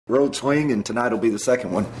road swing, and tonight will be the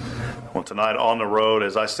second one. Well, tonight on the road,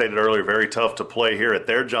 as I stated earlier, very tough to play here at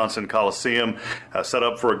their Johnson Coliseum. Set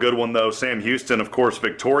up for a good one, though. Sam Houston, of course,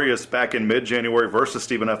 victorious back in mid-January versus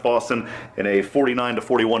Stephen F. Austin in a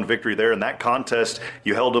 49-41 victory there. In that contest,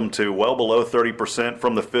 you held them to well below 30%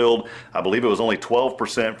 from the field. I believe it was only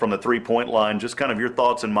 12% from the three-point line. Just kind of your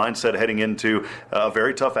thoughts and mindset heading into a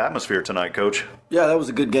very tough atmosphere tonight, Coach. Yeah, that was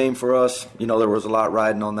a good game for us. There was a lot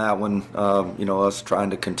riding on that one. Us trying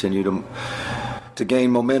to continue to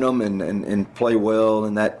gain momentum and play well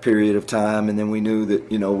in that period of time. And then we knew that,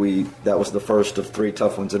 that was the first of three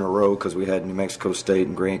tough ones in a row because we had New Mexico State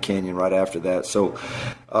and Grand Canyon right after that. So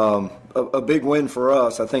a big win for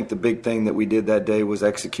us. I think the big thing that we did that day was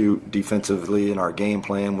execute defensively, and our game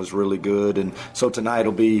plan was really good. And so tonight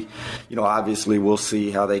will be, obviously we'll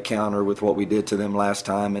see how they counter with what we did to them last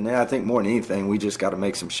time. And then I think more than anything, we just got to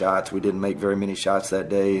make some shots. We didn't make very many shots that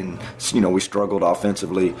day, and, we struggled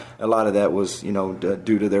offensively. A lot of that was,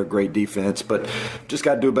 due to their great defense. But just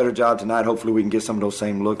got to do a better job tonight. Hopefully we can get some of those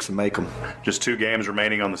same looks and make them. Just 2 games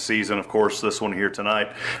remaining on the season. Of course, this one here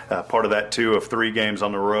tonight, part of that 2 of 3 games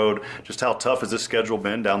on the road. Just how tough has this schedule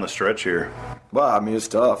been down the stretch here? Well, it's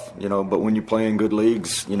tough, but when you play in good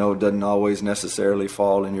leagues, it doesn't always necessarily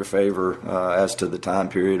fall in your favor as to the time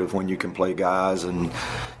period of when you can play guys and,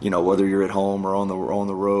 whether you're at home or on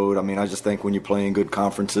the road. I just think when you play in good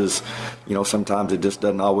conferences, sometimes it just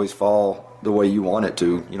doesn't always fall the way you want it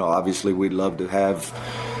to. Obviously we'd love to have,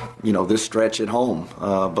 this stretch at home,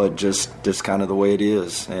 but just kind of the way it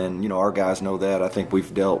is. And, our guys know that. I think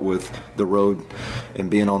we've dealt with the road and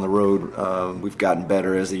being on the road. We've gotten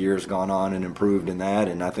better as the year's gone on and improved in that.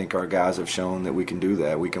 And I think our guys have shown that we can do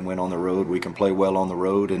that. We can win on the road. We can play well on the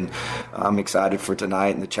road. And I'm excited for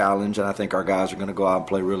tonight and the challenge. And I think our guys are going to go out and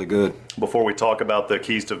play really good. Before we talk about the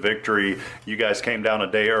keys to victory, you guys came down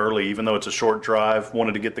a day early, even though it's a short drive.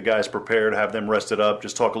 Wanted to get the guys prepared, have them rested up.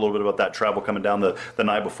 Just talk a little bit about that travel coming down the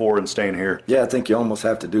night before and staying here. Yeah, I think you almost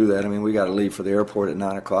have to do that. We got to leave for the airport at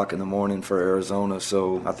 9 o'clock in the morning for Arizona.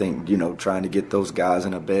 So I think, trying to get those guys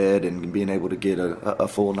in a bed and being able to get a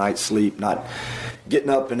full night's sleep, not getting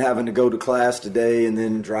up and having to go to class today and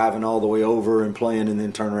then driving all the way over and playing and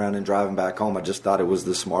then turn around and driving back home. I just thought it was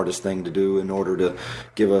the smartest thing to do in order to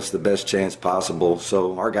give us the best chance possible.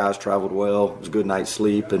 So our guys traveled well. It was a good night's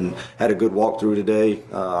sleep and had a good walkthrough today.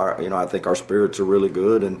 I think our spirits are really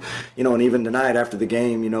good. And, and even tonight after the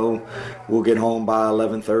game, we'll get home by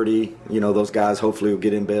 11:30. Those guys hopefully will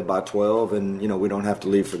get in bed by 12, and, we don't have to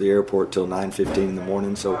leave for the airport till 9:15 in the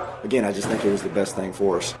morning. So, again, I just think it was the best thing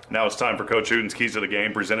for us. Now it's time for Coach Hooten's Keys to the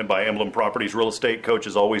Game, presented by Emblem Properties Real Estate. Coach,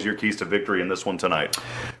 as always, your keys to victory in this one tonight.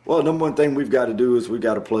 Well, number one thing we've got to do is we've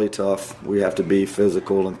got to play tough. We have to be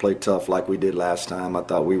physical and play tough like we did last time. I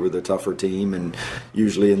thought we were the tougher team, and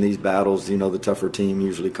usually in these battles, the tougher team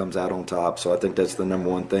usually comes out on top. So I think that's the number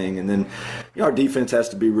one thing. And then, our defense has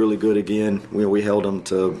to be really good again. We held them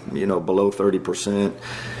to, below 30%.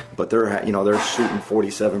 But they're shooting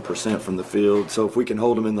 47% from the field. So if we can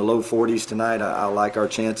hold them in the low 40s tonight, I like our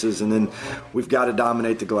chances. And then we've got to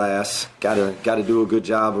dominate the glass. Got to do a good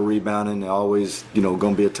job of rebounding. Always, going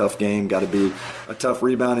to be a tough game. Got to be a tough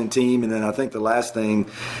rebounding team. And then I think the last thing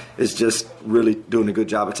is just really doing a good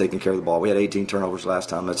job of taking care of the ball. We had 18 turnovers last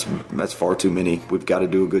time. That's far too many. We've got to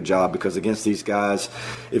do a good job because against these guys,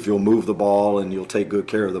 if you'll move the ball and you'll take good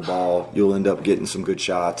care of the ball, you'll end up getting some good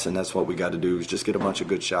shots. And that's what we got to do is just get a bunch of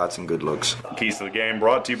good shots and good looks. Keys to the Game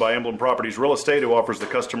brought to you by Emblem Properties Real Estate, who offers the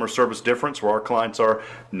customer service difference where our clients are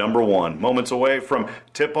number one. Moments away from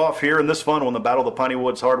tip-off here in this fun one, the Battle of the Piney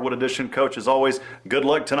Woods Hardwood Edition. Coach, as always, good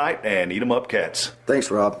luck tonight and eat 'em up, Cats.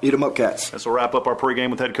 Thanks, Rob. Eat 'em up, Cats. This will wrap up our pregame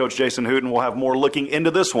with head coach Jason Hooten. We'll have more looking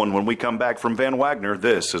into this one when we come back from Van Wagner.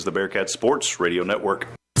 This is the Bearkat Sports Radio Network.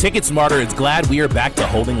 TicketSmarter is glad we are back to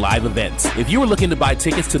holding live events. If you are looking to buy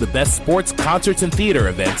tickets to the best sports, concerts, and theater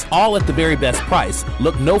events, all at the very best price,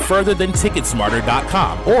 look no further than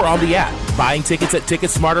TicketSmarter.com or on the app. Buying tickets at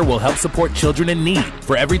TicketSmarter will help support children in need.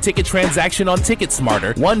 For every ticket transaction on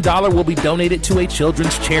TicketSmarter, $1 will be donated to a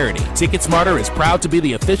children's charity. TicketSmarter is proud to be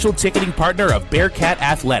the official ticketing partner of Bearkat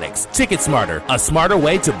Athletics. TicketSmarter, a smarter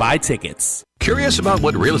way to buy tickets. Curious about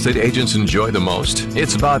what real estate agents enjoy the most?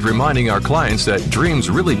 It's about reminding our clients that dreams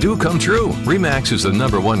really do come true. RE/MAX is the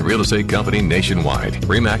 #1 real estate company nationwide.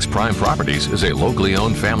 RE/MAX Prime Properties is a locally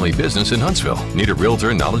owned family business in Huntsville. Need a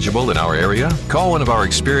realtor knowledgeable in our area? Call one of our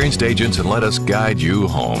experienced agents and let us guide you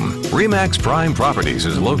home. RE/MAX Prime Properties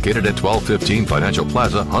is located at 1215 Financial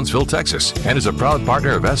Plaza, Huntsville, Texas, and is a proud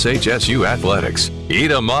partner of SHSU Athletics.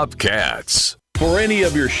 Eat 'em up, Cats. For any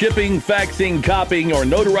of your shipping, faxing, copying, or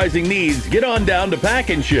notarizing needs, get on down to Pack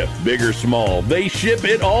and Ship. Big or small, they ship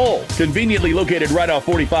it all. Conveniently located right off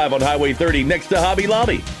 45 on Highway 30 next to Hobby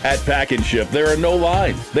Lobby. At Pack and Ship, there are no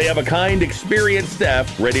lines. They have a kind, experienced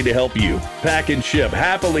staff ready to help you. Pack and Ship,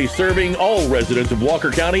 happily serving all residents of Walker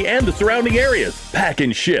County and the surrounding areas. Pack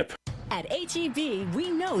and Ship. At H-E-B,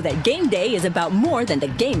 we know that game day is about more than the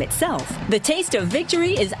game itself. The taste of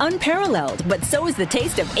victory is unparalleled, but so is the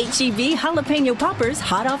taste of H-E-B jalapeno poppers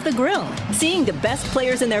hot off the grill. Seeing the best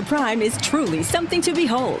players in their prime is truly something to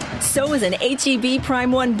behold. So is an H-E-B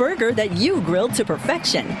Prime 1 burger that you grilled to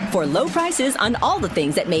perfection. For low prices on all the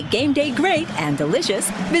things that make game day great and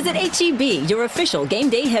delicious, visit H-E-B, your official game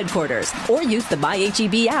day headquarters, or use the My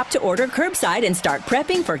H-E-B app to order curbside and start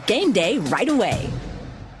prepping for game day right away.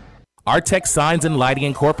 Artex Signs and Lighting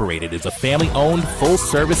Incorporated is a family-owned,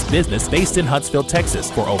 full-service business based in Huntsville, Texas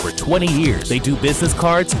for over 20 years. They do business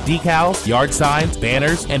cards, decals, yard signs,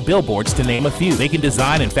 banners, and billboards, to name a few. They can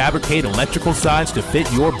design and fabricate electrical signs to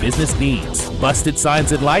fit your business needs. Busted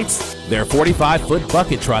signs and lights? Their 45-foot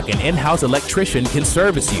bucket truck and in-house electrician can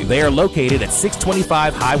service you. They are located at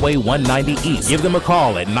 625 Highway 190 East. Give them a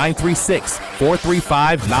call at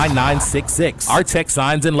 936-435-9966. Artex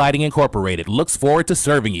Signs and Lighting Incorporated looks forward to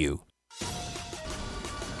serving you.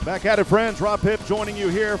 Back at it, friends. Rob Hipp joining you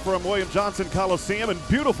here from William Johnson Coliseum in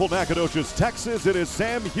beautiful Nacogdoches, Texas. It is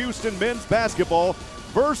Sam Houston men's basketball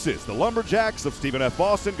versus the Lumberjacks of Stephen F.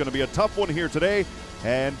 Austin. Going to be a tough one here today.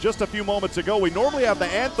 And just a few moments ago, we normally have the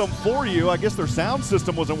anthem for you. I guess their sound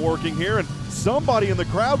system wasn't working here, and somebody in the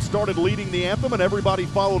crowd started leading the anthem, and everybody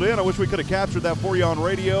followed in. I wish we could have captured that for you on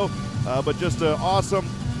radio, but just an awesome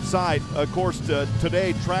sight. Of course,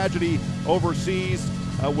 today, tragedy overseas.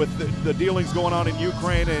 With the dealings going on in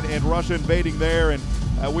Ukraine and Russia invading there. And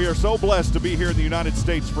we are so blessed to be here in the United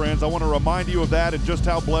States, friends. I want to remind you of that and just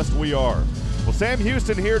how blessed we are. Well, Sam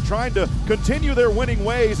Houston here trying to continue their winning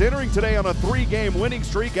ways, entering today on a 3-game winning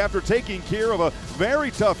streak after taking care of a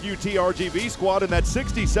very tough UTRGV squad in that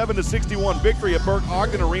 67-61 victory at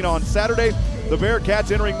Wagner Arena on Saturday. The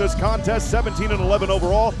Bearkats entering this contest 17-11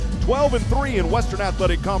 overall, 12-3 in Western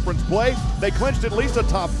Athletic Conference play. They clinched at least a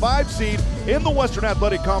top 5 seed in the Western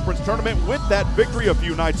Athletic Conference tournament with that victory a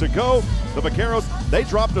few nights ago. The Vaqueros, they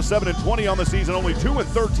dropped to 7-20 on the season, only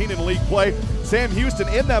 2-13 in league play. Sam Houston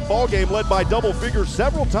in that ball game led by double figures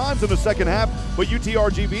several times in the second half, but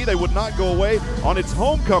UTRGV, they would not go away on its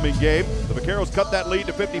homecoming game. The Vaqueros cut that lead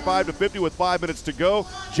to 55-50 with 5 minutes to go.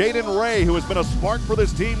 Jaden Ray, who has been a spark for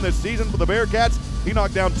this team this season for the Bearkats, he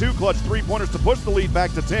knocked down 2 clutch 3-pointers to push the lead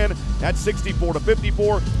back to 10 at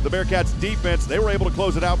 64-54. The Bearkats defense, they were able to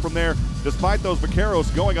close it out from there despite those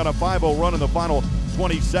Vaqueros going on a 5-0 run in the final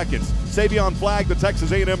 20 seconds. Savion Flagg, the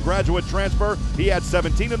Texas A&M graduate transfer, he had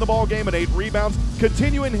 17 in the ball game and 8 rebounds,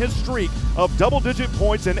 continuing his streak of double-digit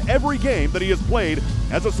points in every game that he has played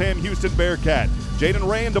as a Sam Houston Bearkat. Jaden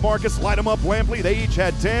Ray and DeMarcus light him up Lampley. They each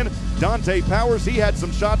had 10. Dante Powers, he had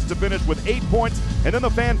some shots to finish with 8 points. And then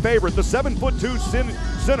the fan favorite, the 7'2"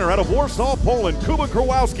 center out of Warsaw, Poland, Kuba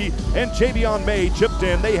Kowalski and Javion May chipped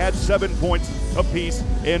in. They had 7 points apiece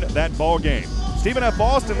in that ball game. Stephen F.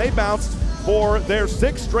 Austin, they bounced for their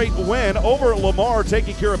 6th straight win over Lamar,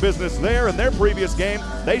 taking care of business there. In their previous game,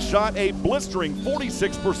 they shot a blistering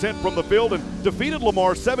 46% from the field and defeated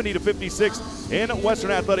Lamar 70-56 in Western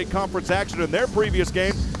Athletic Conference action. In their previous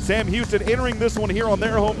game, Sam Houston entering this one here on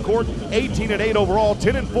their home court, 18-8 overall,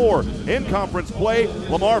 10-4 in conference play.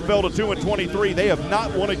 Lamar fell to 2-23. They have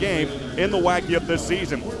not won a game in the WAC yet this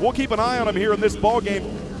season. We'll keep an eye on them here in this ball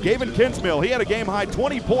game. Gavin Kinsmill, he had a game-high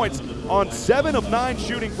 20 points on 7 of 9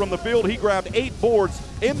 shooting from the field. He grabbed 8 boards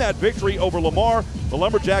in that victory over Lamar. The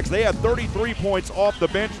Lumberjacks, they had 33 points off the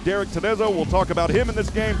bench. Derek Tenezzo, we'll talk about him in this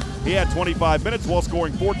game. He had 25 minutes while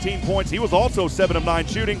scoring 14 points. He was also 7 of 9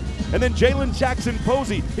 shooting. And then Jalen Jackson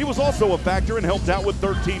Posey, he was also a factor and helped out with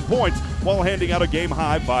 13 points while handing out a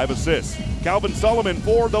game-high 5 assists. Calvin Solomon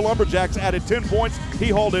for the Lumberjacks added 10 points. He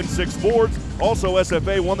hauled in 6 boards. Also,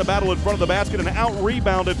 SFA won the battle in front of the basket and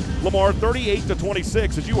out-rebounded Lamar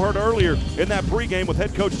 38-26. As you heard earlier in that pregame with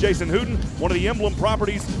head coach Jason Hooten, one of the emblem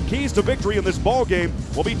properties, keys to victory in this ball game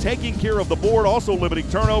will be taking care of the board, also limiting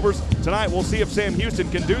turnovers. Tonight, we'll see if Sam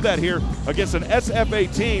Houston can do that here against an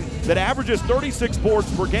SFA team that averages 36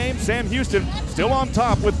 boards per game. Sam Houston still on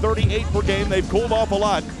top with 38 per game. They've cooled off a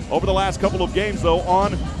lot over the last couple of games, though,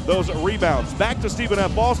 on those rebounds. Back to Stephen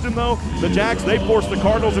F. Austin, though. The Jacks, they forced the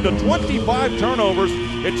Cardinals into 25 turnovers.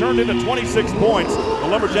 It turned into 26 points. The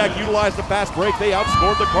Lumberjack utilized the fast break. They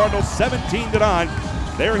outscored the Cardinals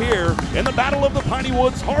 17-9. They're here in the Battle of the Piney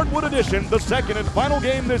Woods Hardwood Edition, the second and final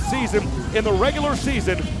game this season in the regular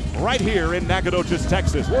season. right here in Nacogdoches,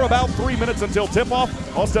 Texas. We're about 3 minutes until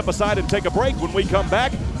tip-off. I'll step aside and take a break. When we come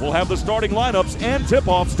back, we'll have the starting lineups and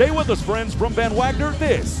tip-off. Stay with us, friends, from Van Wagner.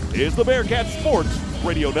 This is the Bearkat Sports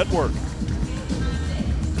Radio Network.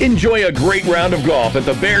 Enjoy a great round of golf at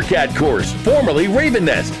the Bearkat course, formerly Raven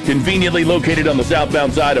Nest. Conveniently located on the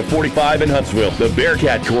southbound side of 45 in Huntsville, the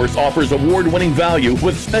Bearkat course offers award-winning value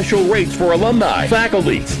with special rates for alumni,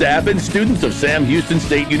 faculty, staff, and students of Sam Houston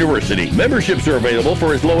State University. Memberships are available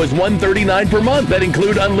for as low as $139 per month that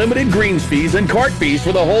include unlimited greens fees and cart fees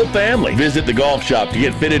for the whole family. Visit the golf shop to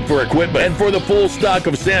get fitted for equipment and for the full stock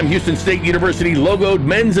of Sam Houston State University logoed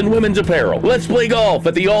men's and women's apparel. Let's play golf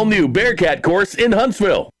at the all-new Bearkat course in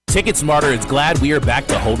Huntsville. TicketSmarter is glad we are back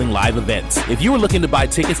to holding live events. If you are looking to buy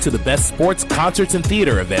tickets to the best sports, concerts, and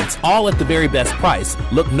theater events, all at the very best price,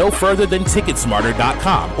 look no further than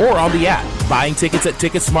TicketSmarter.com or on the app. Buying tickets at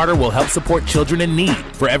TicketSmarter will help support children in need.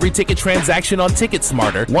 For every ticket transaction on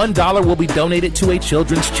TicketSmarter, $1 will be donated to a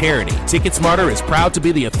children's charity. TicketSmarter is proud to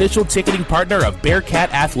be the official ticketing partner of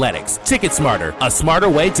Bearkat Athletics. TicketSmarter, a smarter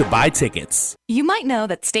way to buy tickets. You might know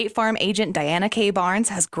that State Farm agent Diana K. Barnes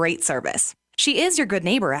has great service. She is your good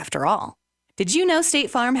neighbor after all. Did you know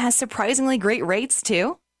State Farm has surprisingly great rates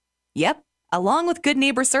too? Yep. Along with good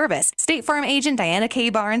neighbor service, State Farm agent Diana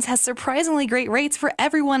K. Barnes has surprisingly great rates for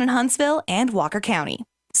everyone in Huntsville and Walker County.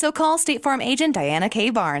 So call State Farm agent Diana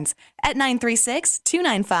K. Barnes at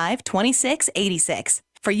 936-295-2686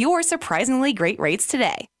 for your surprisingly great rates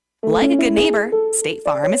today. Like a good neighbor, State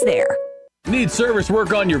Farm is there. Need service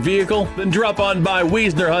work on your vehicle? Then drop on by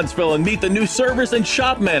Wagner Huntsville and meet the new service and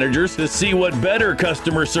shop managers to see what better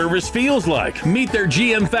customer service feels like. Meet their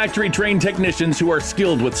GM factory-trained technicians who are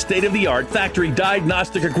skilled with state-of-the-art factory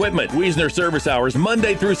diagnostic equipment. Wagner service hours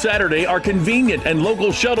Monday through Saturday are convenient and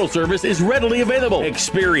local shuttle service is readily available.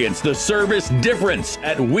 Experience the service difference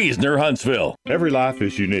at Wagner Huntsville. Every life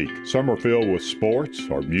is unique. Some are filled with sports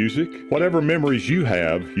or music. Whatever memories you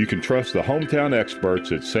have, you can trust the hometown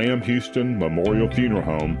experts at Sam Houston Memorial Funeral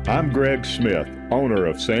Home. I'm Greg Smith, owner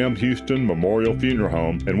of Sam Houston Memorial Funeral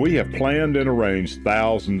Home, and we have planned and arranged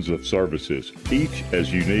thousands of services, each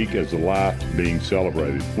as unique as the life being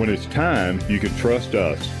celebrated. When it's time, you can trust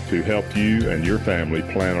us to help you and your family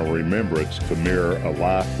plan a remembrance to mirror a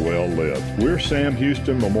life well lived. We're Sam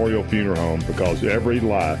Houston Memorial Funeral Home because every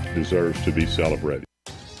life deserves to be celebrated.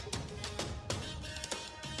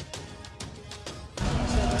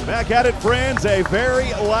 Back at it, friends. A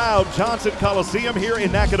very loud Johnson Coliseum here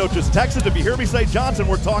in Nacogdoches, Texas. If you hear me say Johnson,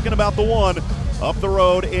 we're talking about the one up the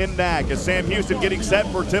road in Nac. As Sam Houston getting set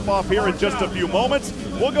for tip-off here in just a few moments.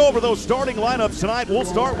 We'll go over those starting lineups tonight. We'll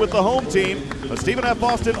start with the home team, the Stephen F.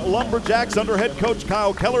 Austin Lumberjacks under head coach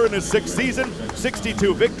Kyle Keller in his 6th season.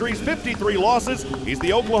 62 victories, 53 losses. He's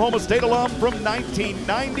the Oklahoma State alum from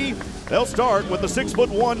 1990. They'll start with the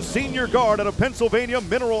 6'1" senior guard out of Pennsylvania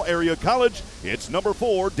Mineral Area College. It's number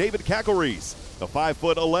 4, David Cackleries. The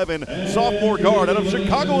 5'11" sophomore guard out of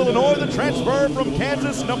Chicago, Illinois, the transfer from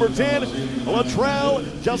Kansas, number 10, Latrell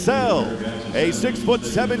Giselle. A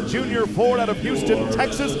 6'7" junior forward out of Houston,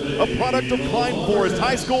 Texas, a product of Pine Forest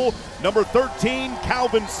High School, number 13,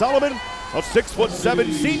 Calvin Solomon. A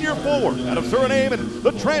 6'7" senior forward out of Suriname, and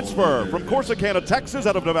the transfer from Corsicana, Texas,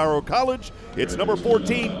 out of Navarro College. It's number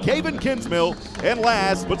 14, Gavin Kinsmill. And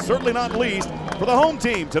last, but certainly not least, for the home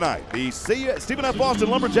team tonight, the Stephen F. Austin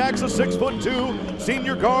Lumberjacks, a 6'2"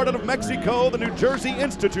 senior guard out of Mexico, the New Jersey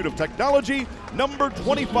Institute of Technology, number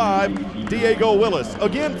 25, Diego Willis.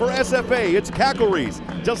 Again for SFA, it's Cackleries,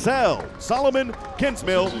 Giselle, Solomon,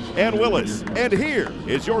 Kinsmill, and Willis. And here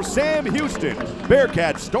is your Sam Houston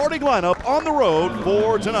Bearkat starting lineup on the road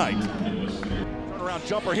for tonight. Turnaround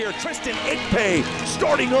jumper here, Tristan Ikpe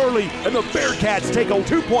starting early, and the Bearkats take a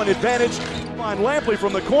 2-point advantage. Find Lampley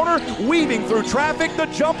from the corner, weaving through traffic, the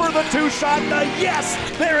jumper, the 2-shot, the yes!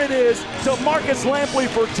 There it is, to Marcus Lampley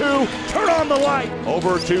for 2. Turn on the light.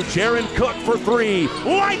 Over to Jaron Cook for 3.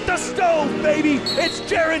 Light the stove, baby! It's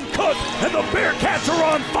Jaron Cook, and the Bearkats are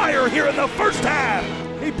on fire here in the first half.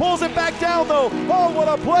 He pulls it back down, though. Oh, what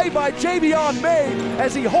a play by Javion May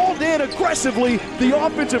as he hauled in aggressively the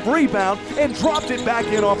offensive rebound and dropped it back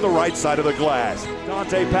in off the right side of the glass.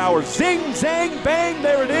 Dante Powers, zing, zang, bang,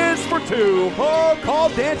 there it is for 2. Oh, call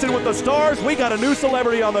Dancing with the Stars. We got a new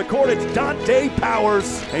celebrity on the court. It's Dante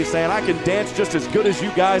Powers. Hey, saying I can dance just as good as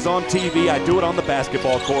you guys on TV. I do it on the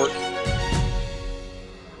basketball court.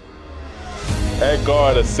 At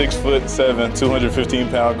guard, a 6'7",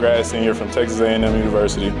 215-pound grad senior from Texas A&M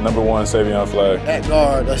University, number 1, Savion Flagg. At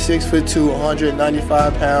guard, a 6'2",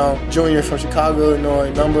 195-pound junior from Chicago,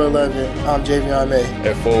 Illinois, number 11, I'm Javion May.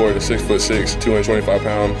 At forward, a 6'6",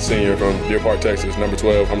 225-pound senior from Deer Park, Texas, number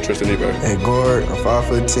 12, I'm Tristan Ebay. At guard, a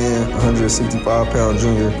 5'10", 165-pound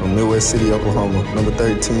junior from Midwest City, Oklahoma, number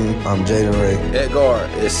 13, I'm Jaden Ray. At guard,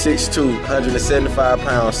 a 6'2",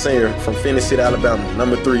 175-pound senior from Phoenix City, Alabama,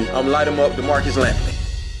 number 3, I'm Light 'em Up, DeMarcus Lampley.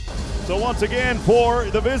 So once again, for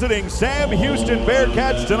the visiting Sam Houston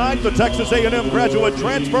Bearkats tonight, the Texas A&M graduate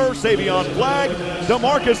transfer, Savion Flagg,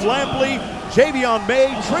 DeMarcus Lampley, Javion May,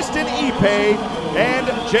 Tristan Ipe, and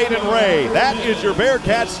Jaden Ray. That is your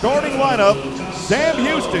Bearkats starting lineup. Sam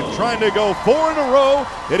Houston trying to go 4 in a row.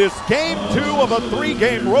 It is game 2 of a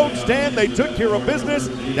 3-game road stand. They took care of business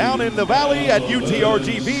down in the Valley at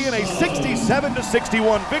UTRGV in a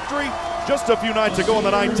 67-61 victory just a few nights ago on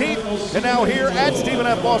the 19th. And now here at Stephen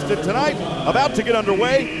F. Austin tonight, about to get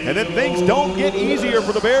underway. And then things don't get easier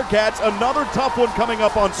for the Bearkats. Another tough one coming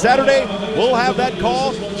up on Saturday. We'll have that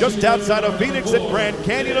call just outside of Phoenix at Grand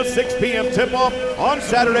Canyon, a 6 p.m. tip-off on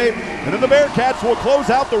Saturday. And then the Bearkats will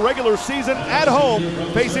close out the regular season at home,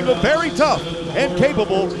 facing a very tough and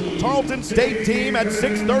capable Tarleton State team at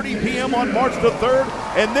 6:30 p.m. on March the 3rd.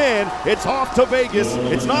 And then it's off to Vegas.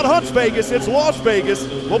 It's not Hunts Vegas, it's Las Vegas.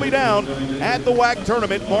 We'll be down at the WAC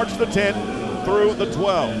tournament March the 10th through the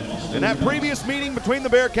 12th. In that previous meeting between the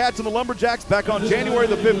Bearkats and the Lumberjacks back on January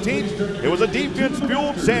the 15th, it was a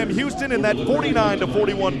defense-fueled Sam Houston in that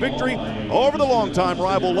 49-41 victory over the longtime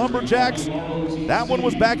rival Lumberjacks. That one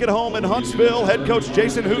was back at home in Huntsville. Head coach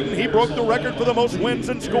Jason Hooten, he broke the record for the most wins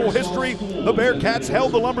in school history. The Bearkats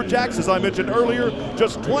held the Lumberjacks, as I mentioned earlier,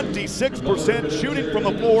 just 26% shooting from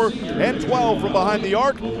the floor and 12 from behind the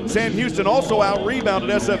arc. Sam Houston also out-rebounded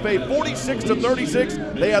SFA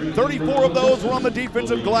 46-36. They had 34 of those were on the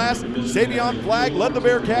defensive glass. Savion Flagg led the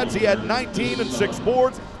Bearkats. He had 19 and 6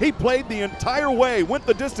 boards. He played the entire way, went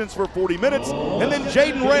the distance for 40 minutes. And then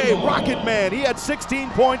Jaden Ray, Rocket Man, he had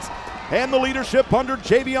 16 points. And the leadership under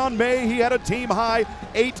Javion May, he had a team-high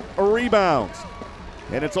 8 rebounds.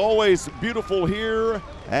 And it's always beautiful here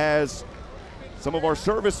as some of our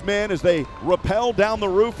servicemen, as they rappel down the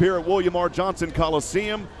roof here at William R. Johnson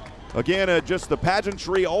Coliseum. Again, just the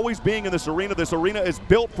pageantry always being in this arena. This arena is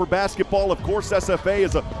built for basketball. Of course, SFA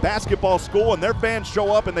is a basketball school, and their fans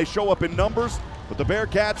show up, and they show up in numbers. But the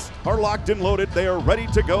Bearkats are locked and loaded. They are ready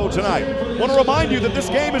to go tonight. I want to remind you that this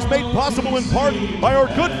game is made possible in part by our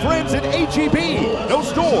good friends at HEB. No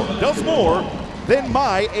store does more than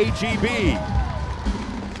my HEB.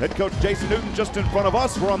 Head coach Jason Newton just in front of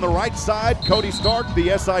us. We're on the right side. Cody Stark,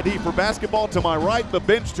 the SID for basketball, to my right. The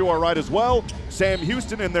bench to our right as well. Sam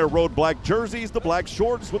Houston in their road black jerseys, the black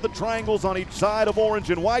shorts with the triangles on each side of orange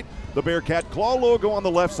and white. The Bearkat claw logo on the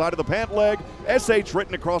left side of the pant leg. SH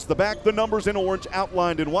written across the back, the numbers in orange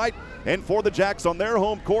outlined in white. And for the Jacks on their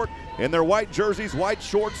home court, in their white jerseys, white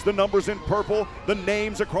shorts, the numbers in purple, the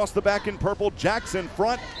names across the back in purple, Jacks in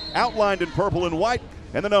front, outlined in purple and white.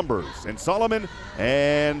 And the numbers, and Solomon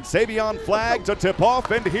and Savion Flagg to tip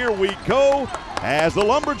off, and here we go. As the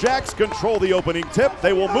Lumberjacks control the opening tip,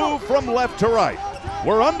 they will move from left to right.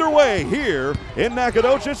 We're underway here in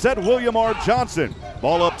Nacogdoches at William R. Johnson.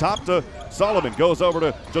 Ball up top to Solomon, goes over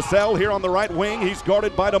to Giselle here on the right wing. He's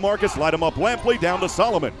guarded by DeMarcus, light him up Lampley, down to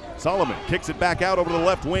Solomon. Solomon kicks it back out over to the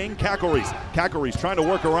left wing, Cacares trying to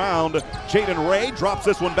work around Jaden Ray, drops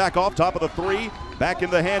this one back off top of the 3. Back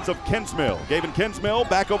in the hands of Kinsmill. Gavin Kinsmill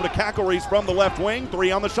back over to Cacares from the left wing.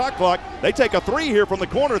 3 on the shot clock. They take a 3 here from the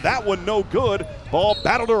corner. That one no good. Ball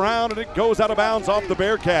battled around and it goes out of bounds off the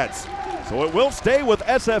Bearkats. So it will stay with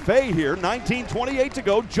SFA here. 19:28 to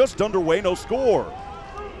go. Just underway. No score.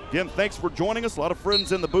 Again, thanks for joining us. A lot of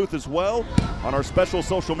friends in the booth as well on our special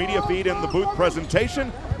social media feed in the booth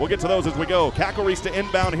presentation. We'll get to those as we go. Cacares to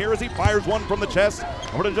inbound here as he fires one from the chest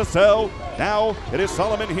over to Giselle. Now it is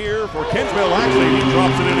Solomon here for Kinsmill. Actually, he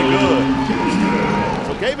drops it in and good.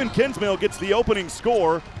 So Gavin Kinsmill gets the opening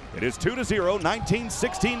score. It is 2-0,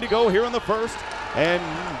 19:16 to go here in the first. And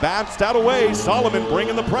bounced out away. Solomon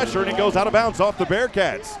bringing the pressure, and he goes out of bounds off the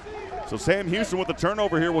Bearkats. So Sam Houston with the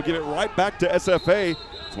turnover here will get it right back to SFA.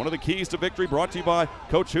 It's one of the keys to victory, brought to you by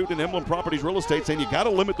Coach Hoot and Emblem Properties Real Estate, saying you got to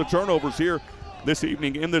limit the turnovers here this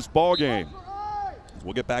evening in this ball game.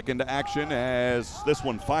 We'll get back into action as this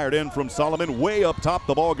one fired in from Solomon. Way up top,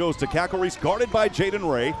 the ball goes to Cacares, guarded by Jaden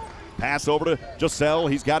Ray. Pass over to Giselle.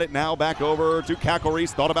 He's got it now back over to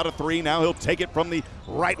Cacares. Thought about a 3. Now he'll take it from the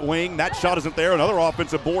right wing. That shot isn't there. Another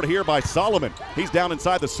offensive board here by Solomon. He's down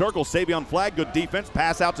inside the circle. Savion Flagg, good defense.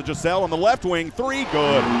 Pass out to Giselle on the left wing. 3,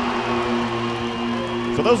 good.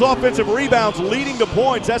 So those offensive rebounds leading to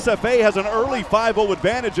points. SFA has an early 5-0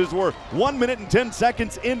 advantage as we're 1 minute and 10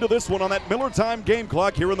 seconds into this one on that Miller time game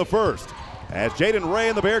clock here in the first. As Jaden Ray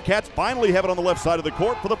and the Bearkats finally have it on the left side of the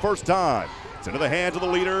court for the first time. It's into the hands of the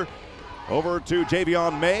leader. Over to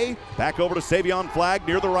Javion May. Back over to Savion Flagg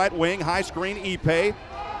near the right wing. High screen, Ipe.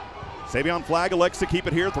 Savion Flagg elects to keep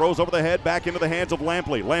it here, throws over the head, back into the hands of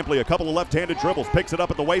Lampley. Lampley, a couple of left-handed dribbles, picks it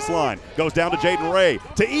up at the waistline, goes down to Jaden Ray,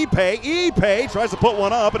 to Ipe. Ipe tries to put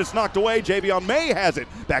one up, and it's knocked away. Javion May has it.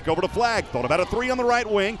 Back over to Flagg, thought about a three on the right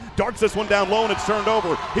wing, darts this one down low, and it's turned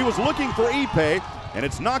over. He was looking for Ipe, and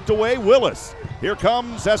it's knocked away. Willis. Here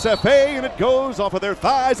comes SFA, and it goes off of their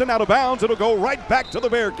thighs and out of bounds. It'll go right back to the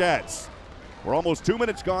Bearkats. We're almost 2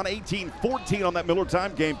 minutes gone, 18-14 on that Miller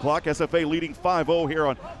time game clock. SFA leading 5-0 here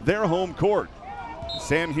on their home court.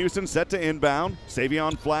 Sam Houston set to inbound.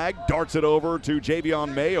 Savion Flagg darts it over to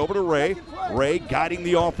Javion May, over to Ray. Ray guiding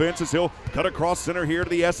the offense as he'll cut across center here to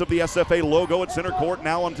the S of the SFA logo at center court.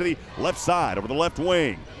 Now onto the left side, over the left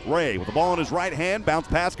wing. Ray with the ball in his right hand. Bounce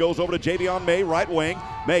pass goes over to Javion May, right wing.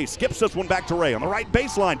 May skips this one back to Ray on the right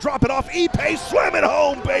baseline. Drop it off. Ipe, slam it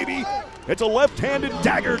home, baby. It's a left-handed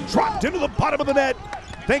dagger dropped into the bottom of the net.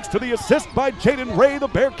 Thanks to the assist by Jaden Ray, the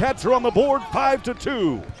Bearkats are on the board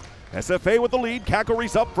 5-2. SFA with the lead.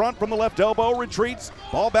 Kakarese up front from the left elbow, retreats.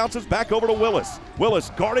 Ball bounces back over to Willis.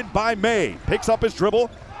 Willis guarded by May. Picks up his dribble.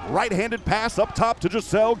 Right-handed pass up top to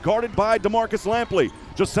Giselle, guarded by DeMarcus Lampley.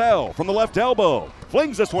 Giselle from the left elbow.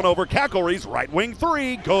 Flings this one over Kakarese. Right wing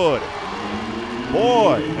three. Good.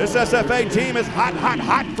 Boy, this SFA team is hot, hot,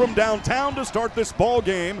 hot from downtown to start this ball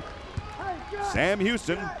game. Sam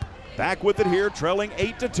Houston back with it here, trailing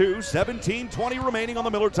 8-2, 17-20 remaining on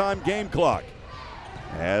the Miller time game clock.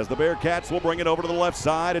 As the Bearkats will bring it over to the left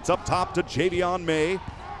side, it's up top to Javion May.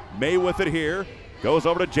 May with it here, goes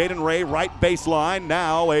over to Jaden Ray, right baseline.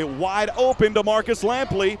 Now a wide open DeMarcus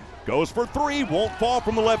Lampley, goes for three, won't fall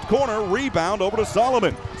from the left corner. Rebound over to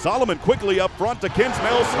Solomon. Solomon quickly up front to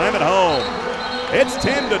Kinsmill, slam it home. It's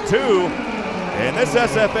 10-2. And this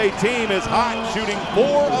SFA team is hot, shooting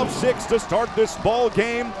 4 of 6 to start this ball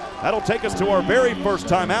game. That'll take us to our very first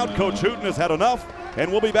timeout. Coach Hooten has had enough,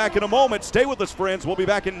 and we'll be back in a moment. Stay with us, friends. We'll be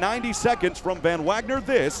back in 90 seconds from Van Wagner.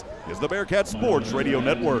 This is the Bearcat Sports Radio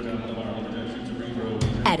Network.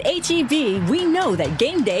 At H-E-B, we know that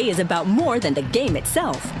game day is about more than the game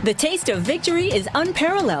itself. The taste of victory is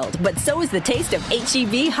unparalleled, but so is the taste of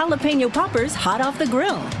H-E-B jalapeno poppers hot off the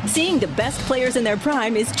grill. Seeing the best players in their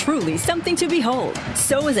prime is truly something to behold.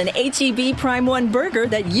 So is an H-E-B Prime 1 burger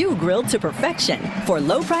that you grilled to perfection. For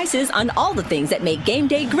low prices on all the things that make game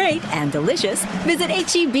day great and delicious, visit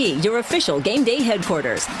H-E-B, your official game day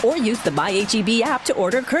headquarters, or use the Buy H-E-B app to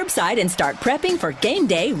order curbside and start prepping for game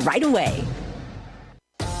day right away.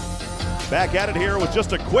 Back at it here with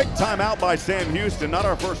just a quick timeout by Sam Houston. Not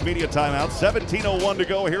our first media timeout. 17:01 to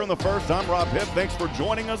go here in the first. I'm Rob Hipp. Thanks for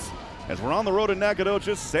joining us as we're on the road in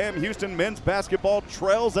Nacogdoches. Sam Houston men's basketball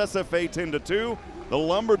trails SFA 10-2. The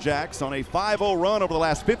Lumberjacks on a 5-0 run over the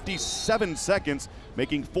last 57 seconds,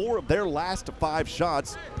 making 4 of their last 5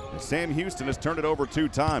 shots. And Sam Houston has turned it over 2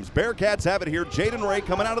 times. Bearkats have it here. Jaden Ray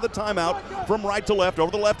coming out of the timeout from right to left over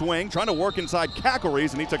the left wing, trying to work inside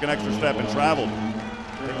Kakarese, and he took an extra step and traveled.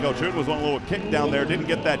 I think Coach Hooten was on a little kick down there, didn't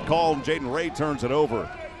get that call, and Jaden Ray turns it over.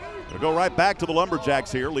 It'll go right back to the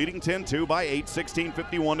Lumberjacks here, leading 10-2 by 8,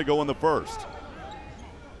 16:51 to go in the first.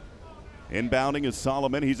 Inbounding is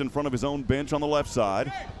Solomon. He's in front of his own bench on the left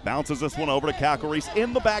side. Bounces this one over to Kakarese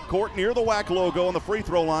in the backcourt near the WAC logo on the free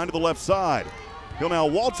throw line to the left side. He'll now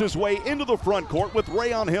waltz his way into the front court with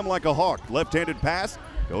Ray on him like a hawk. Left-handed pass.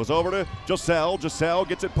 Goes over to Giselle. Giselle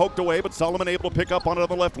gets it poked away, but Solomon able to pick up on it on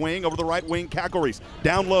the left wing. Over the right wing, Kakarese.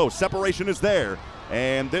 Down low, separation is there.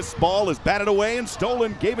 And this ball is batted away and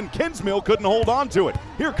stolen. Gavin Kinsmill couldn't hold on to it.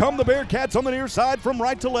 Here come the Bearkats on the near side from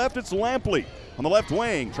right to left. It's Lampley on the left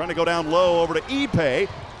wing, trying to go down low over to Ipe.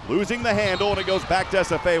 Losing the handle, and it goes back to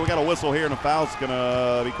SFA. We got a whistle here, and a foul's going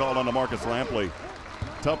to be called on DeMarcus Lampley.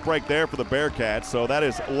 Tough break there for the Bearkats. So that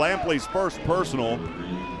is Lampley's first personal.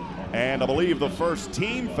 And I believe the first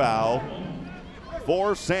team foul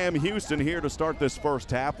for Sam Houston here to start this first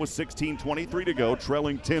half with 16:23 to go,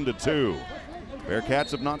 trailing 10-2.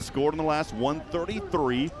 Bearkats have not scored in the last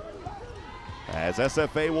 133. As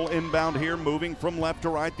SFA will inbound here, moving from left to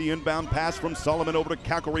right. The inbound pass from Solomon over to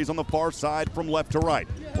Kakarese on the far side from left to right.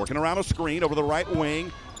 Working around a screen over the right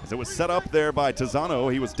wing. As it was set up there by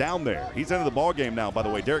Tizano, he was down there. He's into the ball game now, by the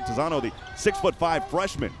way. Derek Tizano, the 6'5"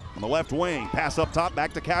 freshman on the left wing. Pass up top,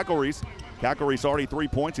 back to Kakarese. Kakarese already 3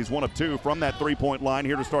 points. He's 1 of 2 from that three-point line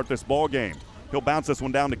here to start this ball game. He'll bounce this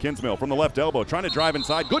one down to Kinsmill from the left elbow, trying to drive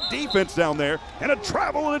inside. Good defense down there, and a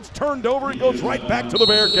travel, and it's turned over. It goes right back to the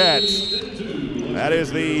Bearkats. That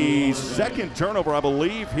is the second turnover, I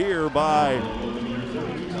believe, here by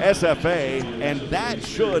SFA, and that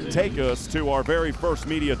should take us to our very first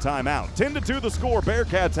media timeout. 10-2 the score.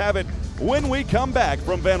 Bearkats have it when we come back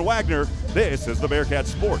from Van Wagner. This is the Bearkat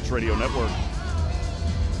Sports Radio Network.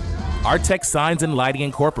 Artex Signs and Lighting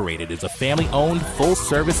Incorporated is a family-owned,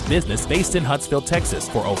 full-service business based in Huntsville, Texas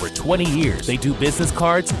for over 20 years. They do business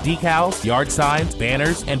cards, decals, yard signs,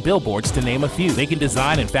 banners, and billboards, to name a few. They can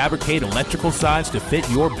design and fabricate electrical signs to fit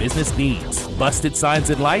your business needs. Busted signs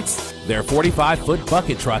and lights? Their 45-foot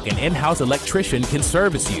bucket truck and in-house electrician can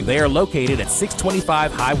service you. They are located at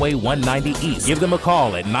 625 Highway 190 East. Give them a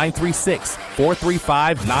call at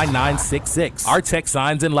 936-435-9966. Artex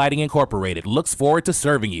Signs and Lighting Incorporated looks forward to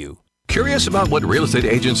serving you. Curious about what real estate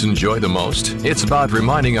agents enjoy the most? It's about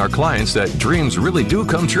reminding our clients that dreams really do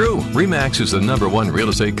come true. RE/MAX is the #1 real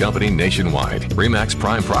estate company nationwide. RE/MAX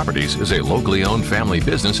Prime Properties is a locally owned family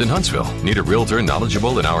business in Huntsville. Need a realtor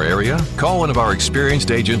knowledgeable in our area? Call one of our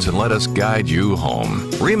experienced agents and let us guide you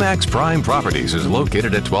home. RE/MAX Prime Properties is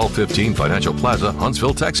located at 1215 Financial Plaza,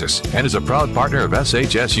 Huntsville, Texas, and is a proud partner of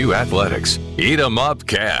SHSU Athletics. Eat 'em up,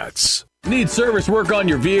 Cats. Need service work on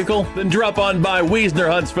your vehicle? Then drop on by Wagner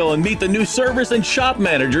Huntsville and meet the new service and shop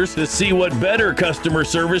managers to see what better customer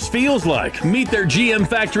service feels like. Meet their GM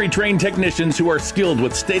factory-trained technicians who are skilled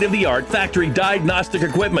with state-of-the-art factory diagnostic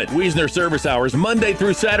equipment. Wagner service hours Monday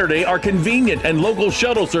through Saturday are convenient, and local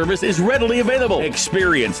shuttle service is readily available.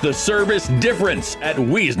 Experience the service difference at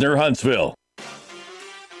Wagner Huntsville.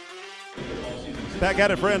 Back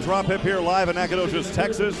at it, friends. Rob Hipp here live in Nacogdoches,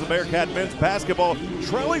 Texas. The Bearkat men's basketball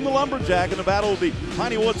trailing the Lumberjack in the battle of the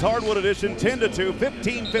Piney Woods Hardwood Edition, 10-2,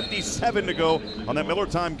 15:57 to go on that Miller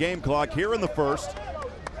time game clock here in the first.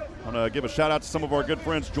 I want to give a shout out to some of our good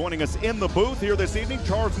friends joining us in the booth here this evening.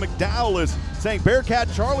 Charles McDowell is saying,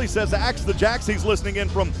 Bearkat Charlie says, axe the Jacks. He's listening in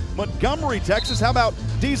from Montgomery, Texas. How about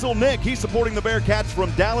Diesel Nick? He's supporting the Bearkats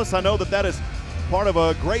from Dallas. I know that is part of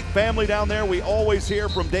a great family down there. We always hear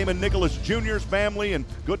from Damon Nicholas Jr.'s family, and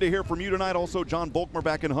good to hear from you tonight. Also, John Volkmer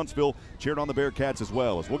back in Huntsville cheered on the Bearkats as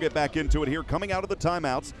well. As we'll get back into it here, coming out of the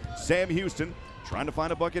timeouts, Sam Houston trying to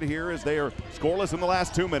find a bucket here as they are scoreless in the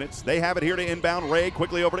last 2 minutes. They have it here to inbound. Ray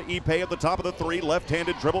quickly over to Ipe at the top of the three.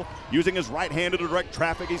 Left-handed dribble, using his right hand to direct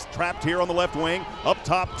traffic. He's trapped here on the left wing. Up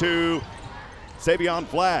top to Savion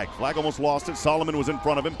Flagg. Flagg almost lost it. Solomon was in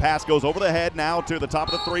front of him. Pass goes over the head now to the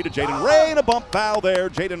top of the three to Jaden Ray, and a bump foul there.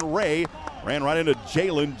 Jaden Ray ran right into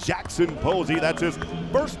Jalen Jackson Posey. That's his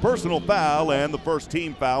first personal foul and the first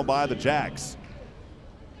team foul by the Jacks.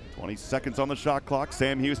 20 seconds on the shot clock.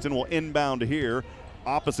 Sam Houston will inbound here,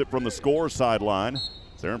 opposite from the score sideline.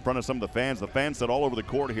 They're in front of some of the fans. The fans sit all over the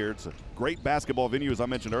court here. It's a great basketball venue, as I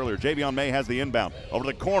mentioned earlier. Javion May has the inbound. Over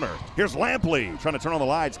the corner. Here's Lampley trying to turn on the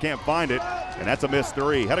lights. Can't find it. And that's a missed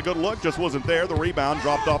three. Had a good look, just wasn't there. The rebound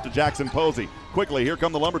dropped off to Jackson Posey. Quickly, here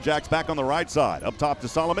come the Lumberjacks back on the right side. Up top to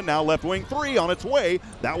Solomon. Now left wing three on its way.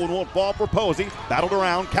 That one won't fall for Posey. Battled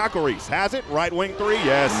around. Kakoris has it. Right wing three.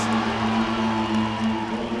 Yes.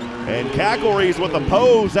 And Kakoris with the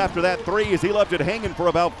pose after that three as he left it hanging for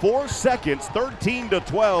about 4 seconds.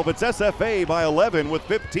 13-12. It's SFA by 11 with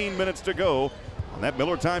 15 minutes to go on that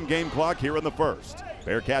Miller time game clock here in the first.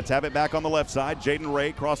 Bearkats have it back on the left side. Jaden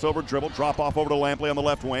Ray, crossover dribble, drop off over to Lampley on the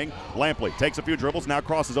left wing. Lampley takes a few dribbles, now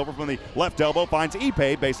crosses over from the left elbow, finds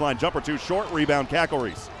Ipe, baseline jumper too short, rebound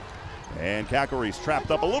Kakoris. And Kakoris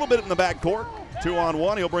trapped up a little bit in the back court.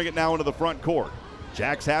 2-on-1, he'll bring it now into the front court.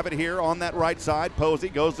 Jacks have it here on that right side. Posey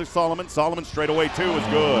goes to Solomon. Solomon straight away two is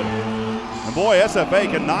good. And boy, SFA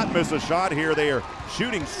cannot miss a shot here. They are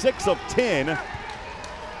shooting 6 of 10.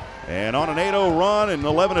 And on an 8-0 run and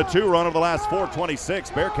 11-2 run of the last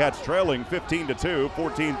 4:26, Bearkats trailing 15-2,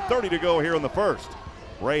 14:30 to go here in the first.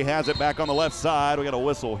 Ray has it back on the left side. We got a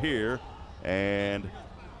whistle here. And a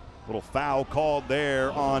little foul called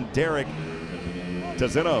there on Derek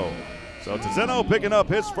Tazino. So Tazino picking up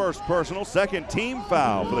his first personal, second team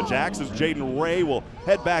foul for the Jacks as Jaden Ray will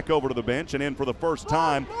head back over to the bench and in for the first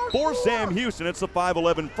time for Sam Houston. It's the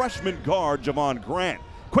 5'11 freshman guard, Javon Grant.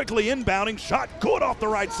 Quickly inbounding, shot good off the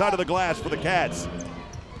right side of the glass for the Cats.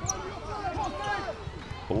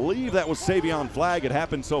 Believe that was Savion Flagg. It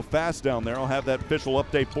happened so fast down there. I'll have that official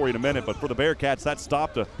update for you in a minute, but for the Bearkats, that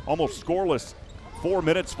stopped a almost scoreless 4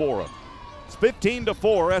 minutes for them. It's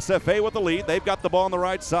 15-4, SFA with the lead. They've got the ball on the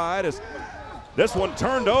right side as this one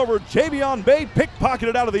turned over. Javion Bay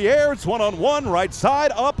pickpocketed out of the air. It's 1-on-1, right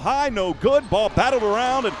side, up high, no good. Ball battled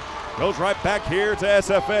around and goes right back here to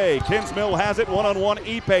SFA. Kinsmill has it, 1-on-1,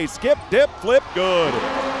 Ipe, skip, dip, flip, good.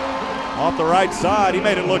 off the right side. He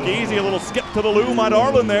made it look easy. A little skip to the Lou, my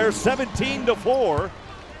darling there, 17-4.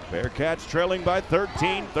 Bearkats trailing by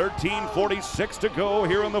 13, 13:46 to go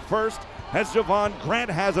here in the first as Javon Grant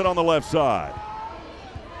has it on the left side.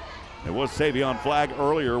 It was Savion Flagg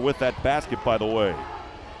earlier with that basket, by the way.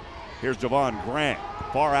 Here's Javon Grant,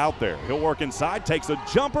 far out there. He'll work inside, takes a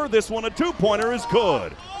jumper. This one, a two-pointer, is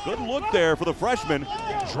good. Good look there for the freshman,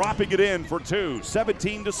 dropping it in for two,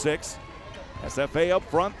 17-6. SFA up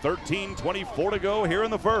front, 13:24 to go here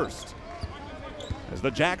in the first. As the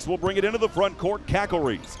Jacks will bring it into the front court,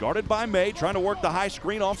 Cackleries, guarded by May, trying to work the high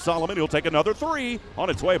screen off Solomon. He'll take another three on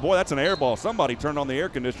its way. Boy, that's an air ball. Somebody turned on the air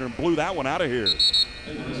conditioner and blew that one out of here.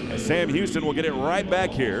 As Sam Houston will get it right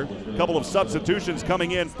back here. A couple of substitutions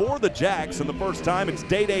coming in for the Jacks, and the first time it's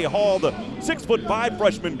Day Hall, the 6'5"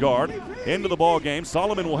 freshman guard, into the ball game.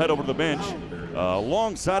 Solomon will head over to the bench.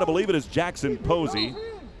 Alongside, I believe it is Jackson Posey.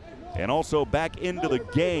 And also back into the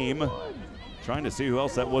game, trying to see who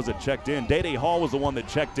else that was that checked in. Day Hall was the one that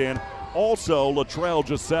checked in. Also, Latrell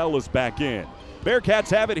Giselle is back in. Bearkats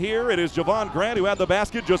have it here. It is Javon Grant who had the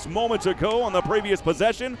basket just moments ago on the previous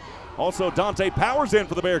possession. Also, Dante Powers in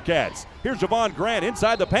for the Bearkats. Here's Javon Grant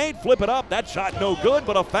inside the paint. Flip it up. That shot no good,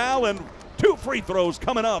 but a foul and two free throws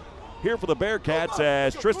coming up here for the Bearkats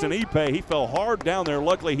as Tristan Ipe, he fell hard down there.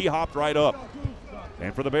 Luckily, he hopped right up.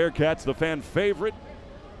 And for the Bearkats, the fan favorite,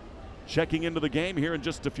 checking into the game here in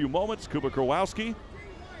just a few moments, Kuba Kowalski.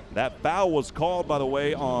 That foul was called, by the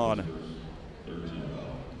way, on, I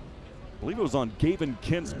believe it was on Gavin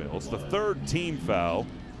Kinsmill. It's the third team foul.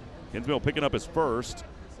 Kinsmill picking up his first.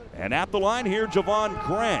 And at the line here, Javon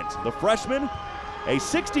Grant, the freshman, a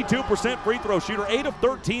 62% free throw shooter, 8 of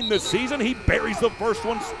 13 this season. He buries the first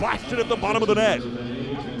one, splashed it at the bottom of the net.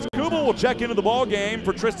 Kuba will check into the ball game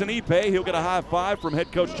for Tristan Ipe. He'll get a high five from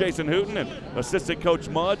head coach Jason Hooten and assistant coach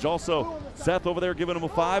Mudge. Also, Seth over there giving him a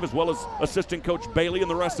five, as well as assistant coach Bailey and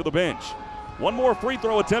the rest of the bench. One more free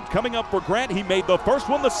throw attempt coming up for Grant. He made the first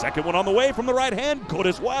one, the second one on the way from the right hand, good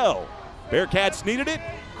as well. Bearkats needed it.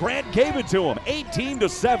 Grant gave it to him,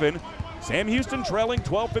 18-7. Sam Houston trailing,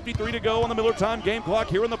 12:53 to go on the Miller time game clock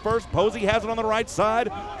here in the first. Posey has it on the right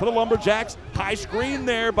side for the Lumberjacks. High screen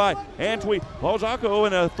there by Antwi Lozako,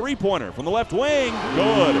 and a three-pointer from the left wing.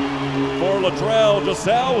 Good for Latrell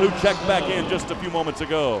Giselle, who checked back in just a few moments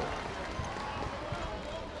ago.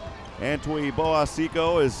 Antwi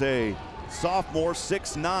Boasico is a sophomore,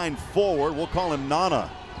 6'9" forward. We'll call him Nana.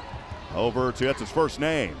 That's his first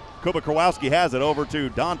name. Kuba Kowalski has it over to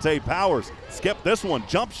Dante Powers. Skipped this one,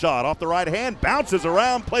 jump shot off the right hand, bounces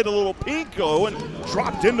around, played a little pinko and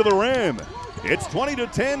dropped into the rim. It's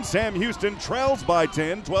 20-10, Sam Houston trails by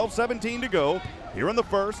 10, 12:17 to go here in the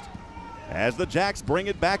first. As the Jacks bring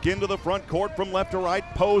it back into the front court from left to right,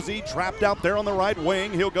 Posey trapped out there on the right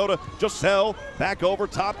wing. He'll go to Giselle, back over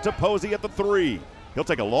top to Posey at the three. He'll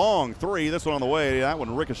take a long three, this one on the way. That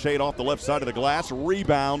one ricocheted off the left side of the glass,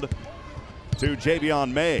 rebound to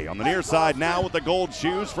Javion May. On the near side now with the gold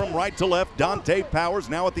shoes from right to left, Dante Powers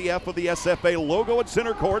now at the F of the SFA logo at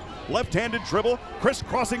center court. Left-handed dribble,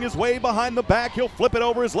 crisscrossing his way behind the back. He'll flip it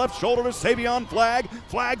over his left shoulder to Savion Flagg.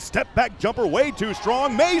 Flagg step back jumper way too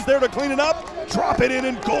strong. May's there to clean it up. Drop it in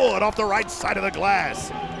and good off the right side of the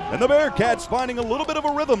glass. And the Bearkats finding a little bit of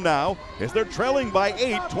a rhythm now as they're trailing by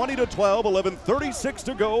 8, 20-12, 11:36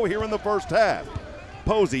 to go here in the first half.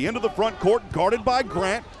 Posey into the front court, guarded by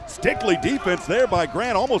Grant. Stickly defense there by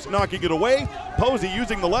Grant, almost knocking it away. Posey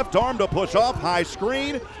using the left arm to push off, high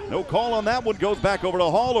screen. No call on that one, goes back over to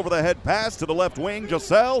Hall, over the head pass to the left wing,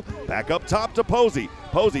 Giselle. Back up top to Posey.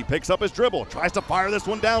 Posey picks up his dribble, tries to fire this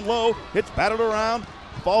one down low. It's batted around,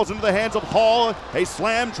 falls into the hands of Hall. A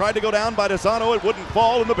slam tried to go down by Desano, it wouldn't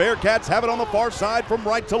fall, and the Bearkats have it on the far side from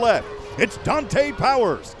right to left. It's Dante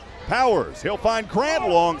Powers. Powers, he'll find Grant,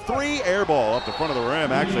 long three, air ball up the front of the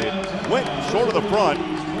rim. Actually, it went short of the front.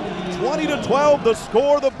 20-12 the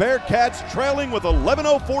score. The Bearkats trailing with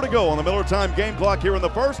 11:04 to go on the Miller time game clock here in the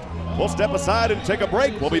first. We'll step aside and take a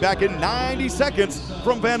break. We'll be back in 90 seconds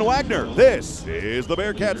from Van Wagner. This is the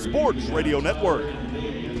Bearkat Sports Radio Network.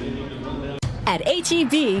 At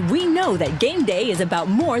H-E-B, we know that game day is about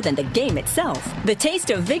more than the game itself. The taste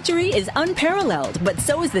of victory is unparalleled, but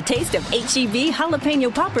so is the taste of H-E-B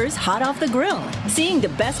jalapeno poppers hot off the grill. Seeing the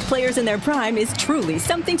best players in their prime is truly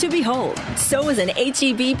something to behold. So is an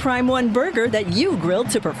H-E-B Prime 1 burger that you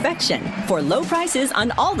grilled to perfection. For low prices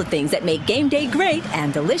on all the things that make game day great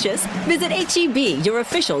and delicious, visit H-E-B, your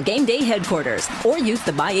official game day headquarters, or use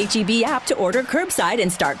the Buy H-E-B app to order curbside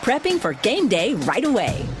and start prepping for game day right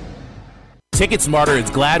away. TicketSmarter is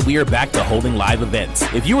glad we are back to holding live events.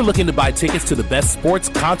 If you are looking to buy tickets to the best sports,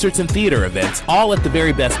 concerts, and theater events, all at the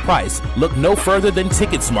very best price, look no further than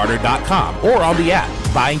TicketSmarter.com or on the app.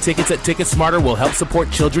 Buying tickets at TicketSmarter will help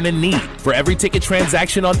support children in need. For every ticket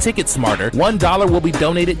transaction on TicketSmarter, $1 will be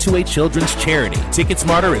donated to a children's charity.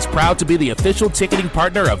 TicketSmarter is proud to be the official ticketing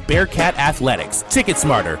partner of Bearkat Athletics.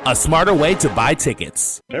 TicketSmarter, a smarter way to buy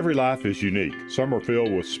tickets. Every life is unique. Some are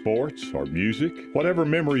filled with sports or music. Whatever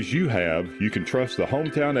memories you have, you can trust the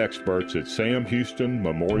hometown experts at Sam Houston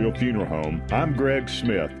Memorial Funeral Home. I'm Greg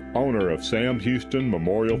Smith, owner of Sam Houston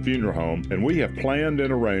Memorial Funeral Home, and we have planned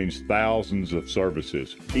and arranged thousands of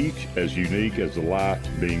services, each as unique as the life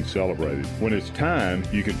being celebrated. When it's time,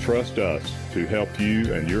 you can trust us to help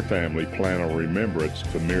you and your family plan a remembrance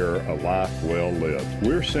to mirror a life well lived.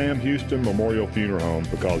 We're Sam Houston Memorial Funeral Home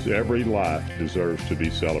because every life deserves to be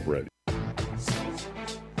celebrated.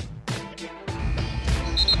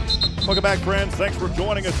 Welcome back, friends. Thanks for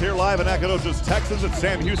joining us here live in Nacogdoches, Texas at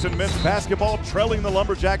Sam Houston men's basketball, trailing the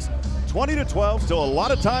Lumberjacks 20-12. Still a lot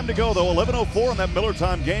of time to go, though. 11:04 on that Miller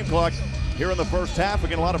time game clock here in the first half.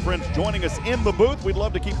 Again, a lot of friends joining us in the booth. We'd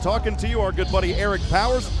love to keep talking to you. Our good buddy Eric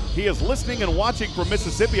Powers, he is listening and watching from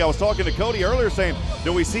Mississippi. I was talking to Cody earlier saying,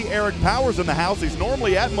 do we see Eric Powers in the house? He's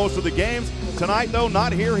normally at most of the games. Tonight, though,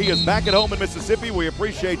 not here. He is back at home in Mississippi. We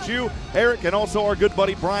appreciate you, Eric, and also our good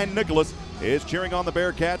buddy Brian Nicholas is cheering on the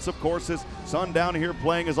Bearkats. Of course, his son down here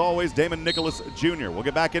playing, as always, Damon Nicholas Jr. We'll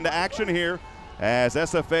get back into action here as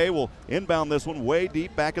SFA will inbound this one way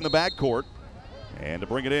deep back in the backcourt. And to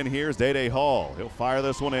bring it in here is Day-Day Hall. He'll fire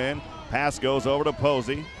this one in. Pass goes over to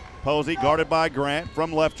Posey. Posey guarded by Grant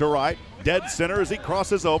from left to right. Dead center as he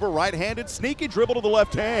crosses over. Right-handed, sneaky dribble to the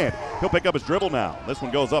left hand. He'll pick up his dribble now. This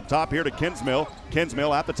one goes up top here to Kinsmill.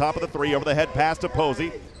 Kinsmill at the top of the three, over the head pass to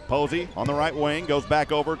Posey. Posey on the right wing, goes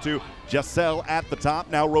back over to Giselle at the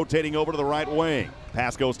top, now rotating over to the right wing.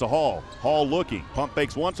 Pass goes to Hall. Hall looking, pump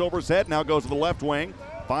fakes once over his head, now goes to the left wing,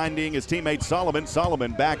 finding his teammate Solomon.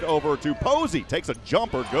 Solomon back over to Posey, takes a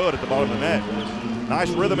jumper, good at the bottom of the net. Nice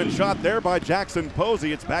rhythm and shot there by Jackson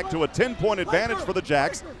Posey. It's back to a 10-point advantage for the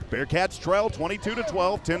Jacks. Bearkats trail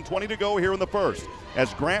 22-12, 10:20 to go here in the first.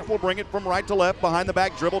 As Grant will bring it from right to left, behind the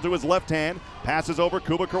back dribble to his left hand, passes over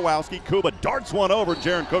Kuba Kowalski. Kuba darts one over.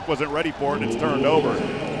 Jaron Cook wasn't ready for it, and it's turned over.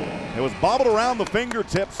 It was bobbled around the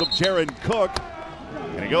fingertips of Jaron Cook,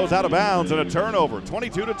 and it goes out of bounds and a turnover.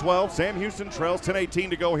 22-12, Sam Houston trails 10:18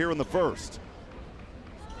 to go here in the first.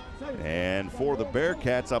 And for the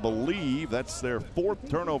Bearkats, I believe that's their fourth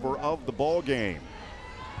turnover of the ball game.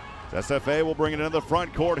 SFA will bring it into the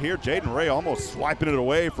front court here. Jaden Ray almost swiping it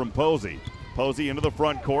away from Posey. Posey into the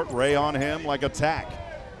front court, Ray on him like a tack.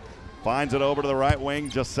 Finds it over to the right wing,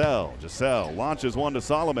 Giselle. Giselle launches one to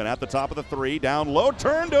Solomon at the top of the three. Down low,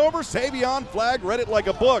 turned over, Savion Flagg read it like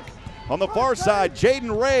a book. On the far side,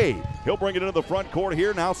 Jaden Ray. He'll bring it into the front court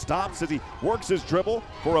here, now stops as he works his dribble.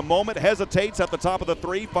 For a moment, hesitates at the top of the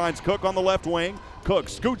three, finds Cook on the left wing. Cook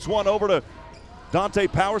scoots one over to Dante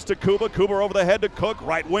Powers to Kuba. Kuba over the head to Cook.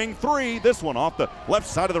 Right wing three. This one off the left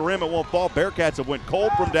side of the rim. It won't fall. Bearkats have went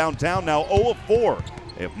cold from downtown. Now 0 of 4.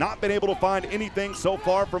 They have not been able to find anything so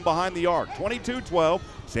far from behind the arc. 22-12.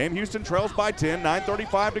 Sam Houston trails by 10.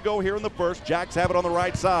 9:35 to go here in the first. Jacks have it on the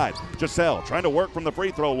right side. Giselle trying to work from the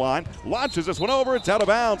free throw line. Launches this one over. It's out of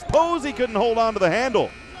bounds. Posey couldn't hold on to the handle.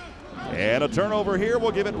 And a turnover here.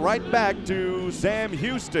 We'll give it right back to Sam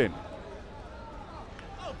Houston.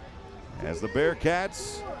 As the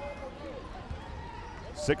Bearkats,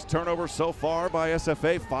 6 turnovers so far by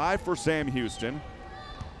SFA, 5 for Sam Houston.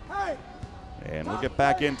 And we'll get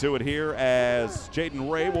back into it here as Jaden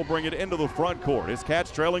Ray will bring it into the front court. His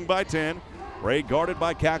Cats trailing by 10. Ray guarded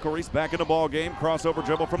by Cacaris, back in the ball game. Crossover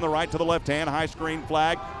dribble from the right to the left hand. High screen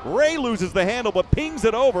flag. Ray loses the handle but pings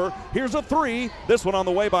it over. Here's a three. This one on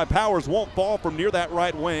the way by Powers won't fall from near that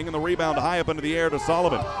right wing. And the rebound high up into the air to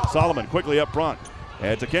Solomon. Solomon quickly up front.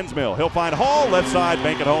 And to Kinsmill. He'll find Hall left side,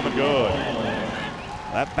 bank it home and good.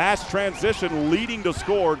 That fast transition leading to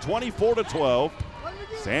score, 24-12.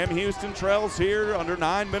 Sam Houston trails here, under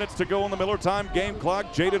 9 minutes to go on the Miller time game clock.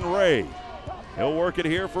 Jaden Ray. He'll work it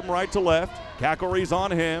here from right to left. Cacaris on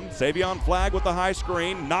him. Savion Flagg with the high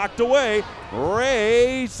screen. Knocked away.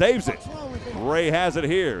 Ray saves it. Ray has it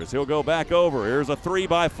here as he'll go back over. Here's a three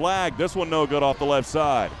by Flagg. This one no good off the left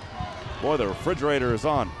side. Boy, the refrigerator is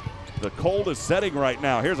on the coldest setting right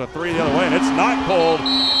now. Here's a three the other way, and it's not cold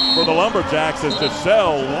for the Lumberjacks as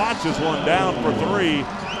Giselle launches one down for three.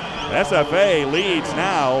 SFA leads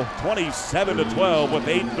now 27-12 with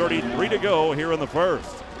 8:33 to go here in the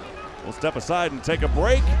first. We'll step aside and take a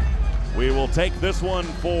break. We will take this one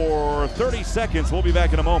for 30 seconds. We'll be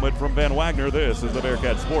back in a moment from Van Wagner. This is the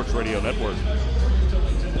Bearkat Sports Radio Network.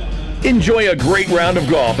 Enjoy a great round of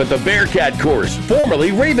golf at the Bearkat course,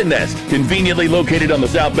 formerly Raven Nest. Conveniently located on the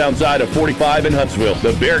southbound side of 45 in Huntsville,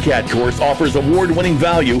 the Bearkat course offers award-winning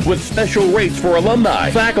value with special rates for alumni,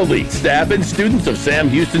 faculty, staff, and students of Sam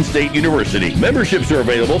Houston State University. Memberships are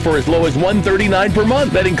available for as low as $139 per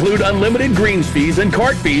month that include unlimited greens fees and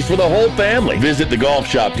cart fees for the whole family. Visit the golf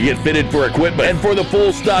shop to get fitted for equipment and for the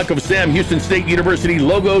full stock of Sam Houston State University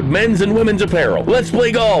logoed men's and women's apparel. Let's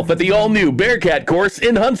play golf at the all-new Bearkat course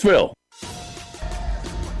in Huntsville.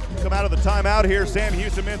 Come out of the timeout here. Sam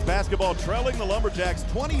Houston men's basketball trailing the Lumberjacks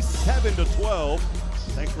 27-12.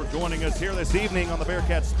 Thanks for joining us here this evening on the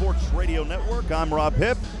Bearkat Sports Radio Network. I'm Rob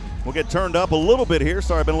Hipp. We'll get turned up a little bit here.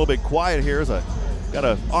 Sorry, I've been a little bit quiet here as I got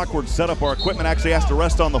an awkward setup. Our equipment actually has to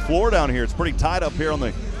rest on the floor down here. It's pretty tight up here on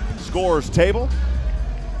the scorer's table.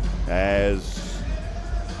 As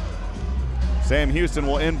Sam Houston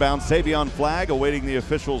will inbound. Savion Flagg awaiting the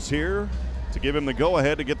officials here to give him the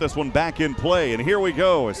go-ahead to get this one back in play. And here we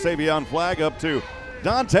go as Savion Flagg up to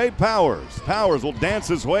Dante Powers. Powers will dance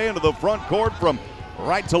his way into the front court from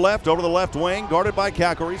right to left over the left wing, guarded by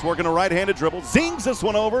Kackler. He's working a right-handed dribble. Zings this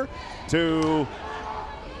one over to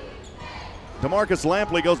DeMarcus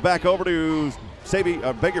Lampley. Goes back over to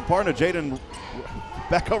Jaden.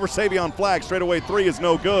 Back over Savion Flagg. Straightaway three is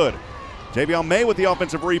no good. Javion May with the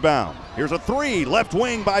offensive rebound. Here's a three, left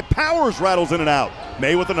wing by Powers, rattles in and out.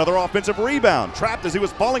 May with another offensive rebound. Trapped as he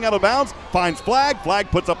was falling out of bounds, finds Flagg. Flagg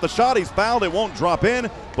puts up the shot, he's fouled, it won't drop in,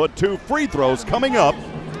 but two free throws coming up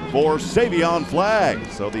for Savion Flagg.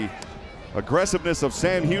 So the aggressiveness of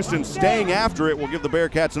Sam Houston staying after it will give the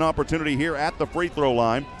Bearkats an opportunity here at the free throw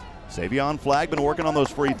line. Savion Flagg been working on those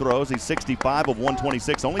free throws. He's 65 of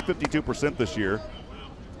 126, only 52% this year.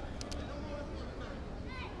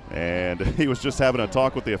 And he was just having a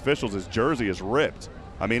talk with the officials. His jersey is ripped.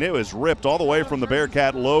 I mean, it was ripped all the way from the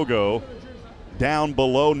Bearkat logo down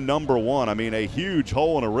below number 1. I mean, a huge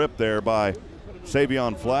hole and a rip there by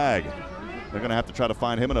Savion Flagg. They're going to have to try to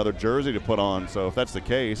find him another jersey to put on. So if that's the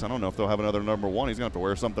case, I don't know if they'll have another number 1. He's going to have to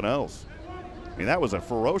wear something else. I mean, that was a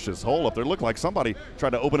ferocious hole up there. It looked like somebody tried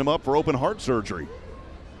to open him up for open heart surgery.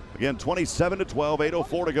 Again, 27-12,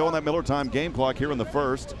 8:04 to go on that Miller time game clock here in the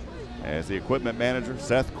first. As the equipment manager,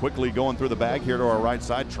 Seth, quickly going through the bag here to our right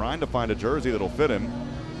side, trying to find a jersey that'll fit him.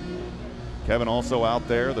 Kevin also out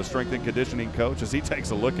there, the strength and conditioning coach, as he takes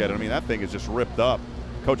a look at it. I mean, that thing is just ripped up.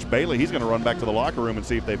 Coach Bailey, he's going to run back to the locker room and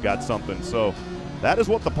see if they've got something. So that is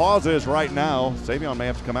what the pause is right now. Savion may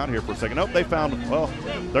have to come out here for a second. Nope, they found him. Well,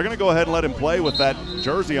 they're going to go ahead and let him play with that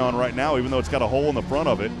jersey on right now, even though it's got a hole in the front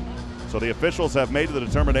of it. So the officials have made the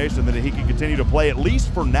determination that he can continue to play, at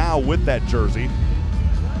least for now, with that jersey.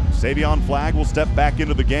 Savion Flagg will step back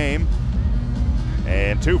into the game.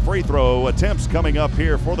 And two free throw attempts coming up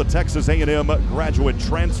here for the Texas A&M graduate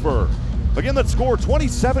transfer. Again, that score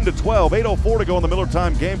 27-12, 8:04 to go on the Miller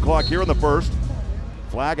time game clock here in the first.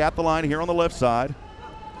 Flagg at the line here on the left side.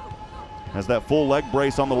 Has that full leg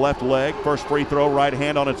brace on the left leg. First free throw, right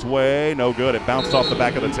hand on its way. No good. It bounced off the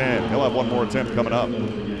back of the 10. He'll have one more attempt coming up.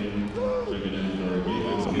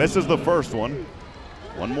 So misses the first one.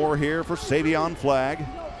 One more here for Savion Flagg.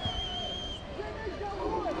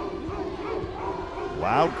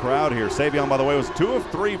 Loud crowd here. Savion, by the way, was 2 of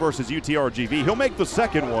 3 versus UTRGV. He'll make the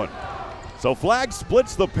second one. So Flagg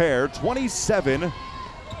splits the pair, 27-13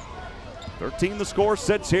 the score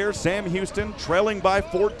sits here. Sam Houston trailing by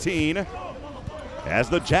 14 as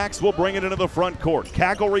the Jacks will bring it into the front court.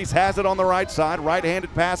 Kackler has it on the right side.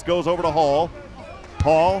 Right-handed pass goes over to Hall.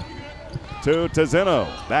 Hall to Tazeno.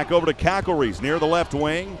 Back over to Kackler near the left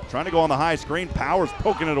wing. Trying to go on the high screen. Powers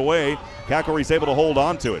poking it away. Kackler able to hold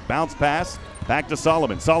on to it. Bounce pass. Back to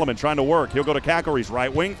Solomon. Solomon trying to work. He'll go to Kackler's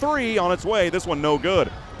right wing. 3 on its way. This one no good.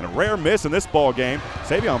 And a rare miss in this ball game.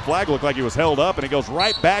 Savion Flagg looked like he was held up, and he goes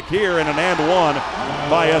right back here in an and one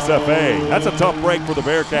by SFA. That's a tough break for the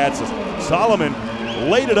Bearkats. Solomon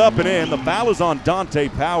laid it up and in. The foul is on Dante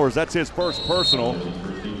Powers. That's his first personal.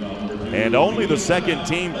 And only the second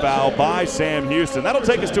team foul by Sam Houston. That'll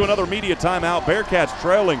take us to another media timeout. Bearkats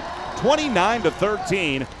trailing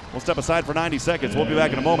 29-13. We'll step aside for 90 seconds. We'll be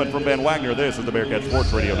back in a moment from Van Wagner. This is the Bearkat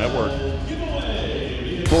Sports Radio Network.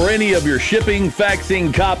 For any of your shipping,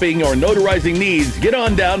 faxing, copying, or notarizing needs, get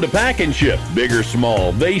on down to Pack and Ship. Big or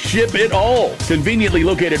small, they ship it all. Conveniently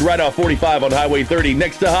located right off 45 on Highway 30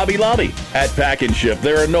 next to Hobby Lobby. At Pack and Ship,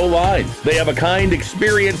 there are no lines. They have a kind,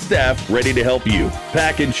 experienced staff ready to help you.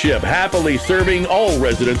 Pack and Ship, happily serving all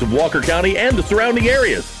residents of Walker County and the surrounding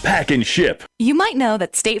areas. Pack and Ship. You might know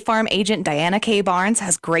that State Farm agent Diana K. Barnes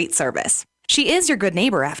has great service. She is your good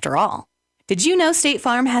neighbor after all. Did you know State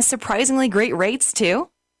Farm has surprisingly great rates, too?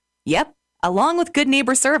 Yep. Along with good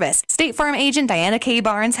neighbor service, State Farm agent Diana K.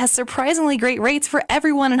 Barnes has surprisingly great rates for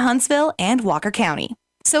everyone in Huntsville and Walker County.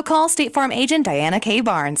 So call State Farm agent Diana K.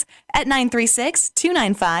 Barnes at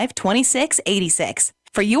 936-295-2686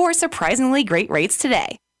 for your surprisingly great rates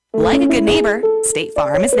today. Like a good neighbor, State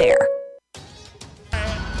Farm is there.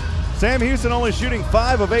 Sam Houston only shooting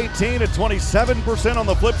 5 of 18 at 27%. On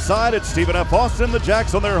the flip side, it's Stephen F. Austin, the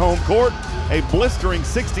Jacks on their home court. A blistering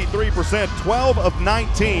 63%, 12 of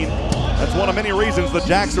 19. That's one of many reasons the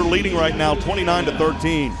Jacks are leading right now,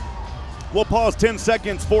 29-13. We'll pause 10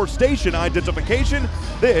 seconds for station identification.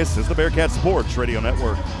 This is the Bearkat Sports Radio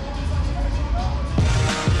Network.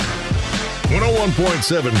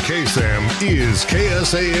 101.7 KSAM is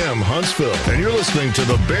KSAM Huntsville, and you're listening to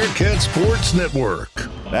the Bearkat Sports Network.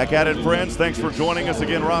 Back at it, friends. Thanks for joining us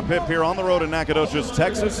again. Rob Hipp here on the road in Nacogdoches,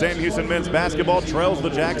 Texas. Sam Houston men's basketball trails the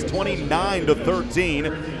Jacks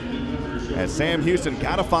 29-13. As Sam Houston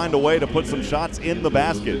got to find a way to put some shots in the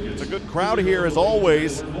basket. It's a good crowd here, as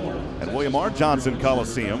always, at William R. Johnson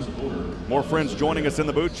Coliseum. More friends joining us in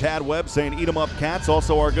the booth. Chad Webb saying, "Eat 'em up, Cats."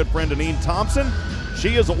 Also, our good friend Anine Thompson.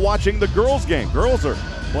 She is watching the girls' game. Girls are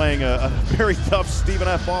playing a very tough Stephen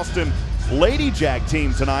F. Austin Lady Jack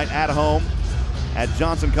team tonight at home at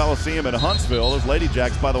Johnson Coliseum in Huntsville. Those Lady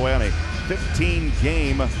Jacks, by the way, on a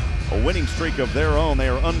 15-game winning streak of their own. They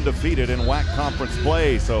are undefeated in WAC conference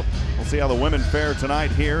play. So we'll see how the women fare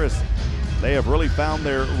tonight here, as they have really found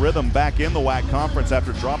their rhythm back in the WAC conference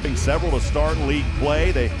after dropping several to start league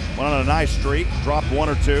play. They went on a nice streak, dropped one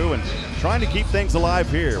or two, and trying to keep things alive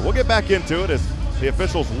here. We'll get back into it as the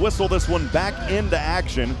officials whistle this one back into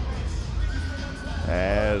action,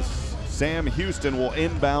 as Sam Houston will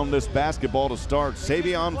inbound this basketball to start.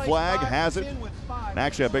 Savion Flagg has it. And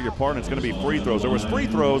actually, I beg your pardon, it's going to be free throws. There was free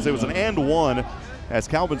throws. It was an and one, as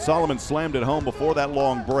Calvin Solomon slammed it home before that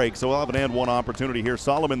long break. So we'll have an and one opportunity here.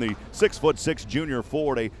 Solomon, the 6'6" junior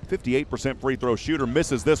forward, a 58% free throw shooter,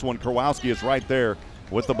 misses this one. Kurwowski is right there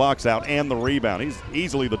with the box out and the rebound. He's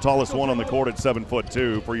easily the tallest one on the court at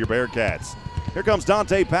 7'2" for your Bearkats. Here comes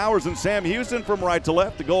Dante Powers and Sam Houston from right to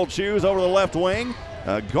left. The gold shoes over the left wing.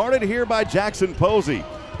 Guarded here by Jackson Posey.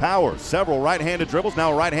 Powers, several right-handed dribbles.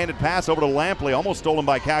 Now a right-handed pass over to Lampley. Almost stolen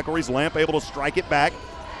by Calgary's. Lamp able to strike it back.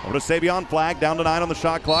 Over to Savion Flagg. Down to 9 on the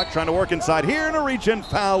shot clock. Trying to work inside here. And a reach-in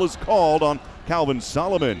foul is called on Calvin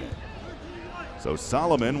Solomon. So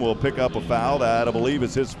Solomon will pick up a foul that I believe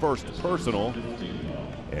is his first personal.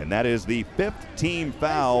 And that is the 5th team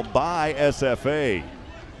foul by SFA.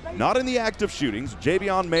 Not in the act of shootings.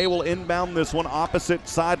 Javion May will inbound this one opposite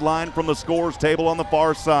sideline from the scorer's table on the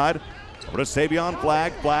far side. Over to Savion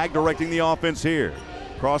Flagg. Flagg directing the offense here.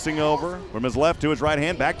 Crossing over from his left to his right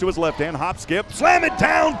hand, back to his left hand. Hop, skip, slam it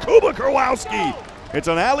down. Kuba Kurwowski. It's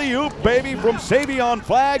an alley-oop, baby, from Savion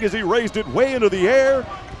Flagg as he raised it way into the air.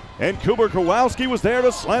 And Kuba Kurwowski was there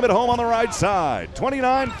to slam it home on the right side.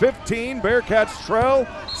 29-15, Bearkats trail,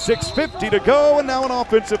 6:50 to go, and now an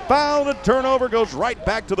offensive foul, and a turnover goes right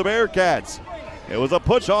back to the Bearkats. It was a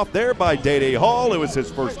push off there by Day Hall. It was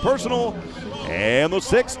his first personal, and the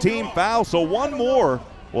 6th team foul, so one more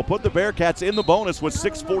will put the Bearkats in the bonus with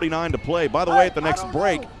 6:49 to play. By the way, at the next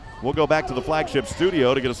break, we'll go back to the flagship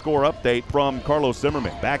studio to get a score update from Carlos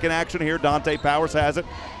Zimmerman. Back in action here, Dante Powers has it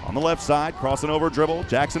on the left side, crossing over dribble.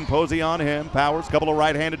 Jackson Posey on him. Powers, couple of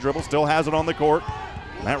right-handed dribbles, still has it on the court.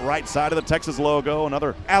 On that right side of the Texas logo,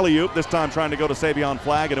 another alley-oop, this time trying to go to Savion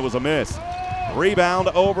Flagg, and it was a miss. Rebound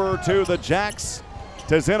over to the Jacks.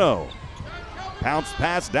 Tizino. Bounce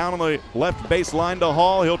pass down on the left baseline to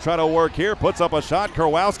Hall. He'll try to work here, puts up a shot.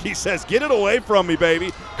 Kurwowski says, "Get it away from me,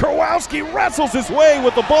 baby." Kurwowski wrestles his way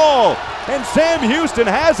with the ball, and Sam Houston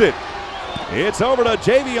has it. It's over to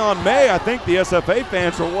Javion May. I think the SFA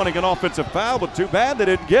fans were wanting an offensive foul, but too bad they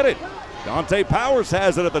didn't get it. Dante Powers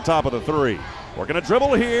has it at the top of the three. Working a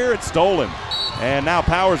dribble here, it's stolen. And now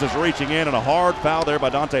Powers is reaching in, and a hard foul there by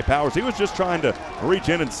Dante Powers. He was just trying to reach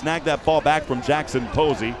in and snag that ball back from Jackson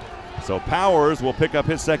Posey. So Powers will pick up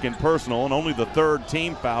his 2nd personal, and only the 3rd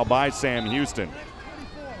team foul by Sam Houston.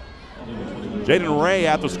 Jaden Ray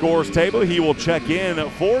at the scorer's table. He will check in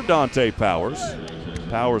for Dante Powers.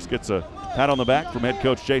 Powers gets a pat on the back from head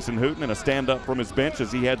coach Jason Hooten and a stand-up from his bench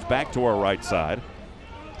as he heads back to our right side.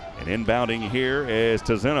 And inbounding here is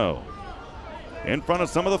Tizino. In front of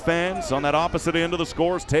some of the fans on that opposite end of the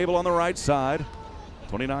scorer's table on the right side.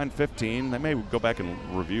 29-15. They may go back and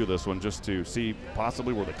review this one just to see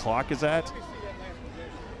possibly where the clock is at.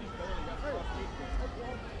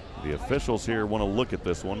 The officials here want to look at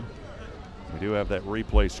this one. We do have that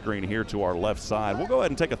replay screen here to our left side. We'll go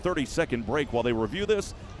ahead and take a 30-second break while they review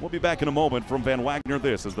this. We'll be back in a moment from Van Wagner.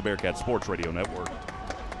 This is the Bearkat Sports Radio Network.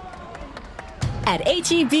 At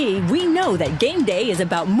H-E-B, we know that game day is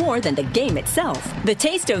about more than the game itself. The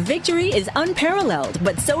taste of victory is unparalleled,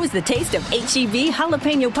 but so is the taste of H-E-B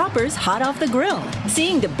jalapeno poppers hot off the grill.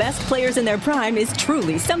 Seeing the best players in their prime is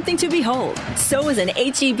truly something to behold. So is an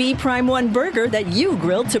H-E-B Prime 1 burger that you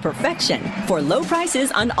grilled to perfection. For low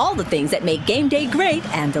prices on all the things that make game day great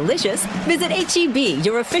and delicious, visit H-E-B,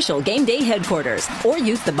 your official game day headquarters, or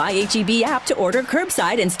use the My H-E-B app to order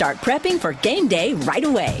curbside and start prepping for game day right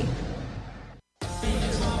away.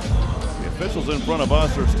 Officials in front of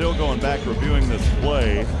us are still going back reviewing this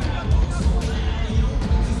play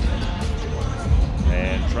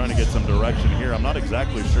and trying to get some direction here. I'm not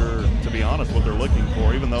exactly sure, to be honest, what they're looking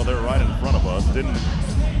for, even though they're right in front of us. Didn't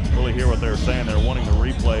really hear what they were saying. They're wanting the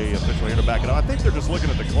replay official here to back it up. I think they're just looking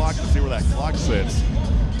at the clock to see where that clock sits.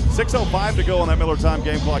 6:05 to go on that Miller Time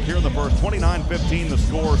game clock here in the first. 29-15 the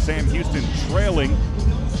score. Sam Houston trailing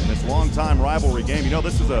in this long-time rivalry game. You know,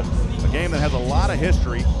 this is a game that has a lot of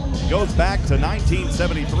history. It goes back to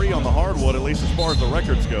 1973 on the hardwood, at least as far as the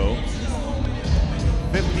records go.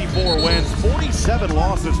 54 wins, 47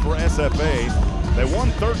 losses for SFA. They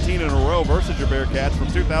won 13 in a row versus your Bearkats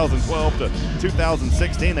from 2012 to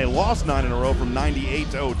 2016. They lost 9 in a row from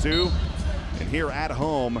 98 to 02. And here at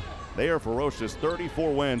home, they are ferocious,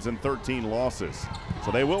 34 wins and 13 losses.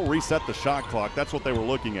 So they will reset the shot clock. That's what they were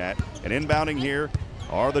looking at. And inbounding here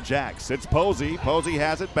are the Jacks. It's Posey. Posey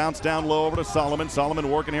has it. Bounced down low over to Solomon.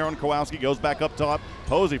 Solomon working here on Kowalski. Goes back up top.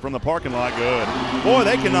 Posey from the parking lot. Good. Boy,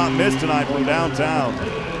 they cannot miss tonight from downtown.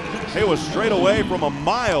 It was straight away from a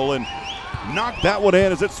mile and knocked that one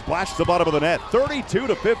in as it splashed the bottom of the net.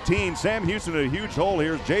 32-15. Sam Houston in a huge hole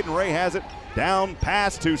here. Jaden Ray has it. Down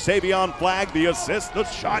pass to Savion Flagg. The assist. The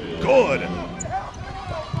shot. Good.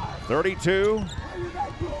 32-17.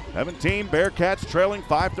 Bearkats trailing.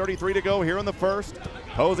 5:33 to go here in the first.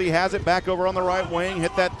 Posey has it back over on the right wing.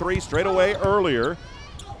 Hit that three straight away earlier.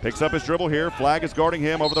 Picks up his dribble here. Flagg is guarding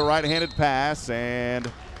him over the right-handed pass.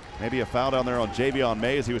 And maybe a foul down there on Javion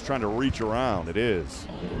May as he was trying to reach around. It is.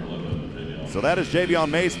 So that is Javion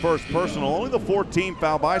May's first personal. Only the 14th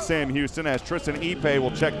foul by Sam Houston as Tristan Ipe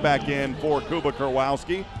will check back in for Kuba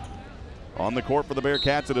Kowalski. On the court for the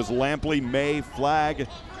Bearkats, it is Lampley, May, Flagg,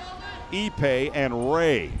 Ipe, and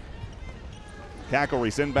Ray.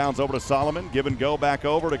 Cackle-Reese inbounds over to Solomon. Give and go back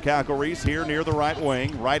over to Cackle-Reese here near the right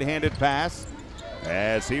wing. Right-handed pass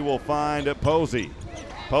as he will find Posey.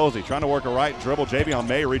 Posey trying to work a right dribble. Javion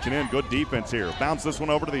May reaching in. Good defense here. Bounce this one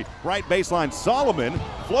over to the right baseline. Solomon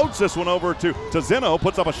floats this one over to Zeno.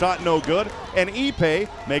 Puts up a shot, no good. And Ipe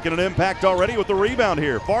making an impact already with the rebound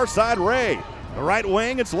here. Far side, Ray. The right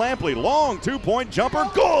wing, it's Lampley. Long two-point jumper.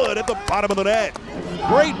 Good at the bottom of the net.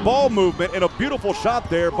 Great ball movement and a beautiful shot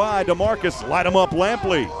there by DeMarcus. Light him up,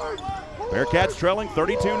 Lampley. Bearkats trailing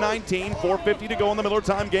 32-19. 4:50 to go on the Miller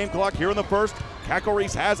Time game clock here in the first.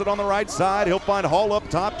 Cackle-Reese has it on the right side. He'll find Hall up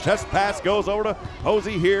top. Chest pass goes over to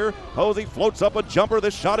Posey here. Posey floats up a jumper.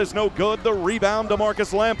 This shot is no good. The rebound,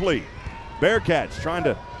 DeMarcus Lampley. Bearkats trying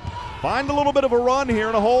to find a little bit of a run here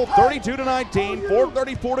in a hole. 32-19.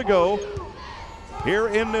 4:34 to go here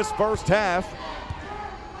in this first half.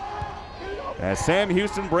 As Sam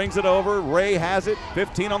Houston brings it over, Ray has it.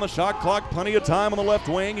 15 on the shot clock. Plenty of time on the left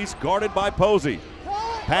wing. He's guarded by Posey.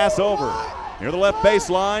 Pass over near the left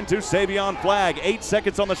baseline to Savion Flagg. 8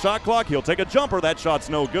 seconds on the shot clock. He'll take a jumper. That shot's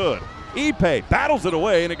no good. Ipe battles it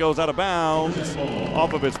away, and it goes out of bounds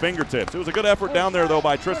off of his fingertips. It was a good effort down there, though,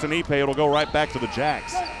 by Tristan Ipe. It'll go right back to the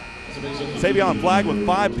Jacks. Savion Flagg with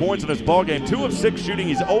 5 points in this ballgame. 2 of 6 shooting.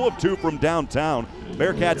 He's 0 of 2 from downtown.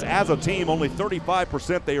 Bearkats as a team only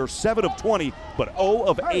 35%. They are 7 of 20, but 0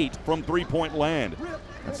 of 8 from three-point land.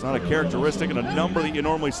 That's not a characteristic and a number that you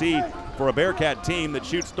normally see for a Bearkat team that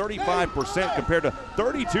shoots 35% compared to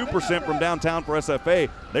 32% from downtown for SFA.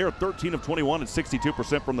 They are 13 of 21 and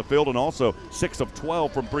 62% from the field, and also 6 of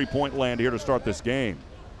 12 from three-point land here to start this game.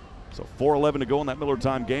 So 4:11 to go on that Miller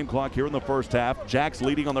Time game clock here in the first half. Jacks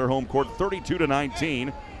leading on their home court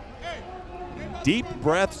 32-19. Deep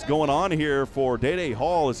breaths going on here for Day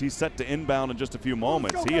Hall as he's set to inbound in just a few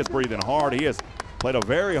moments. He is breathing hard. He has played a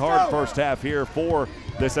very hard first half here for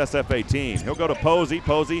this SFA team. He'll go to Posey.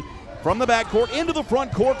 Posey from the backcourt into the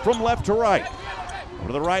front court from left to right. Over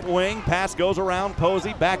to the right wing. Pass goes around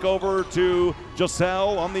Posey. Back over to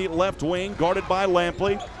Giselle on the left wing, guarded by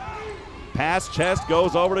Lampley. Pass chest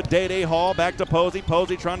goes over to Day Hall. Back to Posey.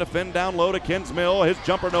 Posey trying to fend down low to Kinsmill. His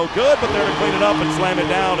jumper no good, but there to clean it up and slam it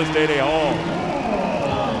down is Day Hall.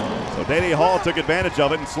 So Day Hall took advantage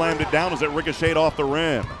of it and slammed it down as it ricocheted off the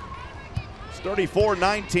rim.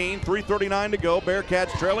 34-19, 3:39 to go.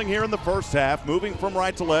 Bearkats trailing here in the first half, moving from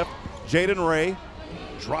right to left. Jaden Ray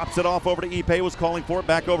drops it off over to Ipe, was calling for it,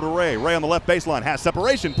 back over to Ray. Ray on the left baseline, has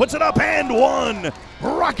separation, puts it up, and one!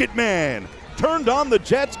 Rocket Man turned on the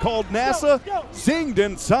Jets, called NASA, zinged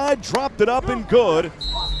inside, dropped it up and good.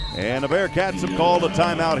 And the Bearkats have called a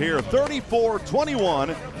timeout here.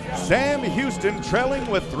 34-21, Sam Houston trailing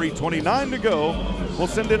with 3:29 to go. We'll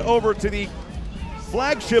send it over to the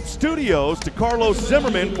flagship studios to Carlos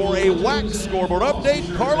Zimmerman for a WAC scoreboard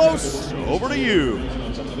update. Carlos, over to you.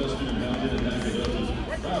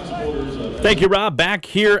 Thank you, Rob. Back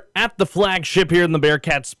here at the flagship here in the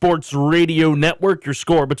Bearkat Sports Radio Network. Your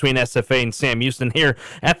score between SFA and Sam Houston here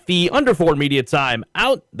at the under 4 media time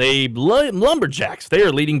out. The Lumberjacks, they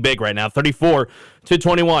are leading big right now,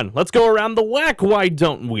 34-21. Let's go around the WAC, why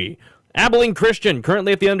don't we? Abilene Christian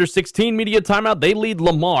currently at the under 16 media timeout. They lead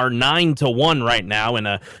Lamar 9-1 right now in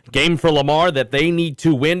a game for Lamar that they need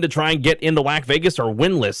to win to try and get into WAC Vegas or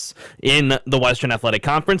winless in the Western Athletic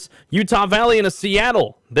Conference. Utah Valley and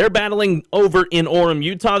Seattle. They're battling over in Orem,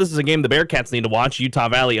 Utah. This is a game the Bearkats need to watch. Utah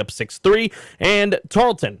Valley up 6-3, and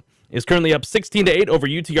Tarleton is currently up 16-8 over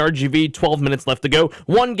UTRGV. 12 minutes left to go.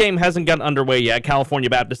 One game hasn't gotten underway yet. California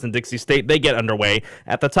Baptist and Dixie State, they get underway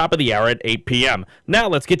at the top of the hour at 8 p.m. Now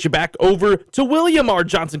let's get you back over to William R.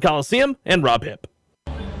 Johnson Coliseum and Rob Hipp.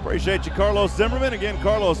 Appreciate you, Carlos Zimmerman. Again,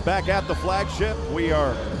 Carlos back at the flagship. We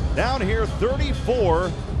are down here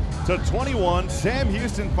 34-21. Sam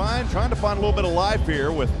Houston trying to find a little bit of life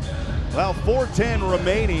here with about 4:10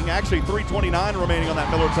 remaining, actually 3:29 remaining on that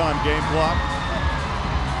Miller time game clock.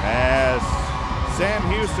 As Sam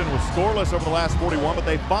Houston was scoreless over the last 41, but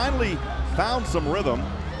they finally found some rhythm.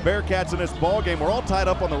 Bearkats in this ball game were all tied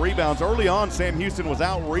up on the rebounds. Early on, Sam Houston was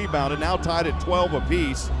out-rebounded, now tied at 12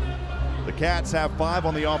 apiece. The Cats have 5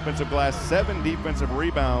 on the offensive glass, 7 defensive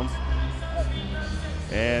rebounds,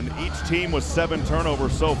 and each team was 7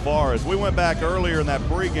 turnovers so far. As we went back earlier in that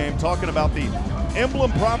pregame talking about the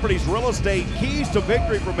Emblem Properties real estate keys to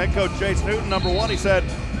victory from head coach Chase Newton. Number 1, he said,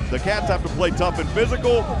 the Cats have to play tough and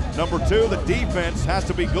physical. Number 2, the defense has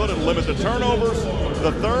to be good and limit the turnovers.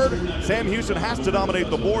 The 3rd, Sam Houston has to dominate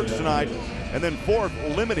the boards tonight. And then 4th,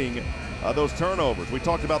 limiting those turnovers. We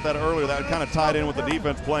talked about that earlier. That kind of tied in with the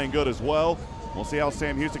defense playing good as well. We'll see how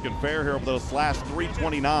Sam Houston can fare here over those last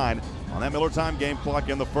 3:29 on that Miller time game clock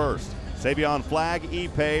in the first. Savion Flagg,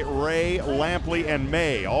 Ipe, Ray, Lampley, and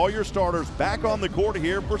May. All your starters back on the court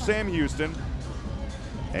here for Sam Houston.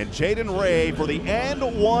 And Jaden Ray for the and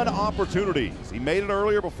one opportunities. He made it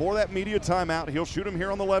earlier before that media timeout. He'll shoot him here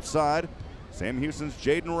on the left side. Sam Houston's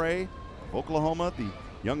Jaden Ray, Oklahoma. The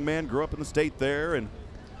young man grew up in the state there, and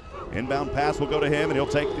inbound pass will go to him, and he'll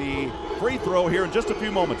take the free throw here in just a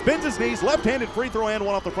few moments. Bends his knees, left-handed free throw and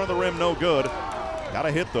one off the front of the rim, no good. Got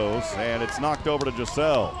to hit those, and it's knocked over to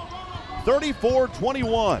Giselle.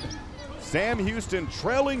 34-21. Sam Houston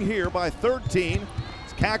trailing here by 13.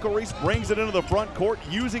 Cackle-Reese brings it into the front court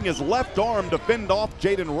using his left arm to fend off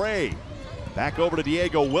Jaden Ray. Back over to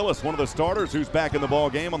Diego Willis, one of the starters who's back in the ball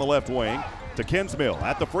game on the left wing. To Kinsmill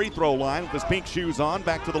at the free throw line with his pink shoes on.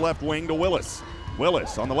 Back to the left wing to Willis.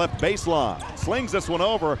 Willis on the left baseline. Slings this one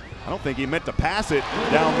over. I don't think he meant to pass it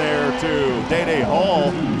down there to Day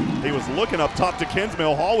Hall. He was looking up top to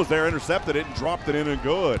Kinsmill. Hall was there, intercepted it, and dropped it in and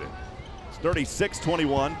good.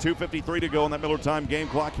 36-21, 2:53 to go on that Miller time game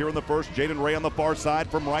clock here in the first. Jaden Ray on the far side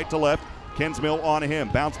from right to left. Kinsmill on him.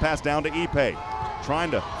 Bounce pass down to Ipe. Trying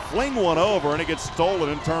to fling one over, and it gets stolen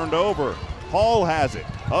and turned over. Hall has it.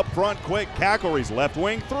 Up front quick. Cackle-Reese left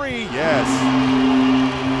wing 3. Yes.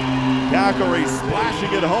 Cackle-Reese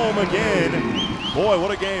splashing it home again. Boy, what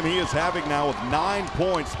a game he is having now with 9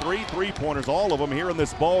 points, 3 3-pointers, all of them here in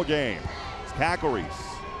this ball game. It's Cackle-Reese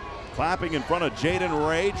clapping in front of Jaden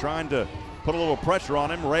Ray, trying to put a little pressure on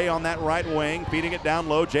him. Ray on that right wing, feeding it down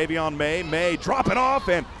low. Javion May. May dropping off,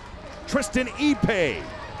 and Tristan Ipe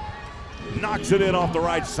knocks it in off the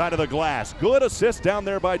right side of the glass. Good assist down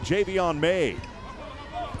there by Javion May.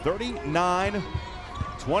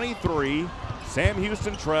 39-23. Sam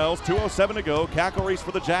Houston trails. 2:07 to go. Cackle-Reese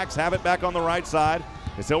for the Jacks have it back on the right side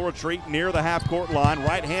as he'll retreat near the half-court line.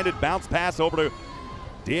 Right-handed bounce pass over to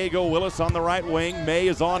Diego Willis on the right wing. May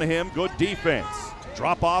is on him. Good defense.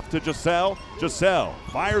 Drop off to Giselle. Giselle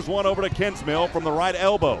fires one over to Kinsmill from the right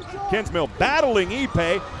elbow. Kinsmill battling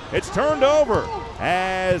Ipe. It's turned over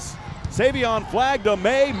as Savion Flagg to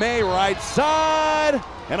May. May right side,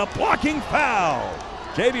 and a blocking foul.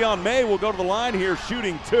 Javion May will go to the line here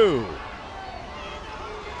shooting 2.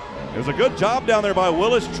 It was a good job down there by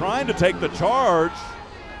Willis trying to take the charge,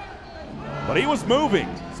 but he was moving.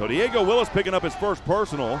 So Diego Willis picking up his first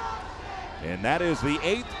personal. And that is the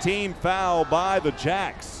 8th team foul by the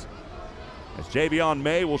Jacks, as Javion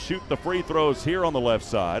May will shoot the free throws here on the left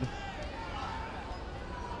side.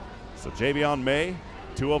 So Javion May,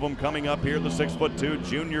 2 of them coming up here, the 6'2"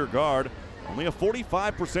 junior guard, only a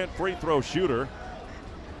 45% free throw shooter.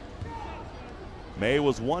 May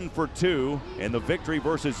was 1 for 2 in the victory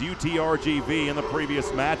versus UTRGV in the previous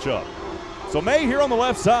matchup. So May here on the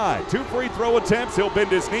left side, 2 free throw attempts. He'll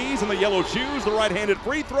bend his knees in the yellow shoes. The right-handed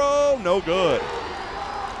free throw, no good.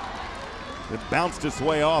 It bounced its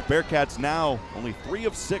way off. Bearkats now only 3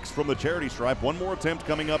 of 6 from the charity stripe. 1 more attempt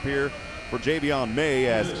coming up here for Javion May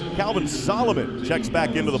as Calvin Solomon checks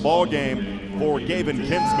back into the ball game for Gavin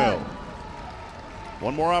Kinsmill.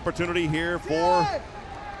 1 more opportunity here for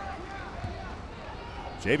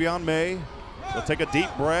Javion May. He'll take a deep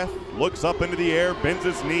breath, looks up into the air, bends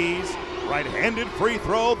his knees. Right-handed free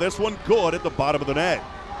throw, this one good at the bottom of the net.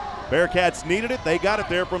 Bearkats needed it, they got it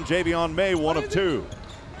there from Javion May, 1 of 2.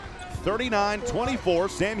 39-24,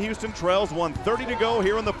 Sam Houston trails, 1:30 to go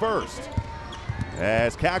here in the first.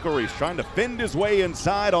 As Kakery's trying to fend his way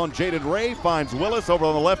inside on Jaden Ray, finds Willis over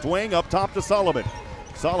on the left wing, up top to Solomon.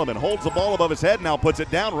 Solomon holds the ball above his head, now puts it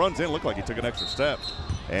down, runs in, looked like he took an extra step.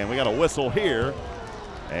 And we got a whistle here.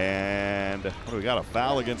 And what do we got, a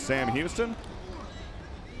foul against Sam Houston?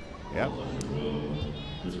 Yep.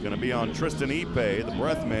 It's going to be on Tristan Ipe, the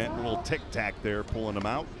breath mint. A little tic-tac there pulling him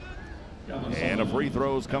out. And a free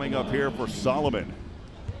throw's coming up here for Solomon.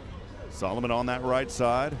 Solomon on that right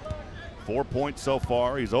side. 4 points so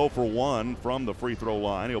far. He's 0 for 1 from the free throw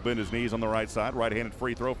line. He'll bend his knees on the right side. Right-handed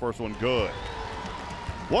free throw, first one good.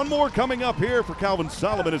 1 more coming up here for Calvin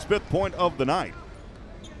Solomon, his 5th point of the night.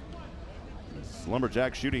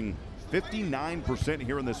 Lumberjacks shooting 59%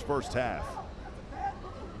 here in this first half.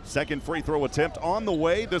 Second free throw attempt on the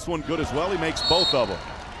way. This one good as well. He makes both of them.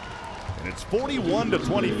 And it's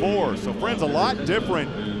 41-24. So, friends, a lot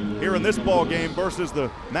different here in this ball game versus the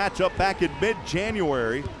matchup back in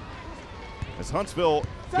mid-January. As Huntsville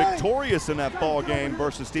victorious in that ball game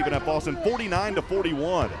versus Stephen F. Austin,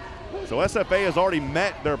 49-41. So SFA has already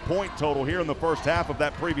met their point total here in the first half of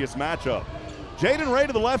that previous matchup. Jaden Ray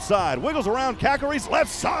to the left side, wiggles around Kakery's left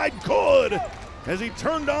side, good! As he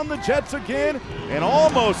turned on the Jets again, and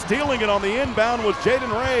almost stealing it on the inbound was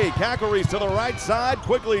Jaden Ray. Kakery's to the right side,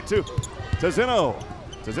 quickly to Zeno.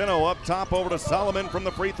 Zeno up top over to Solomon from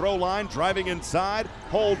the free throw line, driving inside,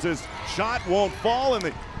 holds his shot, won't fall, and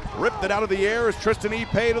they ripped it out of the air as Tristan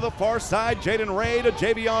Ipe to the far side, Jaden Ray to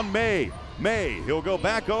Javion May. He'll go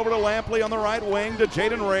back over to Lampley on the right wing to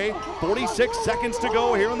Jaden Ray. 46 seconds to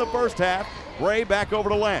go here in the first half. Ray back over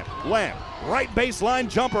to Lamp, right baseline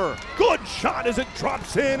jumper. Good shot as it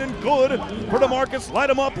drops in, and good for DeMarcus. Light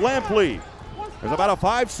him up, Lampley. There's about a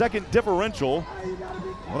 5-second differential.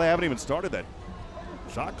 Well, they haven't even started that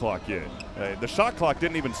shot clock yet. The shot clock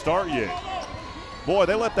didn't even start yet. Boy,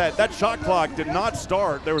 they let that shot clock did not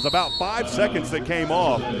start. There was about 5 seconds that came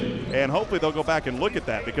off, and hopefully they'll go back and look at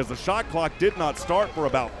that because the shot clock did not start for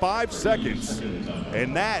about 5 seconds,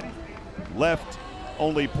 and that left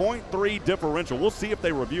only 0.3 differential. We'll see if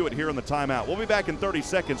they review it here in the timeout. We'll be back in 30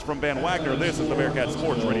 seconds from Van Wagner. This is the Bearkat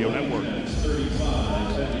Sports Radio Network.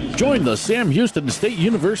 Join the Sam Houston State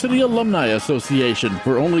University Alumni Association.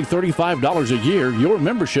 For only $35 a year, your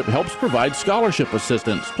membership helps provide scholarship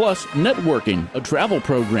assistance, plus networking, a travel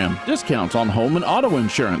program, discounts on home and auto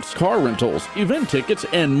insurance, car rentals, event tickets,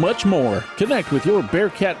 and much more. Connect with your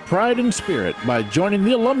Bearkat pride and spirit by joining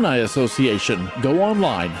the Alumni Association. Go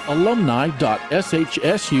online,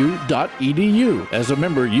 alumni.shsu.edu. As a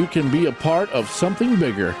member, you can be a part of something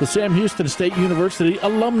bigger. The Sam Houston State University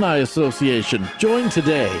Alumni Association. Join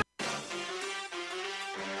today.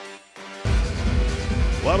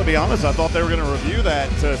 Well, to be honest, I thought they were going to review that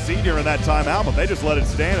senior in that timeout, but they just let it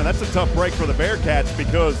stand, and that's a tough break for the Bearkats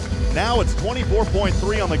because now it's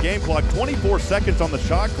 24.3 on the game clock, 24 seconds on the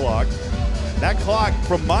shot clock. That clock,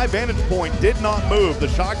 from my vantage point, did not move the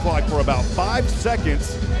shot clock for about 5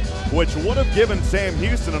 seconds, which would have given Sam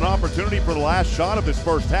Houston an opportunity for the last shot of this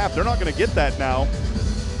first half. They're not going to get that now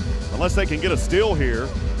unless they can get a steal here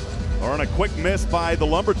or on a quick miss by the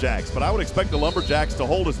Lumberjacks. But I would expect the Lumberjacks to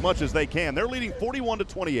hold as much as they can. They're leading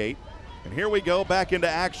 41-28. And here we go back into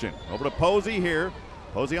action. Over to Posey here.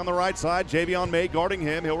 Posey on the right side. Javion May guarding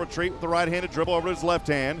him. He'll retreat with the right-handed dribble over to his left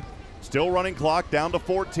hand. Still running clock down to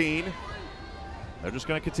 14. They're just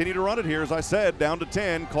going to continue to run it here, as I said, down to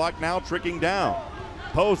 10. Clock now tricking down.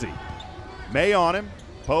 Posey. May on him.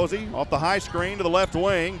 Posey off the high screen to the left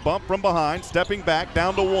wing. Bump from behind. Stepping back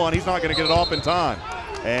down to 1. He's not going to get it off in time.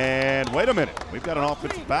 And wait a minute, we've got an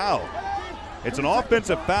offensive foul. It's an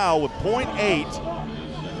offensive foul with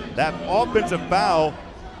 0.8. That offensive foul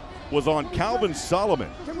was on Calvin Solomon.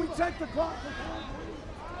 Can we check the clock?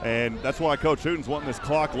 And that's why Coach Hooten's wanting this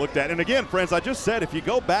clock looked at. And again, friends, I just said if you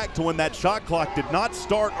go back to when that shot clock did not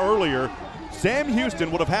start earlier, Sam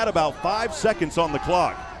Houston would have had about 5 seconds on the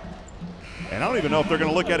clock. And I don't even know if they're going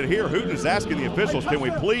to look at it here. Hooten is asking the officials, can we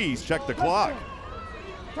please check the clock?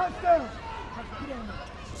 Touchdown.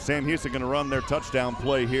 Sam Houston going to run their touchdown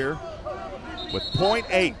play here with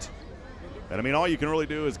 .8. And I mean, all you can really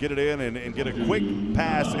do is get it in and get a quick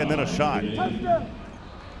pass and then a shot.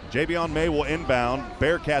 Javion May will inbound.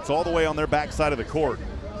 Bearkats all the way on their backside of the court.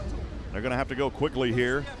 They're going to have to go quickly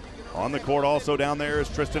here. On the court also down there is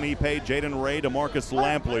Tristan Ipe, Jaden Ray, DeMarcus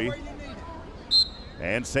Lampley,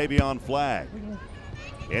 and Savion Flagg.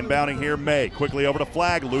 Inbounding here, May. Quickly over to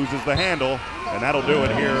Flagg, loses the handle, and that'll do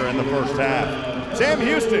it here in the first half. Sam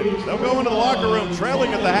Houston, they'll go into the locker room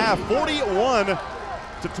trailing at the half,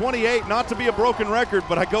 41-28. Not to be a broken record,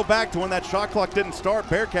 but I go back to when that shot clock didn't start.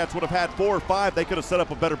 Bearkats would have had 4 or 5. They could have set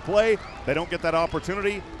up a better play. They don't get that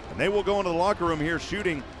opportunity, and they will go into the locker room here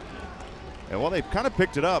shooting. And well, they've kind of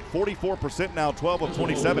picked it up. 44% now, 12 of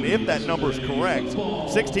 27, if that number is correct.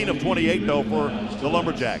 16 of 28, though, for the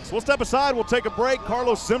Lumberjacks. We'll step aside. We'll take a break.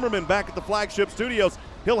 Carlos Zimmerman back at the flagship studios.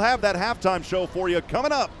 He'll have that halftime show for you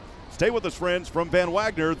coming up. Stay with us, friends, from Van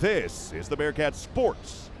Wagner. This is the Bearkat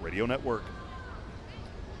Sports Radio Network.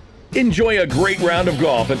 Enjoy a great round of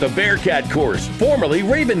golf at the Bearkat course, formerly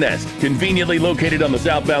Raven Nest. Conveniently located on the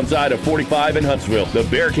southbound side of 45 in Huntsville, the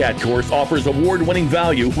Bearkat course offers award-winning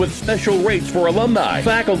value with special rates for alumni,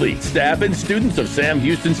 faculty, staff, and students of Sam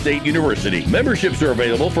Houston State University. Memberships are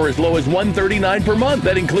available for as low as $139 per month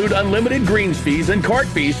that include unlimited greens fees and cart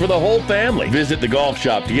fees for the whole family. Visit the golf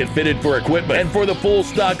shop to get fitted for equipment and for the full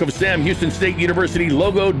stock of Sam Houston State University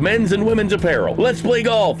logoed men's and women's apparel. Let's play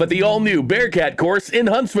golf at the all-new Bearkat course in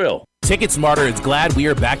Huntsville. TicketSmarter is glad we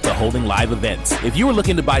are back to holding live events. If you are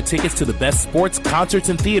looking to buy tickets to the best sports, concerts,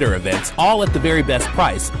 and theater events, all at the very best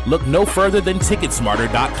price, look no further than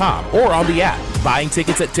TicketSmarter.com or on the app. Buying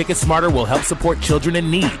tickets at TicketSmarter will help support children in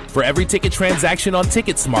need. For every ticket transaction on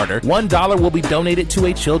TicketSmarter, $1 will be donated to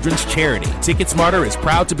a children's charity. TicketSmarter is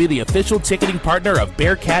proud to be the official ticketing partner of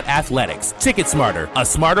Bearkat Athletics. TicketSmarter, a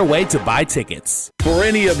smarter way to buy tickets. For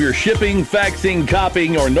any of your shipping, faxing,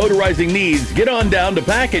 copying, or notarizing needs, get on down to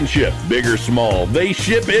Pack and Ship. Big or small, they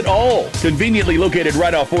ship it all. Conveniently located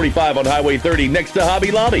right off 45 on Highway 30 next to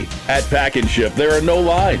Hobby Lobby. At Pack and Ship, there are no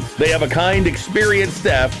lines. They have a kind, experienced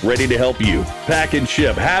staff ready to help you. Pack and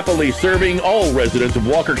Ship, happily serving all residents of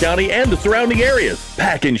Walker County and the surrounding areas.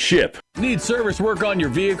 Pack and Ship. Need service work on your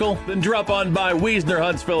vehicle? Then drop on by Wagner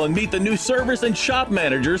Huntsville and meet the new service and shop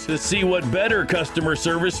managers to see what better customer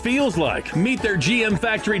service feels like. Meet their GM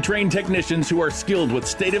factory trained technicians who are skilled with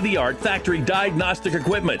state-of-the-art factory diagnostic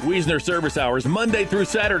equipment. Wagner service hours Monday through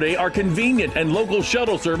Saturday are convenient and local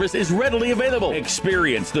shuttle service is readily available.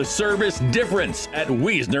 Experience the service difference at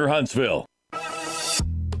Wagner Huntsville.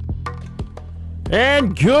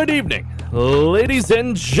 And good evening, ladies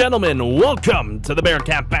and gentlemen. Welcome to the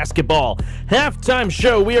Bearkat Basketball Halftime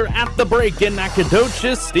Show. We are at the break in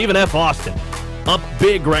Nacogdoches. Stephen F. Austin up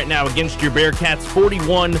big right now against your Bearkats,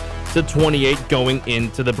 41-28 going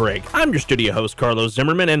into the break. I'm your studio host, Carlos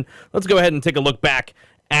Zimmerman, and let's go ahead and take a look back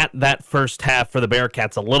at that first half for the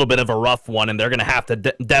Bearkats. A little bit of a rough one, and they're going to have to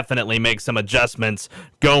definitely make some adjustments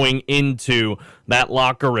going into that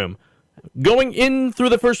locker room. Going in through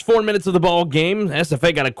the first 4 minutes of the ball game,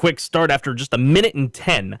 SFA got a quick start after just a minute and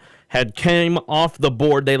 10 had came off the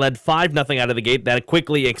board. They led 5-0 out of the gate. That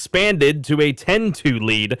quickly expanded to a 10-2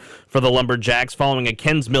 lead for the Lumberjacks following a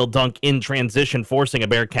Kensmill dunk in transition, forcing a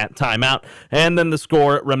Bearkat timeout. And then the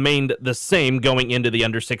score remained the same going into the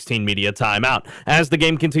under-16 media timeout. As the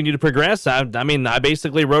game continued to progress, I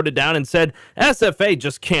basically wrote it down and said, SFA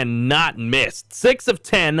just cannot miss. 6 of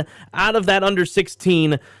 10 out of that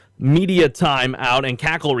under-16 media time out, and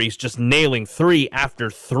Cackle-Reese just nailing 3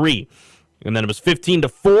 after 3. And then it was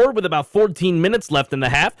 15-4 with about 14 minutes left in the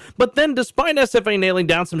half. But then, despite SFA nailing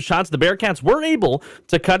down some shots, the Bearkats were able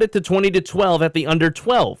to cut it to 20-12 at the under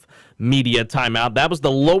 12 media timeout. That was the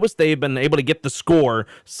lowest they've been able to get the score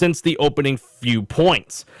since the opening few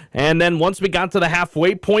points. And then once we got to the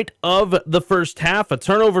halfway point of the first half, a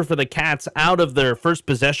turnover for the Cats out of their first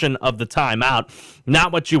possession of the timeout.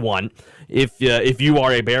 Not what you want if you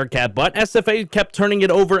are a Bearkat, but SFA kept turning it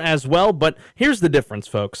over as well. But here's the difference,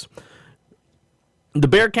 folks. The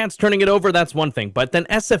Bearkats turning it over, that's one thing. But then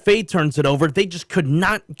SFA turns it over. They just could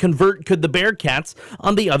not convert, could the Bearkats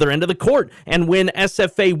on the other end of the court. And when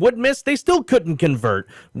SFA would miss, they still couldn't convert,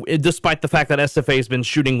 despite the fact that SFA has been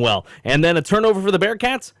shooting well. And then a turnover for the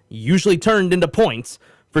Bearkats usually turned into points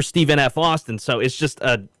for Stephen F. Austin. So it's just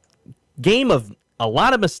a game of a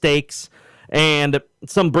lot of mistakes and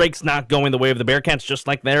some breaks not going the way of the Bearkats, just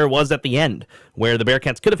like there was at the end, where the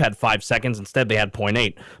Bearkats could have had 5 seconds. Instead, they had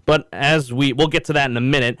 0.8. But as we'll get to that in a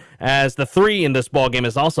minute, as the 3 in this ballgame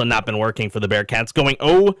has also not been working for the Bearkats, going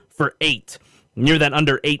 0 for 8, near that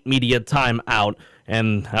under 8 media timeout.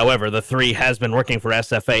 And however, the 3 has been working for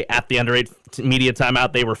SFA at the under 8 media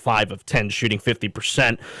timeout. They were 5 of 10, shooting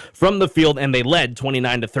 50% from the field, and they led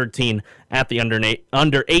 29-13 at the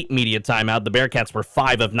under 8 media timeout. The Bearkats were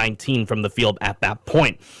 5 of 19 from the field at that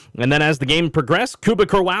point. And then as the game progressed, Kuba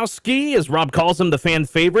Kowalski, as Rob calls him, the fan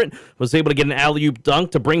favorite, was able to get an alley-oop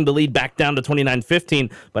dunk to bring the lead back down to 29-15.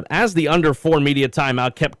 But as the under 4 media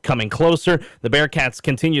timeout kept coming closer, the Bearkats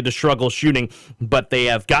continued to struggle shooting, but they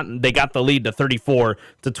got the lead to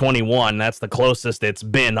 34-21. That's the closest it's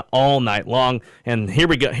been all night long. And here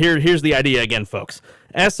we go. Here's the idea again, folks.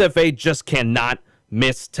 SFA just cannot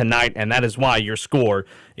miss tonight, and that is why your score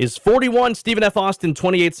is 41 Stephen F. Austin,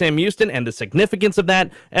 28 Sam Houston. And the significance of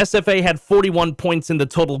that, SFA had 41 points in the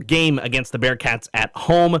total game against the Bearkats at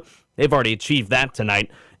home. They've already achieved that tonight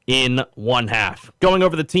in one half. Going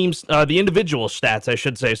over the team's, the individual stats, I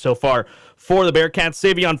should say, so far for the Bearkats.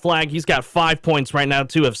 Savion Flagg, he's got 5 points right now,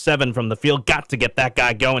 2 of 7 from the field. Got to get that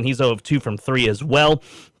guy going. He's 0 of 2 from 3 as well.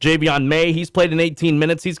 Javion May, he's played in 18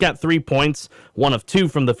 minutes. He's got 3 points, 1 of 2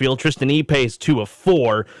 from the field. Tristan Ipe's 2 of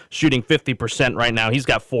 4, shooting 50% right now. He's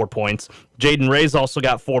got 4 points. Jaden Ray's also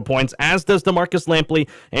got 4 points, as does DeMarcus Lampley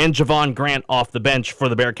and Javon Grant off the bench for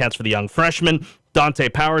the Bearkats for the young freshman. Dante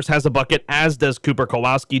Powers has a bucket, as does Cooper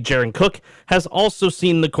Kowalski. Jaron Cook has also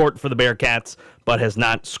seen the court for the Bearkats, but has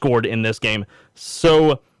not scored in this game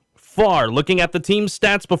so far. Looking at the team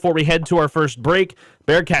stats before we head to our first break,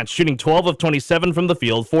 Bearkats shooting 12 of 27 from the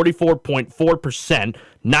field, 44.4%.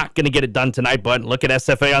 Not going to get it done tonight, but look at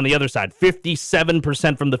SFA on the other side.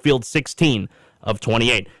 57% from the field, 16 of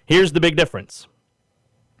 28. Here's the big difference.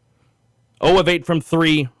 0 of 8 from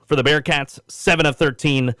 3 for the Bearkats, 7 of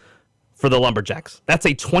 13 for the Lumberjacks. That's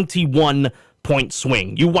a 21-point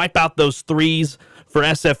swing. You wipe out those threes for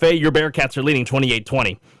SFA, your Bearkats are leading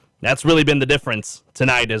 28-20. That's really been the difference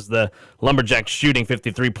tonight, as the Lumberjacks shooting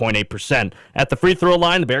 53.8%. At the free throw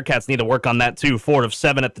line, the Bearkats need to work on that too. 4 of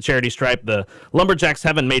 7 at the charity stripe. The Lumberjacks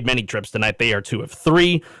haven't made many trips tonight. They are 2 of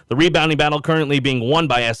 3. The rebounding battle currently being won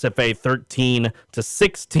by SFA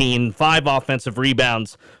 13-16. 5 offensive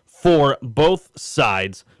rebounds for both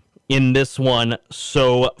sides in this one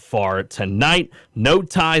so far tonight. No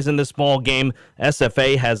ties in this ball game.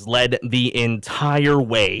 SFA has led the entire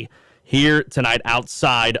way here tonight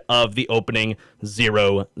outside of the opening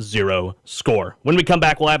 0-0 score. When we come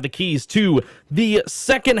back, we'll have the keys to the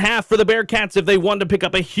second half for the Bearkats if they want to pick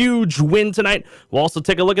up a huge win tonight. We'll also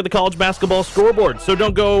take a look at the college basketball scoreboard. So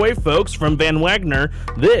don't go away, folks. From Van Wagner,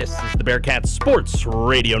 this is the Bearkats Sports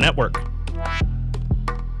Radio Network.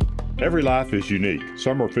 Every life is unique.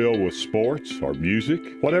 Some are filled with sports or music.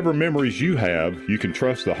 Whatever memories you have, you can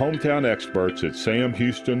trust the hometown experts at Sam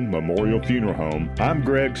Houston Memorial Funeral Home. I'm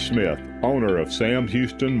Greg Smith, owner of Sam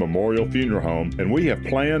Houston Memorial Funeral Home, and we have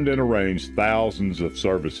planned and arranged thousands of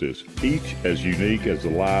services, each as unique as the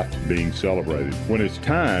life being celebrated. When it's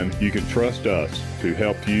time, you can trust us to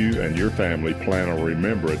help you and your family plan a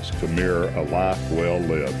remembrance to mirror a life well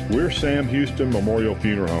lived. We're Sam Houston Memorial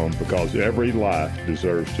Funeral Home because every life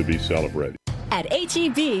deserves to be celebrated. At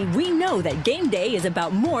H-E-B, we know that game day is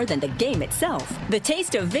about more than the game itself. The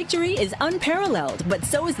taste of victory is unparalleled, but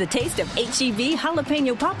so is the taste of H-E-B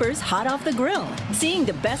jalapeno poppers hot off the grill. Seeing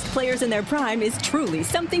the best players in their prime is truly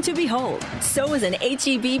something to behold. So is an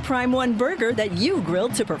H-E-B Prime 1 burger that you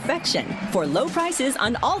grilled to perfection. For low prices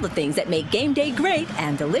on all the things that make game day great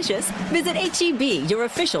and delicious, visit H-E-B, your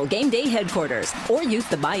official game day headquarters, or use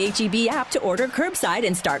the My H-E-B app to order curbside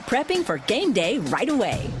and start prepping for game day right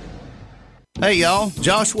away. Hey y'all,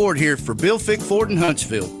 Josh Ward here for Bill Fick Ford in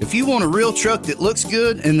Huntsville. If you want a real truck that looks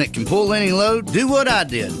good and that can pull any load, do what I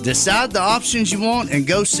did. Decide the options you want and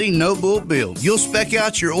go see No Bull Bill. You'll spec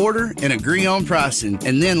out your order and agree on pricing,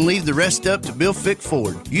 and then leave the rest up to Bill Fick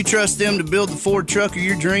Ford. You trust them to build the Ford truck of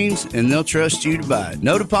your dreams, and they'll trust you to buy it.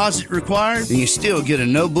 No deposit required, and you still get a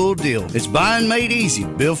No Bull deal. It's buying made easy.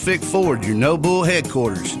 Bill Fick Ford, your No Bull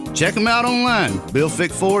headquarters. Check them out online,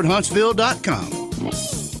 BillFickFordHuntsville.com.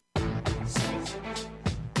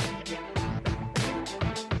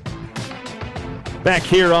 Back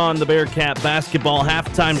here on the Bearkat Basketball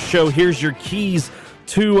Halftime Show, here's your keys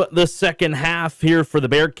to the second half here for the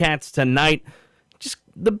Bearkats tonight. Just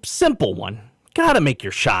the simple one. Gotta make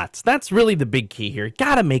your shots. That's really the big key here.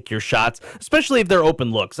 Gotta make your shots, especially if they're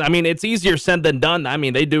open looks. I mean, it's easier said than done. I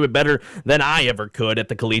mean, they do it better than I ever could at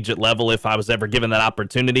the collegiate level if I was ever given that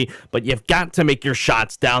opportunity. But you've got to make your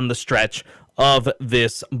shots down the stretch of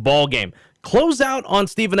this ball game. Close out on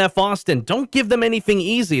Stephen F. Austin. Don't give them anything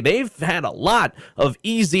easy. They've had a lot of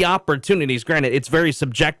easy opportunities. Granted, it's very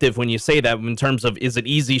subjective when you say that in terms of is it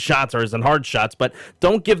easy shots or is it hard shots, but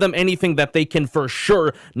don't give them anything that they can for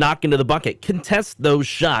sure knock into the bucket. Contest those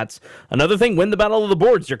shots. Another thing, win the battle of the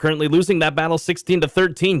boards. You're currently losing that battle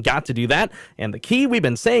 16-13. Got to do that. And the key we've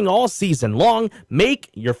been saying all season long, make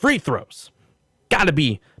your free throws. Got to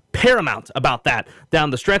be paramount about that down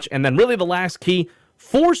the stretch. And then really the last key,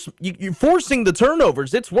 you're forcing the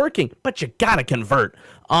turnovers. It's working, but you got to convert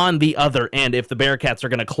on the other end if the Bearkats are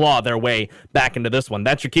going to claw their way back into this one.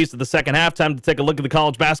 That's your keys to the second half. Time to take a look at the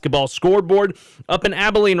college basketball scoreboard. Up in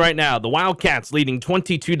Abilene right now, the Wildcats leading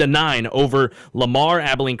 22-9 over Lamar.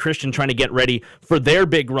 Abilene Christian trying to get ready for their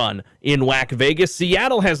big run in WAC Vegas.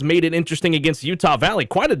 Seattle has made it interesting against Utah Valley.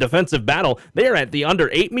 Quite a defensive battle. They are at the under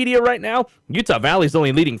 8 media right now. Utah Valley is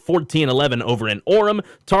only leading 14-11 over in Orem.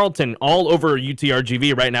 Tarleton all over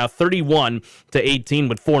UTRGV right now, 31-18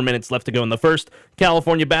 with 4 minutes left to go in the first.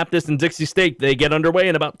 California Baptist and Dixie State, they get underway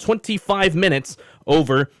in about 25 minutes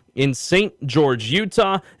over in St. George,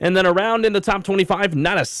 Utah. And then around in the top 25,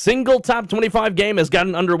 not a single top 25 game has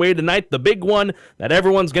gotten underway tonight. The big one that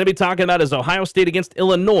everyone's going to be talking about is Ohio State against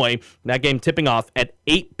Illinois. That game tipping off at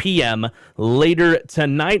 8 p.m. later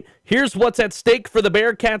tonight. Here's what's at stake for the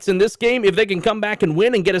Bearkats in this game. If they can come back and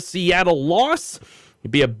win and get a Seattle loss,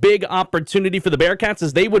 it'd be a big opportunity for the Bearkats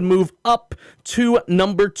as they would move up to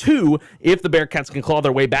number 2 if the Bearkats can claw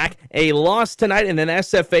their way back. A loss tonight and an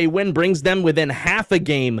SFA win brings them within half a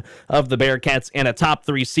game of the Bearkats, and a top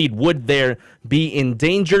 3 seed would there be in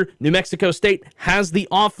danger. New Mexico State has the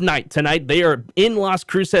off night tonight. They are in Las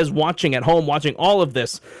Cruces watching at home, watching all of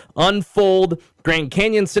this unfold. Grand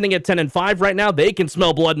Canyon sitting at 10-5 right now. They can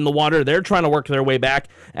smell blood in the water. They're trying to work their way back.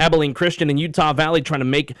 Abilene Christian and Utah Valley trying to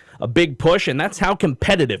make a big push, and that's how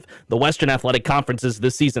competitive the Western Athletic Conference is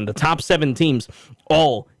this season. The top 7 teams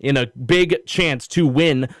all in a big chance to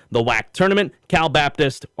win the WAC tournament. Cal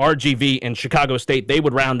Baptist, RGV, and Chicago State, they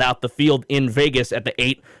would round out the field in Vegas at the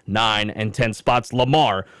 8, 9, and 10 spots.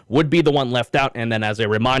 Lamar would be the one left out, and then as a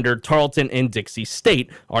reminder, Tarleton and Dixie State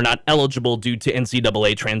are not eligible due to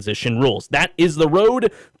NCAA transition rules. That is the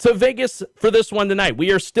road to Vegas for this one tonight.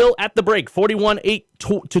 We are still at the break,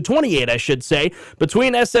 41-28, I should say,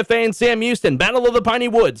 between SFA and Sam Houston. Battle of the Piney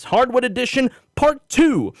Woods, Hardwood Edition, Part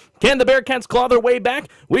 2. Can the Bearkats claw their way back?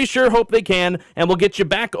 We sure hope they can, and we'll get you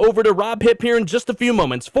back over to Rob Hipp here in just a few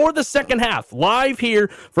moments for the second half, live here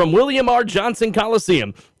from William R. Johnson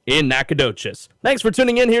Coliseum in Nacogdoches. Thanks for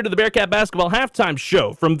tuning in here to the Bearkat Basketball Halftime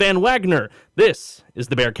Show from Van Wagner. This is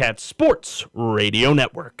the Bearkat Sports Radio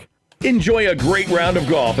Network. Enjoy a great round of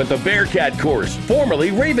golf at the Bearkat course, formerly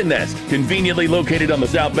Raven Nest. Conveniently located on the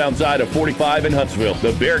southbound side of 45 in Huntsville,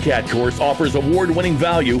 the Bearkat course offers award-winning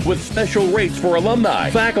value with special rates for alumni,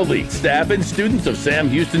 faculty, staff, and students of Sam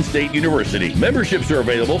Houston State University. Memberships are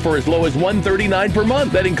available for as low as $139 per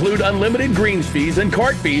month that include unlimited greens fees and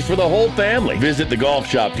cart fees for the whole family. Visit the golf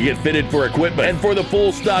shop to get fitted for equipment and for the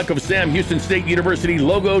full stock of Sam Houston State University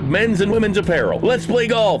logoed men's and women's apparel. Let's play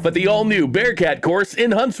golf at the all-new Bearkat course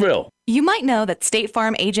in Huntsville. You might know that State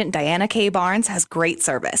Farm agent Diana K. Barnes has great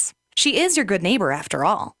service. She is your good neighbor after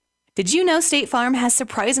all. Did you know State Farm has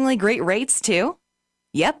surprisingly great rates too?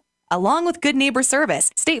 Yep. Along with good neighbor service,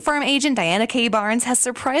 State Farm agent Diana K. Barnes has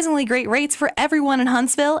surprisingly great rates for everyone in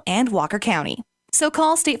Huntsville and Walker County. So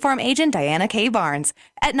call State Farm agent Diana K. Barnes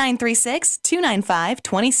at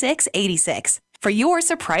 936-295-2686 for your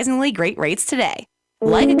surprisingly great rates today.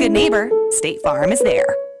 Like a good neighbor, State Farm is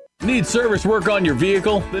there. Need service work on your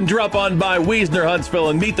vehicle? Then drop on by Wagner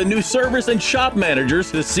Huntsville and meet the new service and shop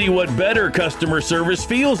managers to see what better customer service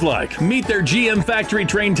feels like. Meet their GM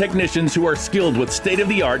factory-trained technicians who are skilled with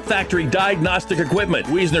state-of-the-art factory diagnostic equipment.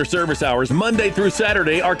 Wagner service hours Monday through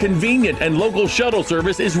Saturday are convenient and local shuttle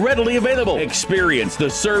service is readily available. Experience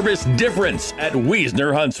the service difference at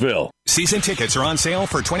Wagner Huntsville. Season tickets are on sale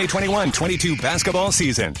for 2021-22 basketball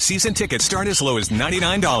season. Season tickets start as low as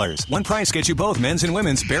 $99. One price gets you both men's and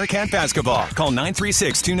women's Bearkat basketball. Call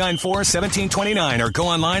 936-294-1729 or go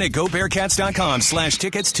online at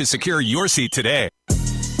gobearcats.com/tickets to secure your seat today.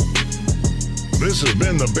 This has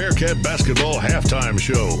been the Bearkat Basketball Halftime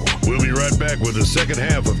Show. We'll be right back with the second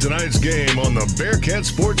half of tonight's game on the Bearkat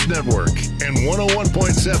Sports Network and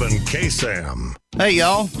 101.7 KSAM. Hey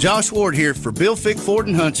y'all, Josh Ward here for Bill Fick Ford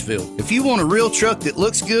in Huntsville. If you want a real truck that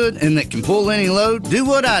looks good and that can pull any load, do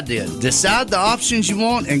what I did. Decide the options you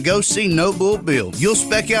want and go see No Bull Bill. You'll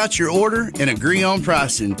spec out your order and agree on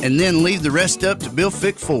pricing, and then leave the rest up to Bill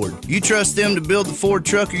Fick Ford. You trust them to build the Ford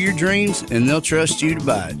truck of your dreams, and they'll trust you to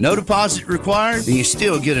buy it. No deposit required, and you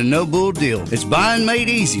still get a No Bull deal. It's buying made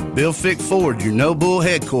easy. Bill Fick Ford, your No Bull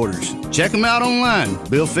headquarters. Check them out online,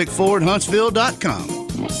 BillFickFordHuntsville.com.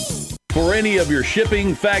 For any of your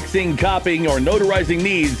shipping, faxing, copying, or notarizing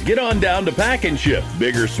needs, get on down to Pack and Ship.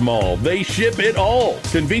 Big or small, they ship it all.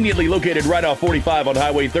 Conveniently located right off 45 on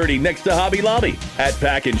Highway 30 next to Hobby Lobby. At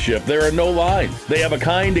Pack and Ship, there are no lines. They have a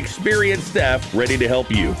kind, experienced staff ready to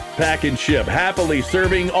help you. Pack and Ship, happily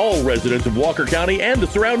serving all residents of Walker County and the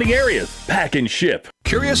surrounding areas. Pack and Ship.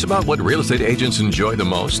 Curious about what real estate agents enjoy the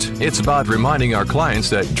most? It's about reminding our clients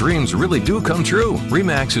that dreams really do come true.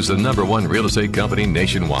 RE/MAX is the #1 real estate company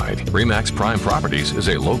nationwide. RE/MAX Prime Properties is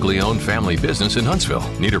a locally owned family business in Huntsville.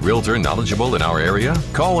 Need a realtor knowledgeable in our area?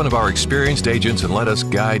 Call one of our experienced agents and let us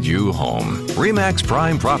guide you home. RE/MAX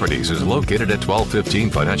Prime Properties is located at 1215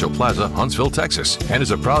 Financial Plaza, Huntsville, Texas, and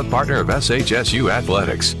is a proud partner of SHSU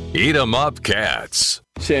Athletics. Eat 'em up, Cats.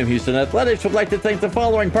 Sam Houston Athletics would like to thank the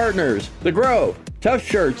following partners: The Grove, Tough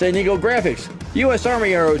Shirts and Eagle Graphics, U.S.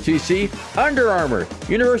 Army ROTC, Under Armour,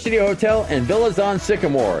 University Hotel, and Villas on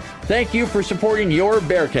Sycamore. Thank you for supporting your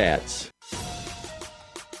Bearkats.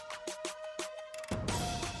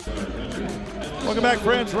 Welcome back,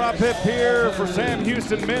 friends. Rob Hipp here for Sam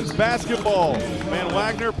Houston men's basketball. Man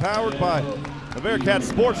Wagner, powered by the Bearkat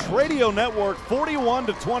Sports Radio Network,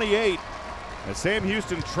 41-28. As Sam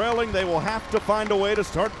Houston trailing, they will have to find a way to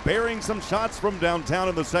start burying some shots from downtown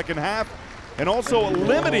in the second half, and also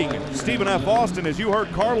limiting Stephen F. Austin. As you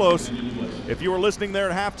heard Carlos, if you were listening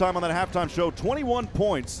there at halftime on that halftime show, 21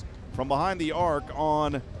 points from behind the arc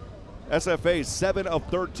on SFA's 7 of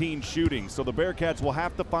 13 shooting. So the Bearkats will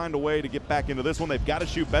have to find a way to get back into this one. They've got to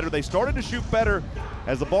shoot better. They started to shoot better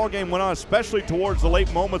as the ball game went on, especially towards the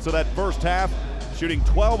late moments of that first half, shooting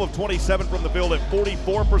 12 of 27 from the field at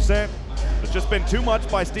 44%. It's just been too much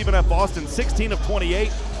by Stephen F. Austin, 16 of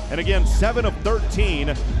 28, and again, 7 of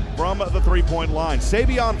 13 from the three-point line.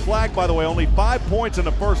 Savion Flagg, by the way, only 5 points in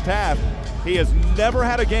the first half. He has never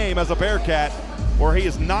had a game as a Bearkat where he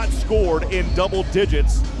has not scored in double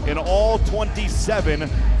digits in all 27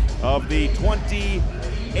 of the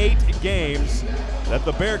 28 games that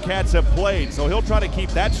the Bearkats have played. So he'll try to keep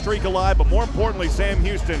that streak alive, but more importantly, Sam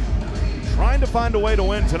Houston trying to find a way to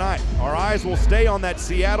win tonight. Our eyes will stay on that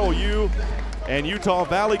Seattle U and Utah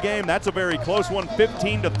Valley game. That's a very close one,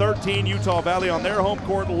 15-13. Utah Valley on their home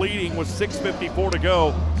court leading with 6:54 to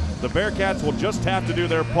go. The Bearkats will just have to do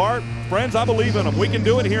their part. Friends, I believe in them. We can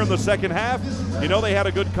do it here in the second half. You know, they had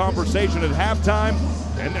a good conversation at halftime,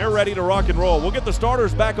 and they're ready to rock and roll. We'll get the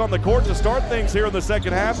starters back on the court to start things here in the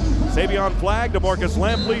second half. Savion Flagg, DeMarcus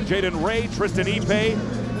Lampley, Jaden Ray, Tristan Ipe,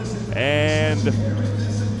 and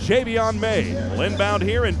Javion May will inbound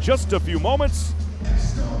here in just a few moments.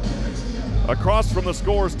 Across from the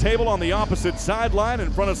scorer's table on the opposite sideline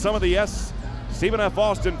in front of some of the Stephen F.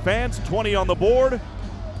 Austin fans, 20 on the board.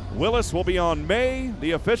 Willis will be on May,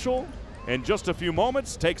 the official, in just a few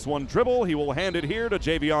moments. Takes one dribble. He will hand it here to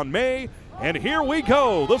Javion May. And here we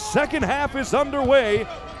go. The second half is underway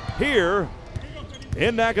here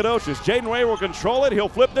in Nacogdoches. Jaden Ray will control it. He'll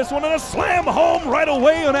flip this one and a slam home right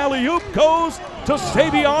away. An alley-oop goes to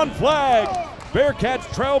Savion Flagg.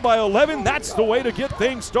 Bearkats trail by 11. That's the way to get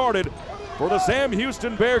things started for the Sam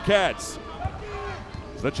Houston Bearkats.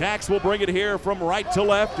 The Jacks will bring it here from right to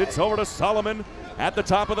left. It's over to Solomon at the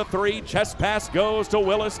top of the three. Chest pass goes to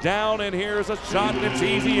Willis down, and here's a shot, and it's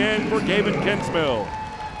easy in for Gavin Kinsmill.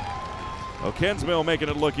 Oh, Kinsmill making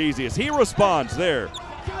it look easy as he responds there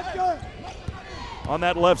on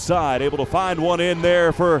that left side, able to find one in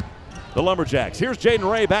there for the Lumberjacks. Here's Jaden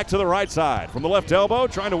Ray back to the right side. From the left elbow,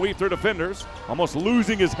 trying to weave through defenders, almost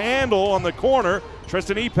losing his handle on the corner.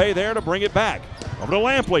 Tristan Ipe there to bring it back. Over to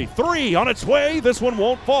Lampley, three on its way. This one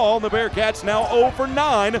won't fall, and the Bearkats now 0 for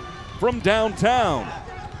 9 from downtown.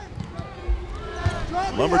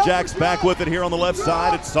 Lumberjacks back with it here on the left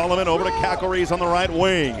side. It's Solomon over to Cackleries on the right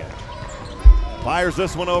wing. Fires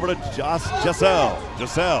this one over to Giselle.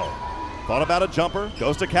 Giselle thought about a jumper,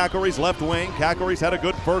 goes to Cackleries left wing. Cackleries had a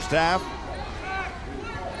good first half.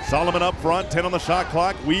 Solomon up front, 10 on the shot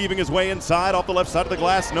clock, weaving his way inside off the left side of the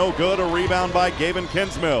glass. No good. A rebound by Gavin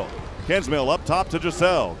Kinsmill. Kinsmill up top to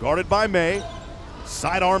Giselle, guarded by May.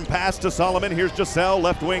 Sidearm pass to Solomon. Here's Giselle,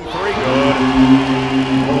 left wing three, good.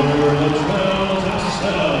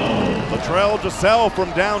 Latrell Giselle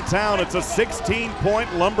from downtown. It's a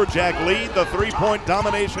 16-point Lumberjack lead. The three-point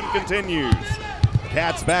domination continues.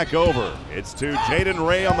 Bearkats back over. It's to Jaden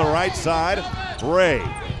Ray on the right side. Ray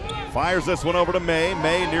fires this one over to May.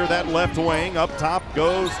 May near that left wing. Up top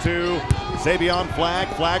goes to Savion Flagg.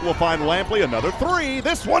 Flagg will find Lampley. Another three.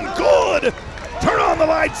 This one good. Turn on the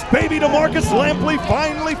lights, baby. DeMarcus Lampley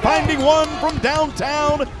finally finding one from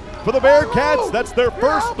downtown for the Bearkats. That's their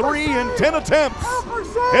first three in 10 attempts.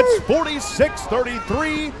 It's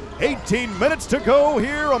 46-33. 18 minutes to go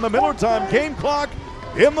here on the Miller Time game clock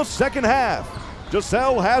in the second half.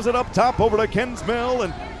 Giselle has it up top over to Kinsmill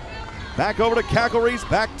and back over to Cackleries.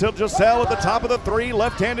 Back to Giselle at the top of the three.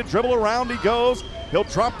 Left-handed dribble around he goes. He'll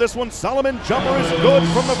drop this one. Solomon jumper is good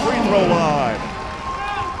from the free throw line.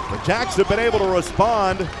 The Jacks have been able to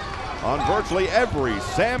respond on virtually every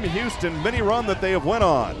Sam Houston mini run that they have went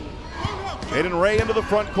on. Jaden Ray into the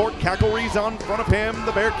front court. Cackleries on front of him.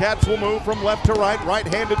 The Bearkats will move from left to right.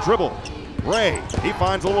 Right-handed dribble. Ray, he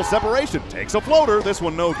finds a little separation. Takes a floater. This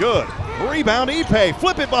one no good. Rebound Ipe.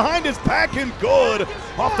 Flip it behind his back and good.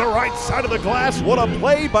 Off the right side of the glass. What a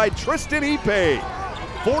play by Tristan Ipe.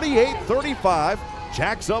 48-35.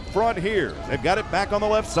 Jacks up front here. They've got it back on the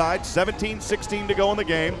left side. 17-16 to go in the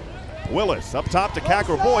game. Willis up top to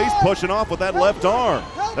Cackler. Boy, he's pushing off with that left arm.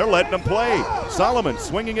 They're letting him play. Solomon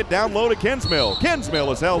swinging it down low to Kinsmill.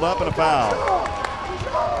 Kinsmill is held up and a foul.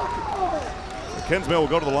 Kinsmill will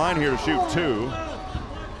go to the line here to shoot two.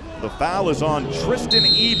 The foul is on Tristan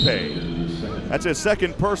Ipe. That's his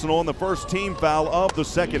second personal and the first team foul of the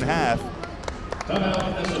second half.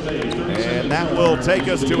 And that will take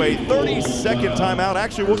us to a 30-second timeout.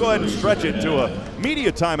 Actually, we'll go ahead and stretch it to a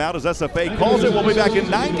media timeout as SFA calls it. We'll be back in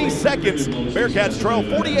 90 seconds. Bearkats trail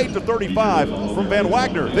 48-35 from Van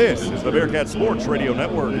Wagner. This is the Bearkat Sports Radio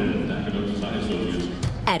Network.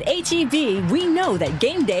 At H-E-B, we know that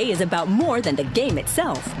game day is about more than the game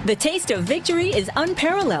itself. The taste of victory is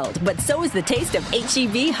unparalleled, but so is the taste of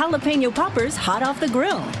H-E-B jalapeno poppers hot off the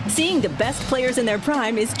grill. Seeing the best players in their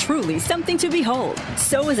prime is truly something to behold.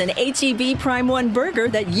 So is an H-E-B Prime 1 burger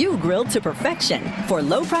that you grilled to perfection. For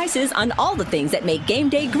low prices on all the things that make game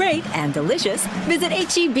day great and delicious, visit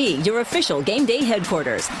H-E-B, your official game day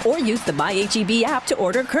headquarters, or use the Buy H-E-B app to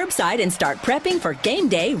order curbside and start prepping for game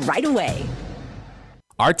day right away.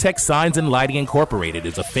 Artex Signs and Lighting Incorporated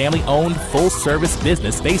is a family-owned, full-service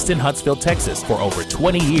business based in Huntsville, Texas for over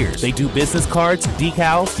 20 years. They do business cards,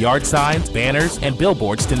 decals, yard signs, banners, and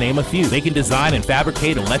billboards to name a few. They can design and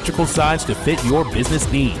fabricate electrical signs to fit your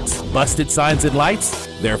business needs. Busted signs and lights?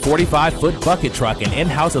 Their 45-foot bucket truck and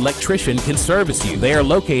in-house electrician can service you. They are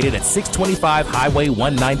located at 625 Highway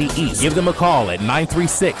 190 East. Give them a call at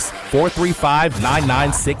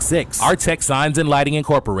 936-435-9966. Artex Signs and Lighting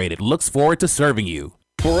Incorporated looks forward to serving you.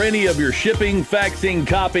 For any of your shipping, faxing,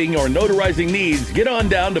 copying, or notarizing needs, get on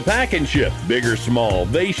down to Pack and Ship. Big or small,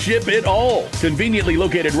 they ship it all. Conveniently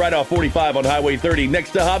located right off 45 on Highway 30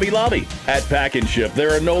 next to Hobby Lobby. At Pack and Ship,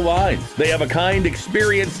 there are no lines. They have a kind,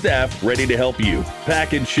 experienced staff ready to help you.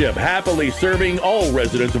 Pack and Ship, happily serving all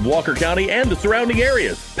residents of Walker County and the surrounding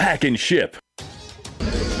areas. Pack and Ship.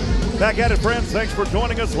 Back at it, friends. Thanks for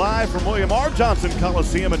joining us live from William R. Johnson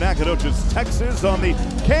Coliseum in Nacogdoches, Texas, on the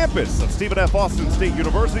campus of Stephen F. Austin State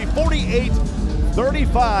University.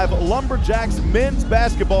 48-35, Lumberjacks men's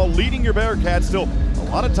basketball leading your Bearkats. Still a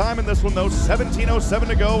lot of time in this one, though. 17:07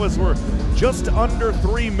 to go as we're just under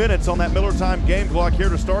 3 minutes on that Miller Time game clock here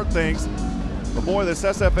to start things. But boy, this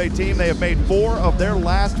SFA team, they have made 4 of their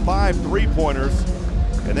last 5 three-pointers.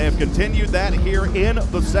 And they have continued that here in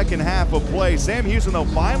the second half of play. Sam Houston, though,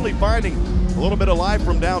 finally finding a little bit of life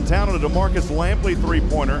from downtown on a DeMarcus Lampley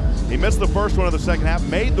three-pointer. He missed the first one of the second half,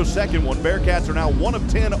 made the second one. Bearkats are now 1 of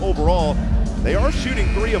 10 overall. They are shooting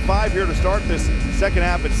 3 of 5 here to start this second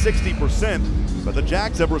half at 60%. But the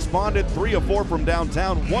Jacks have responded 3 of 4 from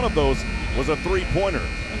downtown. One of those was a three-pointer.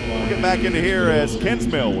 We'll get back into here as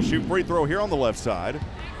Kinsmill will shoot free throw here on the left side.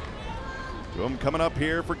 To him coming up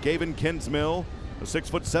here for Gavin Kinsmill. The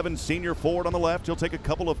 6'7" senior forward on the left. He'll take a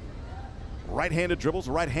couple of right-handed dribbles.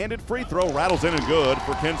 Right-handed free throw rattles in and good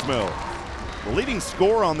for Kinsmill. The leading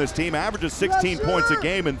scorer on this team averages 16 points a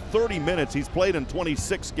game in 30 minutes. He's played in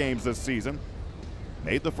 26 games this season.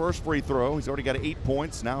 Made the first free throw. He's already got 8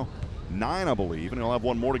 points, now 9, I believe, and he'll have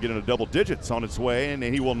one more to get into double digits on its way, and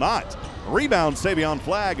he will not. Rebound Savion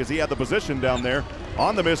Flagg as he had the position down there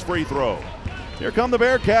on the missed free throw. Here come the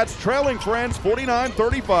Bearkats, trailing, friends,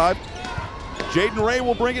 49-35. Jaden Ray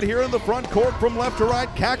will bring it here in the front court from left to right.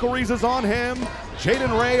 Cackleries is on him.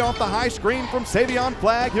 Jaden Ray off the high screen from Savion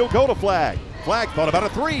Flagg. He'll go to Flagg. Flagg thought about a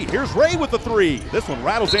three. Here's Ray with the three. This one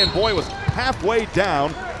rattles in. Boy, was halfway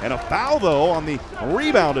down. And a foul, though, on the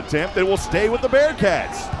rebound attempt that will stay with the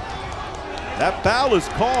Bearkats. That foul is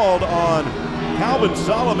called on Calvin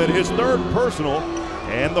Solomon, his third personal.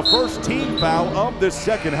 And the first team foul of this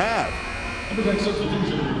second half.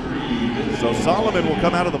 So Solomon will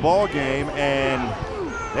come out of the ball game, and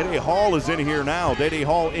Dede Hall is in here now. Dede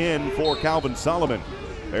Hall in for Calvin Solomon.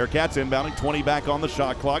 Bearkats inbounding, 20 back on the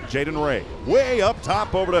shot clock. Jaden Ray way up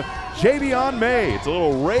top over to Javion May. It's a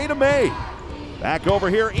little Ray to May. Back over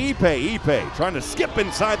here, Ipe. Ipe trying to skip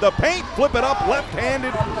inside the paint, flip it up,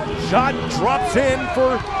 left-handed. Shot drops in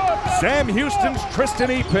for Sam Houston's Tristan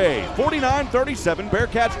Ipe. 49-37,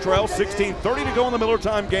 Bearkats trail, 16:30 to go on the Miller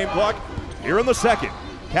time game clock. Here in the second,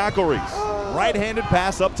 Cackleries, right-handed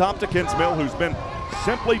pass up top to Kinsmill, who's been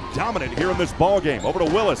simply dominant here in this ball game. Over to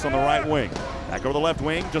Willis on the right wing. Back over the left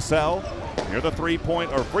wing, Giselle near the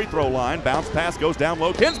three-point or free throw line. Bounce pass goes down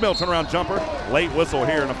low. Kinsmill turnaround jumper. Late whistle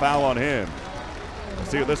here and a foul on him. Let's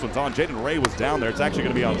see what this one's on. Jaden Ray was down there. It's actually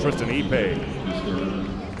going to be on Tristan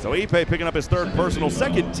Ipe. So Ipe picking up his third personal,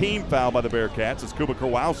 second team foul by the Bearkats as Kuba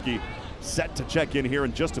Kowalski set to check in here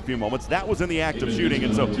in just a few moments. That was in the act of shooting,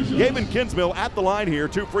 and so Gavin Kinsmill at the line here.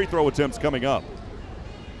 2 free throw attempts coming up.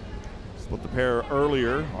 Split the pair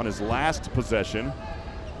earlier on his last possession.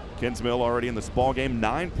 Kinsmill already in this ball game,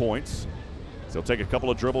 9 points. So he'll take a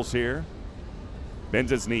couple of dribbles here.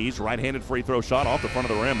 Bends his knees, right-handed free throw shot off the front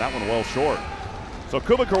of the rim. That one well short. So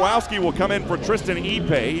Kuba Kowalski will come in for Tristan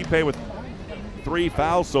Ipe. Ipe with 3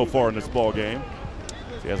 fouls so far in this ball game.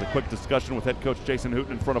 So he has a quick discussion with head coach Jason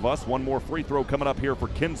Hooten in front of us. One more free throw coming up here for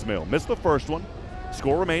Kinsmill. Missed the first one.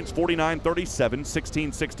 Score remains 49-37,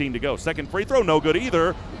 16-16 to go. Second free throw, no good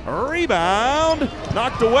either. Rebound,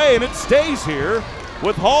 knocked away, and it stays here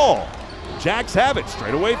with Hall. Jacks have it,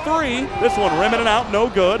 straightaway 3. This one rimming it out, no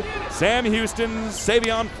good. Sam Houston's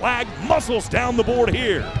Savion Flagg muscles down the board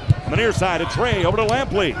here. On the near side of Trey, over to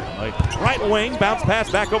Lampley. Right wing, bounce pass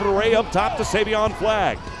back over to Ray, up top to Savion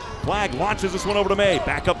Flagg. Flagg launches this one over to May.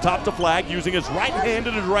 Back up top to Flagg, using his right hand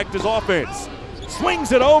to direct his offense.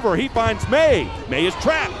 Swings it over, he finds May. May is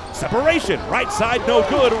trapped, separation, right side no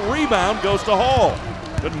good. Rebound goes to Hall.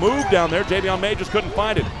 Good move down there, Javion May just couldn't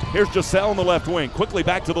find it. Here's Giselle on the left wing, quickly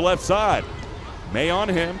back to the left side. May on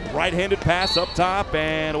him, right-handed pass up top,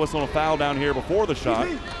 and a whistle and a foul down here before the shot.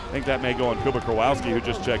 I think that may go on Kuba Kowalski, who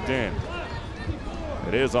just checked in.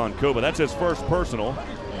 It is on Kuba, that's his first personal.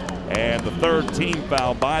 And the third team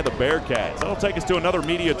foul by the Bearkats. That'll take us to another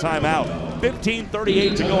media timeout.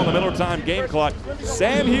 15:38 to go on the Miller time game clock.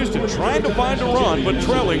 Sam Houston trying to find a run, but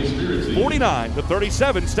trailing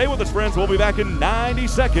 49-37. Stay with us, friends. We'll be back in 90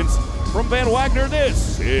 seconds from Van Wagner.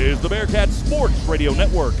 This is the Bearkat Sports Radio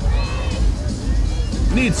Network.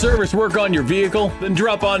 Need service work on your vehicle? Then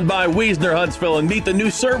drop on by Wagner Huntsville and meet the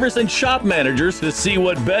new service and shop managers to see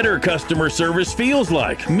what better customer service feels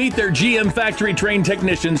like. Meet their GM factory-trained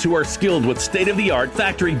technicians who are skilled with state-of-the-art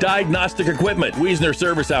factory diagnostic equipment. Wagner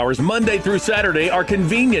service hours Monday through Saturday are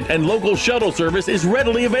convenient, and local shuttle service is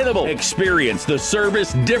readily available. Experience the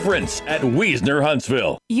service difference at Wagner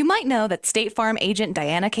Huntsville. You might know that State Farm agent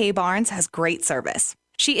Diana K. Barnes has great service.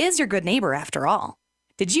 She is your good neighbor after all.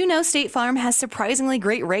 Did you know State Farm has surprisingly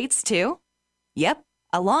great rates, too? Yep.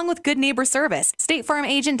 Along with good neighbor service, State Farm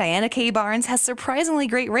agent Diana K. Barnes has surprisingly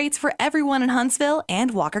great rates for everyone in Huntsville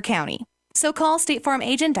and Walker County. So call State Farm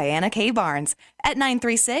agent Diana K. Barnes at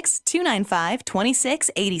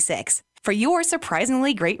 936-295-2686 for your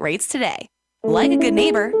surprisingly great rates today. Like a good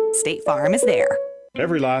neighbor, State Farm is there.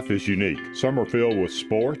 Every life is unique. Some are filled with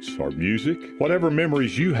sports or music. Whatever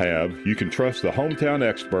memories you have, you can trust the hometown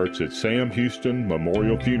experts at Sam Houston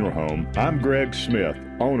Memorial Funeral Home. I'm Greg Smith,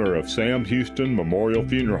 owner of Sam Houston Memorial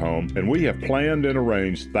Funeral Home, and we have planned and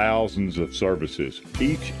arranged thousands of services,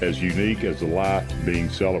 each as unique as the life being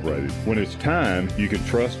celebrated. When it's time, you can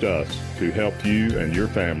trust us to help you and your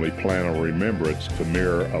family plan a remembrance to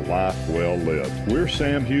mirror a life well lived. We're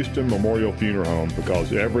Sam Houston Memorial Funeral Home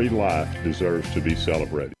because every life deserves to be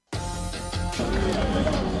celebrated.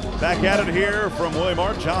 Back at it here from William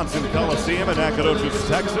R. Johnson Coliseum in Nacogdoches,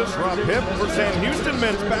 Texas. Rob Hipp for Sam Houston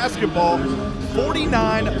men's basketball,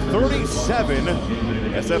 49-37.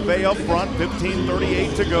 SFA up front,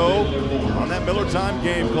 15:38 to go on that Miller time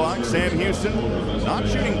game clock. Sam Houston not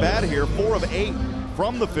shooting bad here, 4 of 8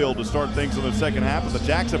 from the field to start things in the second half, but the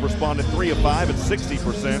Jacks have responded 3 of 5 at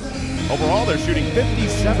 60%. Overall, they're shooting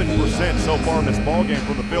 57% so far in this ball game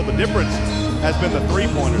from the field. The difference has been the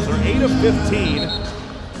three-pointers. They're 8 of 15,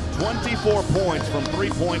 24 points from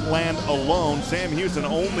three-point land alone. Sam Houston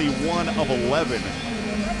only 1 of 11.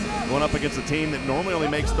 Going up against a team that normally only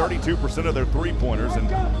makes 32% of their three-pointers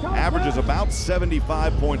and averages about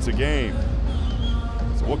 75 points a game.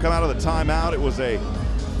 So we'll come out of the timeout. It was a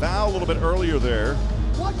foul a little bit earlier there.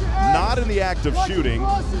 Not in the act of shooting.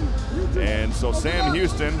 And so Sam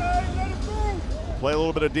Houston will play a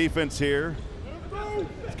little bit of defense here.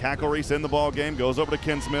 Cackle-Reese in the ball game, goes over to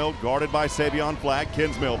Kinsmill, guarded by Savion Flagg.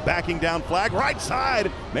 Kinsmill backing down Flagg, right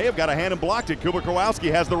side. May have got a hand and blocked it. Kuba Kowalski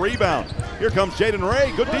has the rebound. Here comes Jaden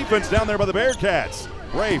Ray. Good defense down there by the Bearkats.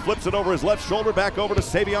 Ray flips it over his left shoulder, back over to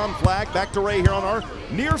Savion Flagg. Back to Ray here on our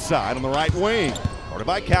near side on the right wing. Guarded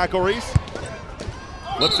by Cackle-Reese.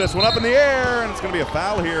 Flips this one up in the air, and it's going to be a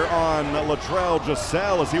foul here on Latrell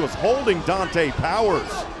Giselle as he was holding Dante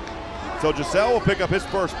Powers. So Giselle will pick up his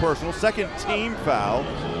first personal, second team foul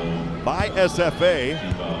by SFA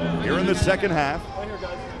here in the second half.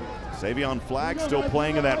 Savion Flagg still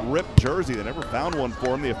playing in that ripped jersey. They never found one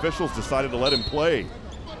for him. The officials decided to let him play.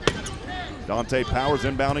 Dante Powers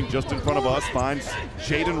inbounding just in front of us, finds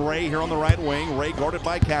Jaden Ray here on the right wing. Ray guarded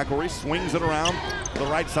by Cackle-Reese, swings it around to the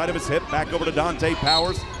right side of his hip, back over to Dante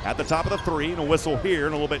Powers at the top of the three, and a whistle here,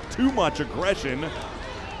 and a little bit too much aggression.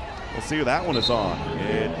 We'll see who that one is on.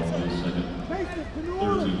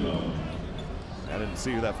 I didn't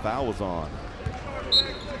see who that foul was on.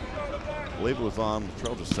 I believe it was on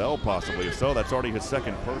Latrell Giselle possibly. If so, that's already his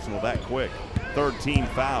second personal that quick. Third team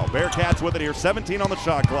foul. Bearkats with it here, 17 on the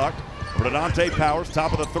shot clock. Over to Dante Powers,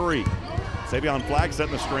 top of the three. Savion Flagg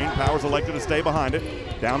setting the screen. Powers elected to stay behind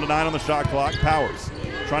it. Down to 9 on the shot clock. Powers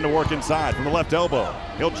trying to work inside from the left elbow.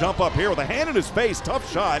 He'll jump up here with a hand in his face.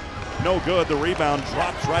 Tough shot. No good. The rebound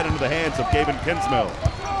drops right into the hands of Gavin Kinsmill.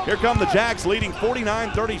 Here come the Jacks leading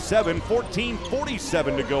 49-37.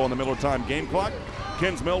 14:47 to go on the Miller time game clock.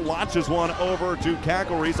 Kinsmill launches one over to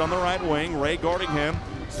Cackle-Reese on the right wing. Ray guarding him.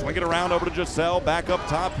 Swing it around over to Giselle, back up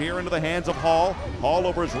top here into the hands of Hall. Hall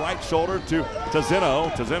over his right shoulder to Tazino.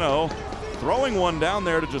 Tazino throwing one down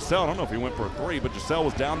there to Giselle. I don't know if he went for a three, but Giselle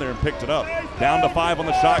was down there and picked it up. Down to 5 on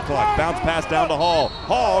the shot clock. Bounce pass down to Hall.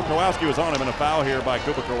 Hall, Kowalski was on him, and a foul here by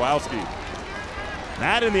Kuba Kowalski.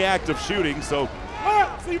 Not in the act of shooting, so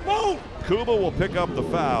Kuba will pick up the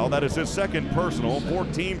foul. That is his second personal.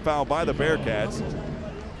 14 foul by the Bearkats.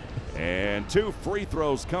 And 2 free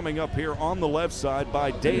throws coming up here on the left side by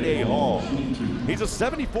Day Hall. He's a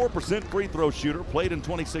 74% free throw shooter, played in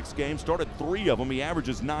 26 games, started 3 of them. He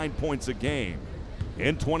averages 9 points a game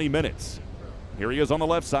in 20 minutes. Here he is on the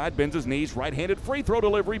left side, bends his knees, right-handed free throw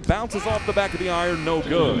delivery, bounces off the back of the iron, no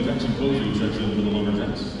good.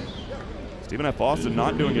 Stephen F. Austin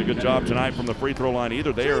not doing a good job tonight from the free throw line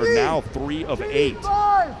either. They are now 3 of 8. We'll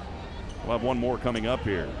have one more coming up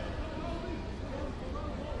here.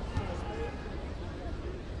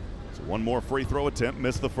 One more free throw attempt,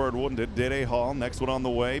 missed the third one, did Dede Hall. Next one on the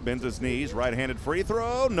way, bends his knees, right-handed free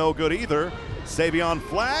throw, no good either. Savion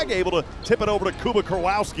Flagg able to tip it over to Kuba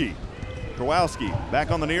Kowalski. Kowalski back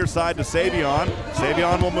on the near side to Savion.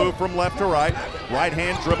 Savion will move from left to right.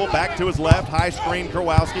 Right-hand dribble back to his left, high screen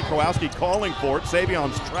Kowalski. Kowalski calling for it.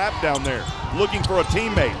 Savion's trapped down there, looking for a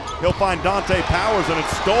teammate. He'll find Dante Powers, and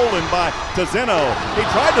it's stolen by Tazino. He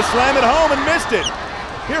tried to slam it home and missed it.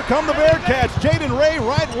 Here come the Bearkats. Jaden Ray,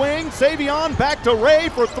 right wing. Savion back to Ray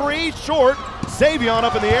for 3, short. Savion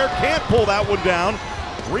up in the air, can't pull that one down.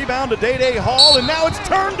 Rebound to Day Hall, and now it's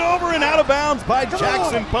turned over and out of bounds by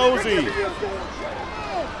Jackson Posey.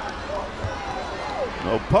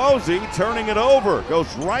 No, Posey turning it over.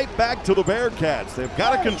 Goes right back to the Bearkats. They've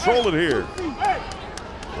got to control it here.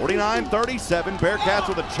 49-37, Bearkats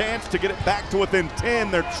with a chance to get it back to within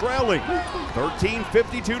 10. They're trailing.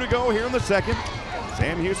 13:52 to go here in the second.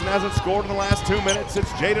 Sam Houston hasn't scored in the last 2 minutes. It's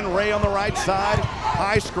Jaden Ray on the right side.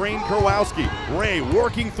 High screen Kowalski. Ray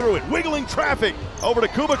working through it, wiggling traffic. Over to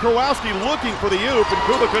Kuba Kowalski looking for the oop, and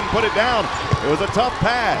Kuba couldn't put it down. It was a tough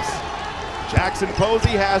pass. Jackson Posey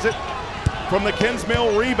has it from the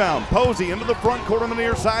Kinsmill rebound. Posey into the front court on the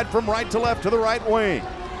near side from right to left to the right wing.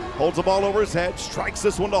 Holds the ball over his head, strikes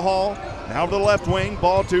this one to Hall. Now to the left wing,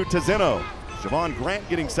 ball to Tazino. Javon Grant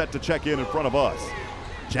getting set to check in front of us.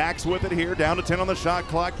 Jacks with it here, down to 10 on the shot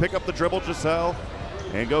clock. Pick up the dribble, Giselle,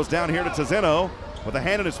 and goes down here to Tazino with a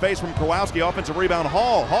hand in his face from Kowalski. Offensive rebound,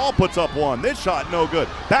 Hall. Hall puts up one. This shot no good.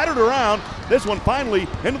 Battered around. This one finally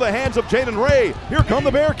into the hands of Jaden Ray. Here come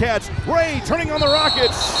the Bearkats. Ray turning on the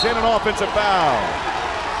Rockets, and an offensive foul.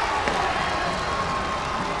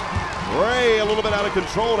 Ray a little bit out of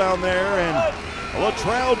control down there, and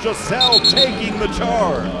Latrell Giselle taking the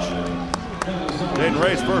charge. Jaden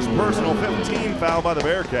Ray's first personal, 15 foul by the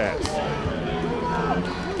Bearkats.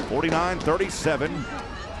 49-37.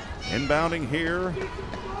 Inbounding here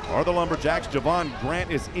are the Lumberjacks. Javon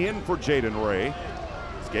Grant is in for Jaden Ray.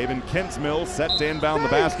 It's Gavin Kinsmill set to inbound the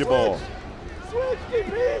basketball.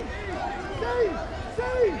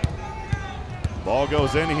 Ball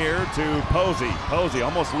goes in here to Posey. Posey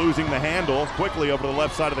almost losing the handle. Quickly over to the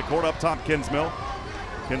left side of the court, up top Kinsmill.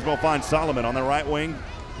 Kinsmill finds Solomon on the right wing.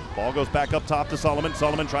 Ball goes back up top to Solomon.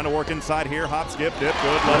 Solomon trying to work inside here. Hop, skip, dip,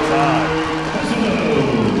 good, left side.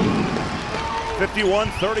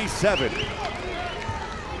 51-37.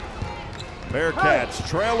 Bearkats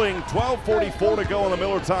trailing 12:44 to go on the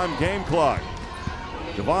Miller time game clock.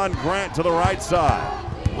 Javon Grant to the right side.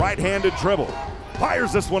 Right-handed dribble.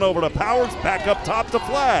 Fires this one over to Powers. Back up top to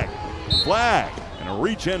Flag. Flag. And a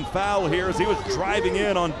reach-in foul here as he was driving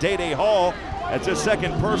in on Day Hall. That's his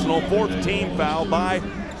second personal, fourth team foul by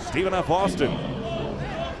Stephen F. Austin.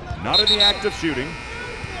 Not in the act of shooting.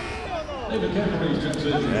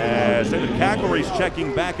 As David Cacklery's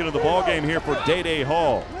checking back into the ballgame here for Day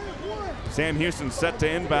Hall. Sam Houston set to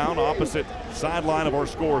inbound, opposite sideline of our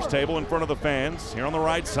scores table in front of the fans. Here on the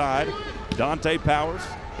right side, Dante Powers.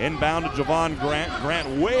 Inbound to Javon Grant. Grant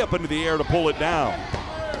way up into the air to pull it down.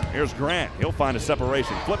 Here's Grant. He'll find a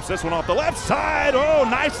separation. Flips this one off the left side. Oh,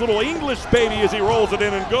 nice little English baby as he rolls it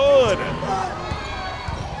in and good.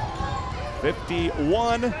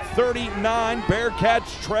 51-39.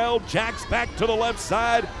 Bearkats trail. Jacks back to the left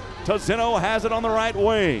side. Tozino has it on the right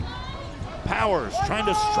wing. Powers trying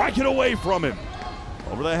to strike it away from him.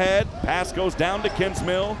 Over the head. Pass goes down to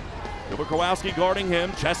Kinsmill. Gilbert Kowalski guarding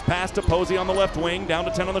him. Chest pass to Posey on the left wing. Down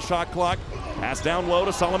to 10 on the shot clock. Pass down low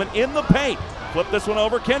to Solomon in the paint. Flip this one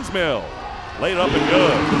over. Kinsmill. Laid it up and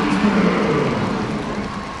good.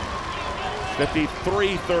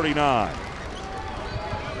 53-39.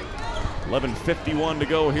 11:51 to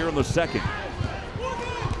go here in the second.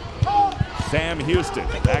 Sam Houston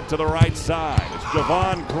back to the right side. It's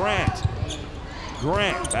Javon Grant.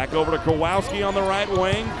 Grant back over to Kowalski on the right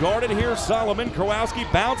wing. Guarded here, Solomon. Kowalski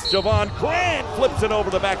bounced. Javon Grant flips it over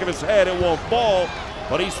the back of his head. It won't fall,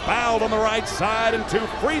 but he's fouled on the right side, and 2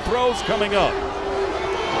 free throws coming up.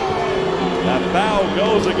 That foul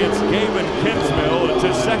goes against Gavin Kinsmill. It's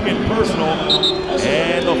his second personal,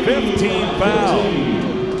 and the 15th foul.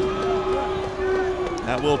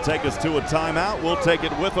 That will take us to a timeout. We'll take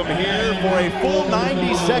it with them here for a full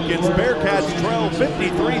 90 seconds. Bearkats trail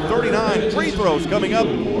 53-39. Free throws coming up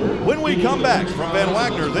when we come back from Van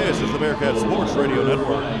Wagner. This is the Bearkat Sports Radio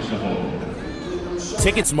Network.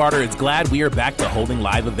 Ticket Smarter is glad we are back to holding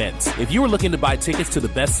live events. If you are looking to buy tickets to the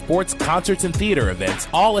best sports, concerts, and theater events,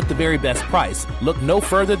 all at the very best price, look no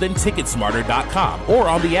further than Ticketsmarter.com or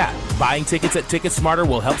on the app. Buying tickets at TicketSmarter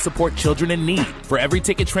will help support children in need. For every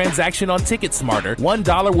ticket transaction on TicketSmarter,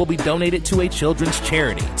 $1 will be donated to a children's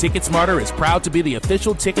charity. TicketSmarter is proud to be the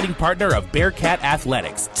official ticketing partner of Bearkat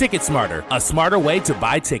Athletics. TicketSmarter, a smarter way to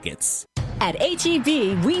buy tickets. At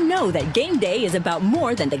H-E-B, we know that game day is about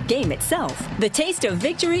more than the game itself. The taste of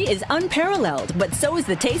victory is unparalleled, but so is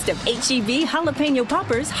the taste of H-E-B jalapeno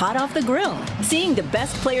poppers hot off the grill. Seeing the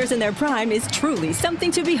best players in their prime is truly something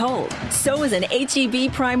to behold. So is an H-E-B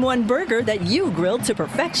Prime 1 burger that you grilled to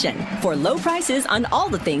perfection. For low prices on all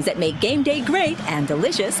the things that make game day great and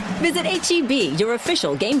delicious, visit H-E-B, your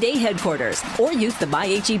official game day headquarters, or use the My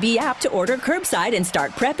H-E-B app to order curbside and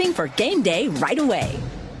start prepping for game day right away.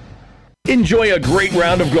 Enjoy a great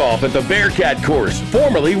round of golf at the Bearkat course,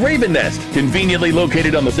 formerly Raven Nest. Conveniently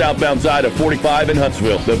located on the southbound side of 45 in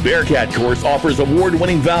Huntsville, the Bearkat course offers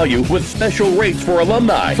award-winning value with special rates for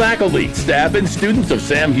alumni, faculty, staff, and students of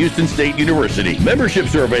Sam Houston State University.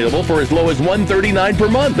 Memberships are available for as low as $139 per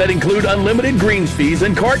month that include unlimited greens fees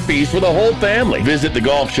and cart fees for the whole family. Visit the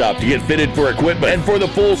golf shop to get fitted for equipment and for the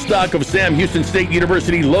full stock of Sam Houston State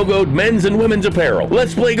University logoed men's and women's apparel.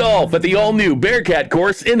 Let's play golf at the all-new Bearkat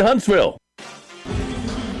course in Huntsville.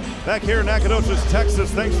 Back here in Nacogdoches,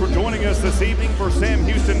 Texas, thanks for joining us this evening for Sam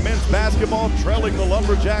Houston men's basketball, trailing the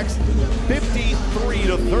Lumberjacks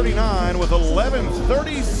 53-39 with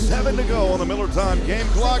 11:37 to go on the Miller time game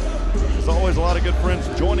clock. As always, a lot of good friends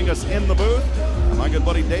joining us in the booth. My good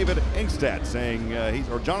buddy David Inkstad saying,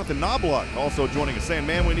 or Jonathan Knobloch also joining us saying,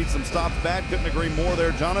 man, we need some stops back. Couldn't agree more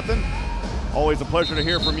there, Jonathan. Always a pleasure to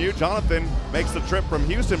hear from you. Jonathan makes the trip from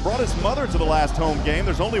Houston, brought his mother to the last home game.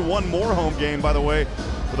 There's only one more home game, by the way,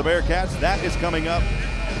 for the Bearkats. That is coming up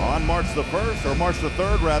on March the 1st, or March the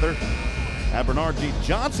 3rd, rather, at Bernard G.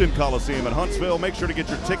 Johnson Coliseum in Huntsville. Make sure to get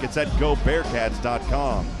your tickets at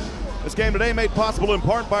GoBearkats.com. This game today made possible in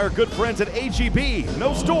part by our good friends at H-E-B.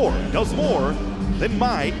 No store does more than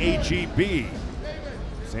my H-E-B.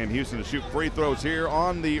 Sam Houston to shoot free throws here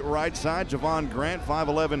on the right side. Javon Grant,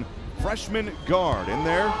 5'11", freshman guard in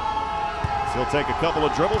there. He'll take a couple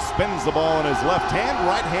of dribbles, spins the ball in his left hand.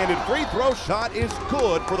 Right-handed free throw shot is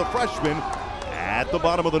good for the freshman at the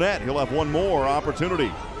bottom of the net. He'll have one more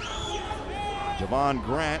opportunity. Javon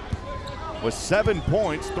Grant with 7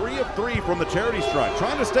 points, 3 of 3 from the charity stripe.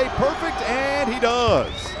 Trying to stay perfect, and he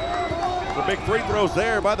does. The big free throws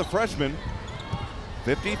there by the freshman.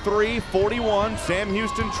 53-41. Sam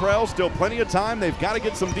Houston trails. Still plenty of time. They've got to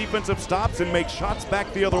get some defensive stops and make shots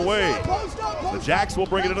back the other way. The Jacks will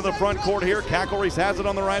bring it into the front court here. Cackleries has it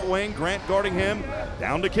on the right wing. Grant guarding him.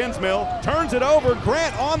 Down to Kinsmill. Turns it over.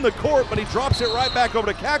 Grant on the court, but he drops it right back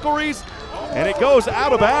over to Cackleries, and it goes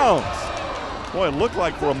out of bounds. Boy, it looked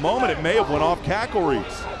like for a moment it may have went off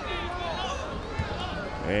Cackleries.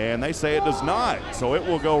 And they say it does not, so it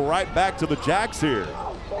will go right back to the Jacks here.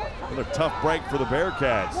 Another tough break for the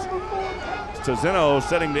Bearkats. Tizeno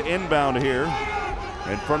setting to inbound here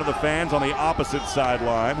in front of the fans on the opposite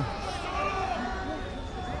sideline.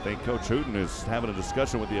 I think Coach Hooten is having a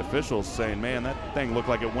discussion with the officials saying, man, that thing looked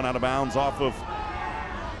like it went out of bounds off of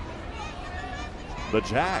the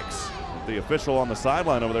Jacks. The official on the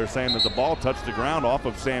sideline over there saying that the ball touched the ground off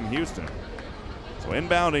of Sam Houston. So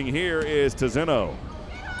inbounding here is Tizeno.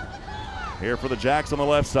 Here for the Jacks on the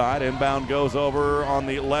left side. Inbound goes over on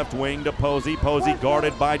the left wing to Posey. Posey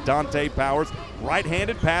guarded by Dante Powers.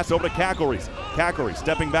 Right-handed pass over to Cackleries. Cackleries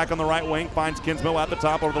stepping back on the right wing. Finds Kinsmill at the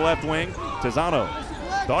top over the left wing. Tizano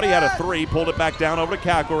thought he had a three. Pulled it back down over to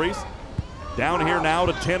Cackleries. Down here now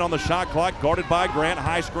to 10 on the shot clock. Guarded by Grant.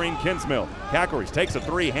 High screen Kinsmill. Cackleries takes a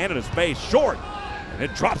three. Hand in his face. Short. And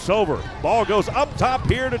it drops over. Ball goes up top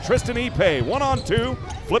here to Tristan Ipe. 1-on-2.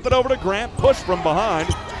 Flip it over to Grant. Push from behind.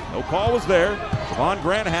 No call was there. Javon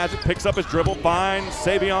Grant has it, picks up his dribble, finds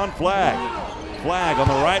Savion Flagg. Flagg on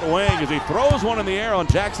the right wing as he throws one in the air on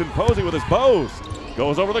Jackson Posey with his bows.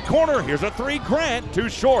 Goes over the corner. Here's a three. Grant, too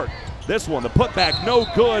short. This one, the putback, no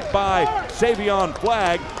good by Savion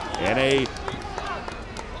Flagg. And a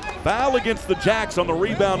foul against the Jacks on the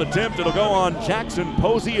rebound attempt. It'll go on Jackson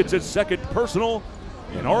Posey. It's his second personal.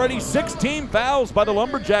 And already 16 fouls by the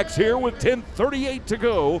Lumberjacks here with 10:38 to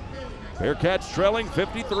go. Bearkats trailing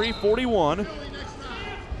 53-41.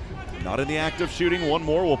 Not in the act of shooting. One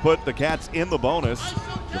more will put the Cats in the bonus.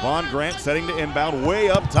 Javon Grant setting to inbound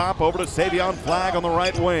way up top over to Savion Flagg on the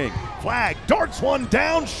right wing. Flagg darts one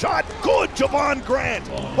down, shot good, Javon Grant.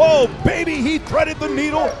 Oh, baby, he threaded the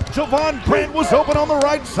needle. Javon Grant was open on the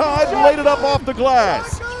right side and laid it up off the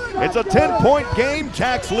glass. It's a 10-point game.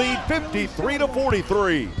 Jacks lead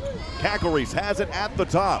 53-43. Cackleries has it at the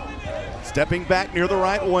top. Stepping back near the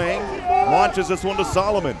right wing, launches this one to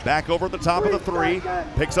Solomon. Back over at the top of the three,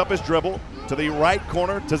 picks up his dribble to the right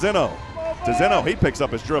corner, Tizeno. Tizeno, he picks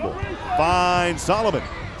up his dribble. Finds Solomon.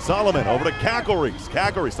 Solomon over to Cackleries.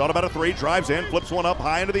 Cackleries thought about a three, drives in, flips one up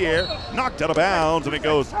high into the air, knocked out of bounds, and it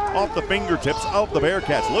goes off the fingertips of the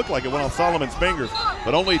Bearkats. Looked like it went off Solomon's fingers,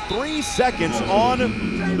 but only 3 seconds on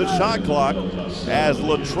the shot clock as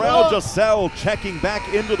Latrell Giselle checking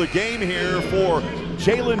back into the game here for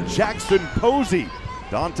Jalen Jackson Posey.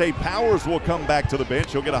 Dante Powers will come back to the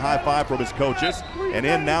bench. He'll get a high five from his coaches. And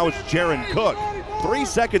in now is Jaron Cook. 3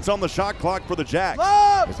 seconds on the shot clock for the Jacks.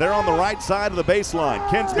 As they're on the right side of the baseline.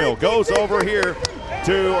 Kinsmill goes over here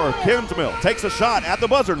Kinsmill takes a shot at the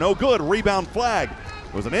buzzer. No good. Rebound Flagg.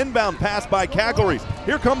 It was an inbound pass by Cackleries.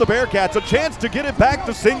 Here come the Bearkats. A chance to get it back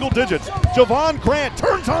to single digits. Javon Grant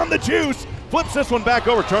turns on the juice. Flips this one back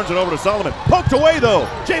over, turns it over to Solomon. Poked away though.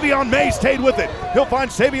 Javion May stayed with it. He'll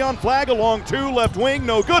find Savion Flagg along two, left wing,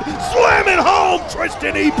 no good. Slam it home,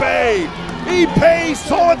 Tristan Ipe. Ipe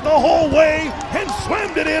saw it the whole way and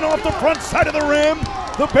slammed it in off the front side of the rim.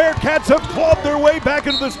 The Bearkats have clawed their way back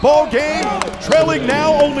into this ball game, trailing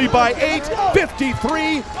now only by 8,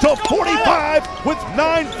 53-45 with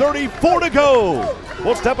 9:34 to go.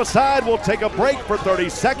 We'll step aside. We'll take a break for 30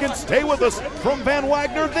 seconds. Stay with us from Van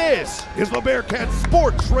Wagner. This is the Bearkat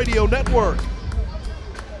Sports Radio Network.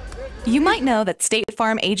 You might know that State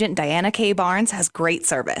Farm agent Diana K. Barnes has great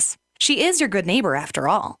service. She is your good neighbor after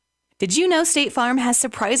all. Did you know State Farm has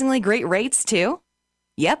surprisingly great rates too?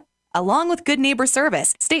 Yep. Along with good neighbor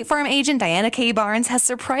service, State Farm agent Diana K. Barnes has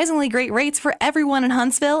surprisingly great rates for everyone in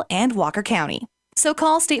Huntsville and Walker County. So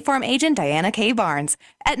call State Farm agent Diana K. Barnes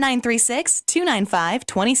at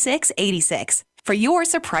 936-295-2686 for your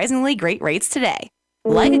surprisingly great rates today.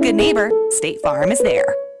 Like a good neighbor, State Farm is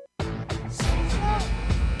there.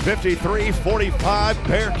 53-45,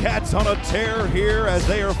 Bearkats on a tear here as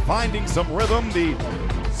they are finding some rhythm. The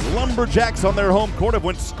Lumberjacks on their home court have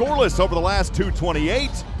went scoreless over the last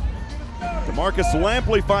 2:28. DeMarcus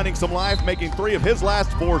Lampley finding some life, making 3 of his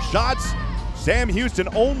last 4 shots. Sam Houston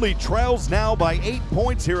only trails now by 8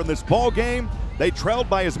 points here in this ball game. They trailed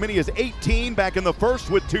by as many as 18 back in the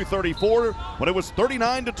first with 2:34 when it was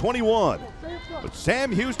 39-21. But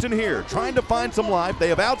Sam Houston here trying to find some life. They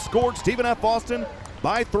have outscored Stephen F. Austin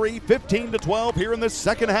by 3, 15-12 here in this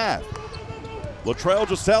second half. Latrell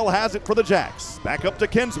Giselle has it for the Jacks. Back up to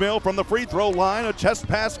Kinsmill from the free throw line. A chest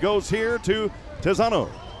pass goes here to Tizano.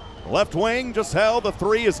 Left wing, Giselle, the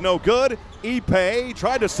three is no good. Ipe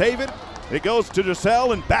tried to save it. It goes to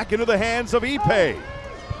Giselle and back into the hands of Ipe.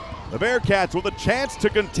 The Bearkats with a chance to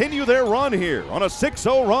continue their run here on a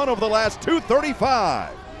 6-0 run over the last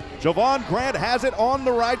 2:35. Javon Grant has it on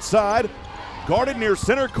the right side, guarded near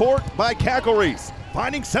center court by Cacareese.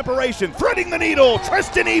 Finding separation, threading the needle,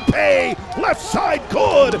 Tristan Ipe, left side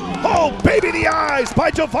good. Oh, baby, the eyes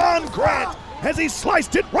by Javon Grant as he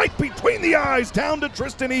sliced it right between the eyes down to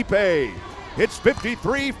Tristan Ipe. It's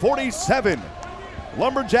 53-47.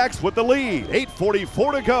 Lumberjacks with the lead,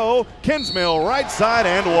 8:44 to go. Kinsmill right side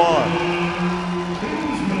and one.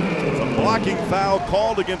 It's a blocking foul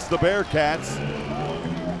called against the Bearkats.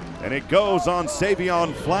 And it goes on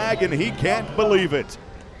Savion Flagg, and he can't believe it.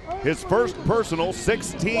 His first personal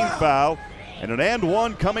 16th foul, and an and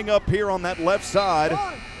one coming up here on that left side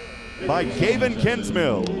by Gavin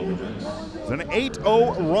Kinsmill. It's an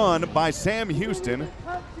 8-0 run by Sam Houston.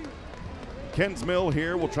 Kinsmill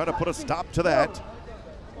here will try to put a stop to that.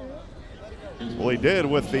 Well, he did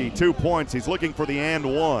with the 2 points. He's looking for the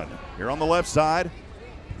and one. Here on the left side,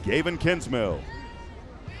 Gavin Kinsmill.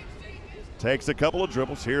 Takes a couple of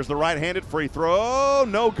dribbles. Here's the right-handed free throw.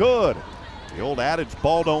 No good. The old adage,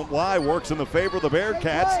 ball don't lie, works in the favor of the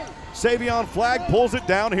Bearkats. Savion Flagg pulls it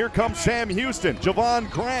down. Here comes Sam Houston.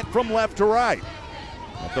 Javon Grant from left to right.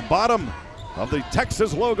 At the bottom of the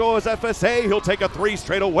Texas logo is FSA. He'll take a three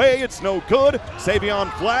straight away. It's no good.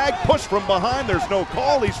 Savion Flagg push from behind. There's no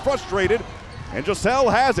call. He's frustrated. And Giselle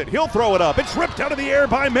has it. He'll throw it up. It's ripped out of the air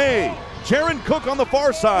by May. Jaron Cook on the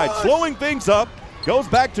far side, slowing things up. Goes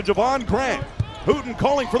back to Javon Grant. Hooten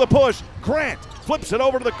calling for the push. Grant flips it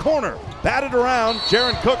over to the corner. Batted around.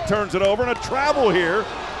 Jaron Cook turns it over, and a travel here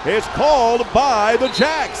is called by the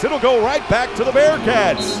Jacks. It'll go right back to the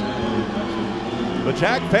Bearkats. The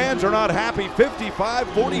Jack fans are not happy.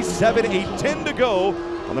 55-47, 8:10 to go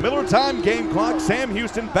on the Miller Time game clock. Sam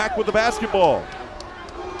Houston back with the basketball.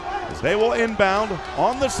 As they will inbound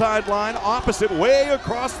on the sideline, opposite way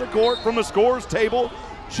across the court from the scorer's table,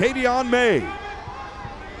 Javion May.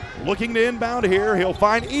 Looking to inbound here, he'll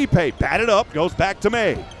find Ipe. Batted up, goes back to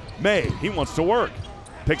May. May, he wants to work.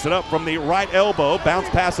 Picks it up from the right elbow, bounce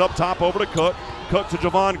pass up top over to Cook. Cook to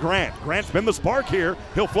Javon Grant. Grant's been the spark here.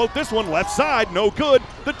 He'll float this one left side, no good.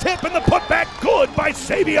 The tip and the putback good by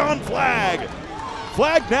Savion Flagg.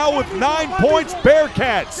 Flagg now with 9 points,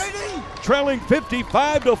 Bearkats. Trailing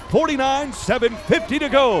 55-49, 7:50 to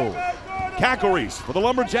go. Cacareese for the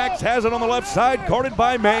Lumberjacks has it on the left side, guarded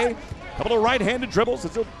by May. Couple of right-handed dribbles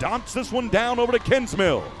as he'll dumps this one down over to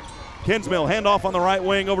Kinsmill. Kinsmill handoff on the right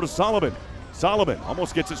wing over to Solomon. Solomon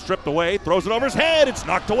almost gets it stripped away, throws it over his head. It's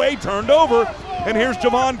knocked away, turned over. And here's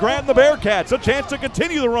Javon Grant and the Bearkats. A chance to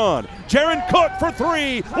continue the run. Jaron Cook for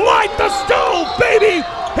three. Light the stove, baby!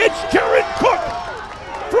 It's Jaron Cook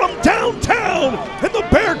from downtown. And the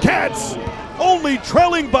Bearkats only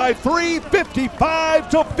trailing by 3,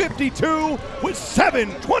 55-52 with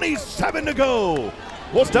 7:27 to go.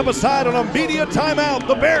 We'll step aside on a media timeout.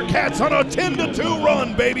 The Bearkats on a 10-2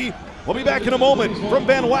 run, baby. We'll be back in a moment from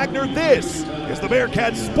Van Wagner. This is the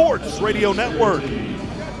Bearkats Sports Radio Network.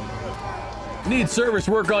 Need service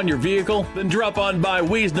work on your vehicle? Then drop on by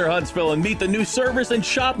Wagner Huntsville and meet the new service and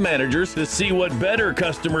shop managers to see what better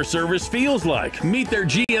customer service feels like. Meet their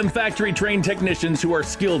GM factory trained technicians who are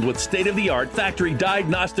skilled with state-of-the-art factory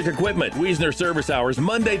diagnostic equipment. Wagner service hours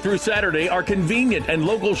Monday through Saturday are convenient and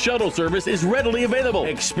local shuttle service is readily available.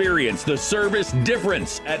 Experience the service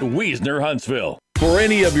difference at Wagner Huntsville. For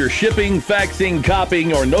any of your shipping, faxing,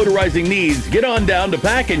 copying, or notarizing needs, get on down to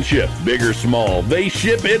Pack and Ship. Big or small, they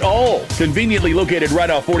ship it all. Conveniently located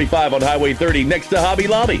right off 45 on Highway 30 next to Hobby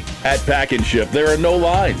Lobby. At Pack and Ship, there are no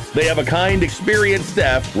lines. They have a kind, experienced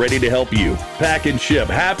staff ready to help you. Pack and Ship,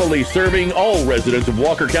 happily serving all residents of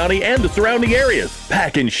Walker County and the surrounding areas.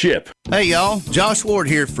 Pack and Ship. Hey y'all, Josh Ward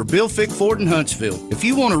here for Bill Fick Ford in Huntsville. If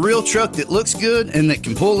you want a real truck that looks good and that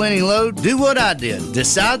can pull any load, do what I did.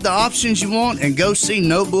 Decide the options you want and go see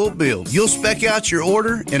No Bull Bill. You'll spec out your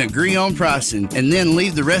order and agree on pricing, and then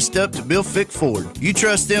leave the rest up to Bill Fick Ford. You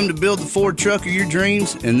trust them to build the Ford truck of your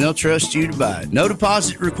dreams, and they'll trust you to buy it. No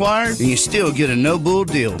deposit required, and you still get a No Bull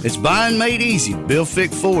deal. It's buying made easy. Bill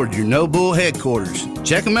Fick Ford, your No Bull headquarters.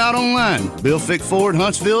 Check them out online,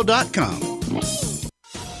 BillFickFordHuntsville.com.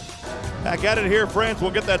 Back at it here, friends.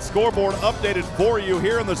 We'll get that scoreboard updated for you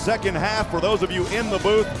here in the second half. For those of you in the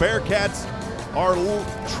booth, Bearkats are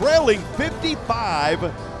trailing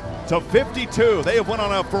 55-52. They have went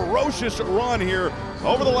on a ferocious run here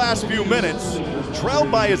over the last few minutes.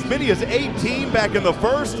 Trailed by as many as 18 back in the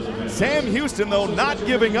first. Sam Houston, though, not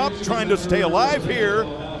giving up, trying to stay alive here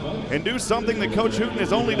and do something that Coach Hooten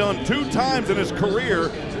has only done 2 times in his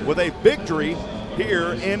career with a victory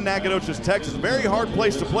here in Nacogdoches, Texas. Very hard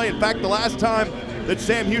place to play. In fact, the last time that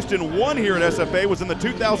Sam Houston won here at SFA was in the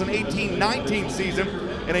 2018-19 season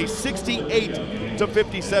in a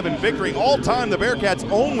 68-57 victory. All time, the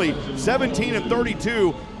Bearkats only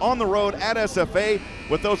 17-32 on the road at SFA,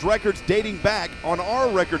 with those records dating back on our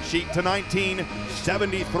record sheet to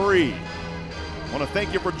 1973. I want to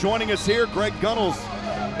thank you for joining us here. Greg Gunnels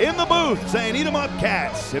in the booth saying, "Eat 'em up,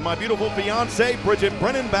 Cats." And my beautiful fiance, Bridget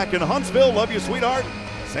Brennan, back in Huntsville. Love you, sweetheart.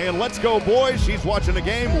 Saying, "Let's go, boys." She's watching the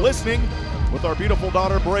game, listening with our beautiful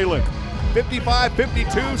daughter, Braylon.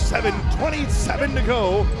 55-52, 7:27 to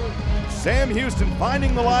go. Sam Houston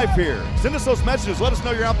finding the life here. Send us those messages. Let us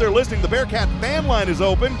know you're out there listening. The Bearkat fan line is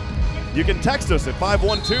open. You can text us at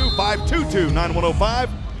 512-522-9105.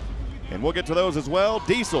 And we'll get to those as well.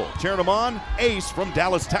 Diesel cheering them on. Ace from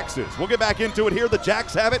Dallas, Texas. We'll get back into it here. The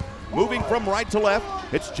Jacks have it. Moving from right to left,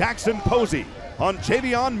 it's Jackson Posey on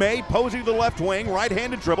Javion May. Posey to the left wing,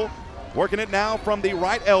 right-handed dribble. Working it now from the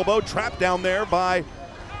right elbow. Trapped down there by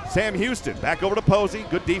Sam Houston. Back over to Posey.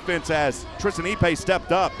 Good defense as Tristan Ipe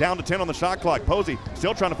stepped up. Down to 10 on the shot clock. Posey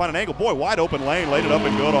still trying to find an angle. Boy, wide open lane. Laid it up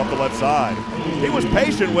and good off the left side. He was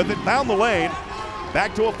patient with it. Found the lane.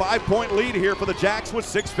 Back to a 5-point lead here for the Jacks with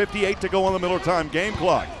 6:58 to go on the Miller time game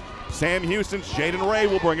clock. Sam Houston's Jaden Ray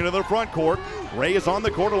will bring it to the front court. Ray is on the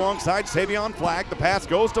court alongside Savion Flagg. The pass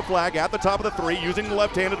goes to Flagg at the top of the three, using the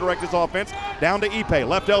left hand to direct his offense. Down to Ipe,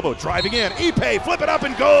 left elbow, driving in. Ipe, flip it up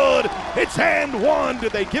and good. It's hand one.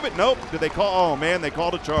 Did they give it? Nope. Did they call? Oh, man, they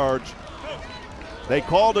called a charge. They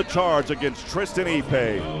called a charge against Tristan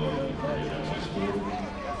Ipe.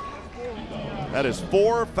 That is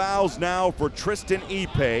 4 fouls now for Tristan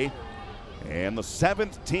Ipe, and the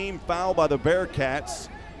 7th team foul by the Bearkats.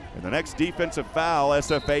 And the next defensive foul,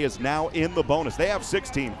 SFA is now in the bonus. They have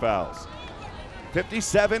 16 fouls.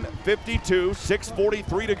 57-52,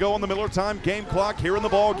 6:43 to go on the Miller time game clock here in the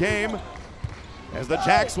ball game. As the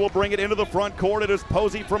Jacks will bring it into the front court, it is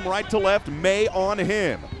Posey from right to left, May on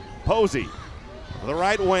him. Posey to the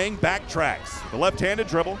right wing, backtracks. The left-handed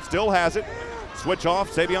dribble, still has it. Switch off,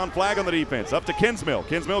 Savion Flagg on the defense. Up to Kinsmill.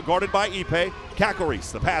 Kinsmill guarded by Ipe.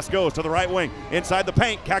 Cacarise, the pass goes to the right wing. Inside the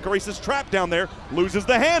paint, Cacarise is trapped down there. Loses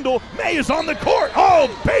the handle. May is on the court. Oh,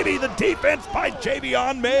 baby, the defense by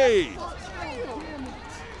Javion May.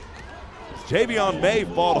 Javion May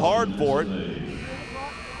fought hard for it.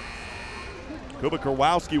 Kuba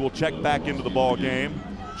Kurwowski will check back into the ball game.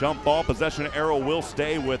 Jump ball, possession arrow will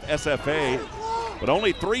stay with SFA. But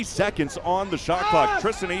only 3 seconds on the shot clock.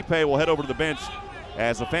 Tristan Ipe will head over to the bench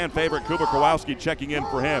as a fan favorite, Kuba Kurwowski checking in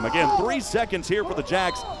for him. Again, 3 seconds here for the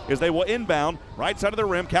Jacks as they will inbound. Right side of the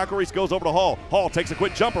rim, Cacarise goes over to Hall. Hall takes a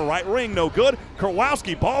quick jumper, right ring, no good.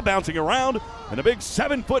 Kurwowski, ball bouncing around, and a big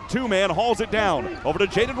 7'2" man hauls it down. Over to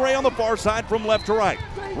Jaden Ray on the far side from left to right.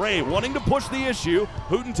 Ray wanting to push the issue.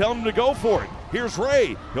 Hooten telling him to go for it. Here's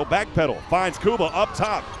Ray. He'll backpedal. Finds Kuba up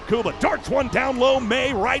top. Kuba darts one down low.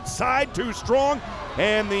 May right side, too strong.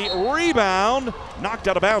 And the rebound knocked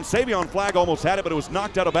out of bounds. Savion Flagg almost had it, but it was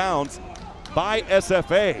knocked out of bounds by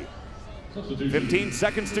SFA. 15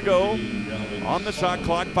 seconds to go on the shot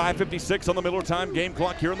clock. 5:56 on the Miller time game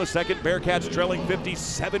clock here in the second. Bearkats trailing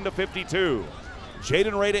 57-52.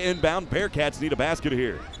 Jaden Ray to inbound. Bearkats need a basket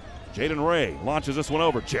here. Jaden Ray launches this one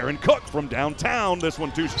over. Jaron Cook from downtown. This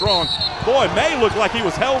one too strong. Boy, May looked like he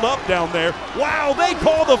was held up down there. Wow, they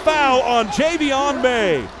call the foul on Javion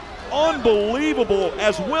May. Unbelievable,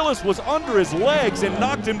 as Willis was under his legs and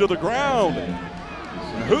knocked him to the ground.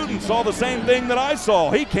 Hooten saw the same thing that I saw.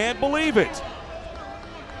 He can't believe it.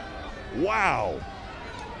 Wow.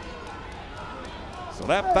 So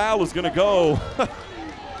that foul is going to go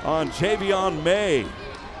on Javion May.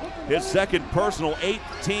 His second personal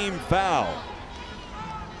 8th team foul.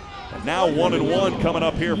 And now 1-1 coming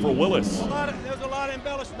up here for Willis. There's a lot of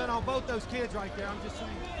embellishment on both those kids right there, I'm just saying.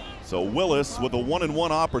 So Willis with a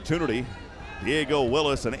 1-1 opportunity. Diego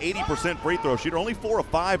Willis, an 80% free throw shooter, only 4 of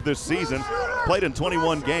 5 this season. Played in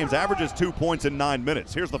 21 games, averages 2 points in 9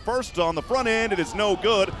 minutes. Here's the first on the front end. It is no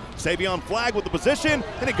good. Savion Flagg with the position,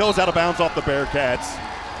 and it goes out of bounds off the Bearkats.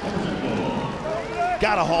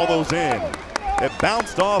 Gotta haul those in. It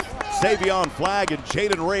bounced off Savion Flagg and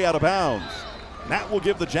Jaden Ray out of bounds. That will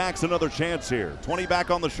give the Jacks another chance here. 20 back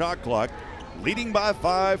on the shot clock. Leading by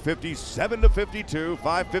 5, 57-52,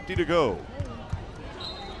 5:50 to go.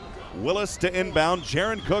 Willis to inbound,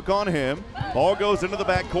 Jaron Cook on him. Ball goes into the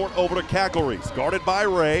backcourt over to Cacarise, guarded by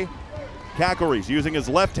Ray. Cacarise using his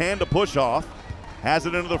left hand to push off. Has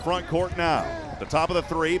it into the front court now. At the top of the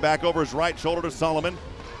three, back over his right shoulder to Solomon.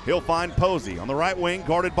 He'll find Posey on the right wing,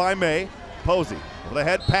 guarded by May. Posey over the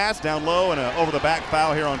head pass down low, and over the back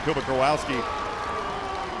foul here on Kuba Kurwowski.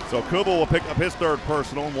 So Kuba will pick up his third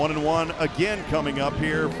personal. 1-1 again coming up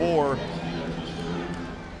here for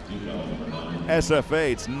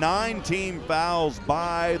SFA. It's 9 team fouls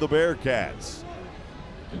by the Bearkats.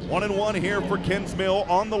 1-1 here for Kinsmill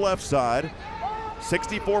on the left side.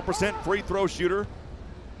 64% free throw shooter.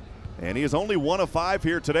 And he is only 1 of 5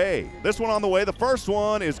 here today. This one on the way. The first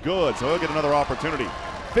one is good, so he'll get another opportunity.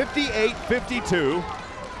 58-52.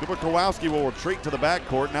 Cooper Kowalski will retreat to the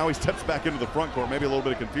backcourt. Now he steps back into the front court. Maybe a little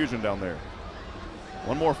bit of confusion down there.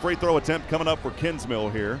 One more free throw attempt coming up for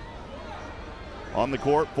Kinsmill here. On the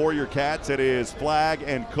court for your Cats, it is Flagg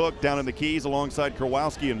and Cook down in the keys alongside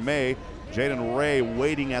Kowalski and May. Jaden Ray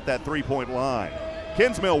waiting at that three-point line.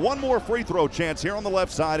 Kinsmill, one more free throw chance here on the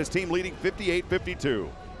left side. His team leading 58-52.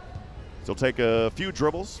 He'll take a few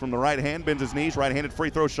dribbles from the right hand, bends his knees, right-handed free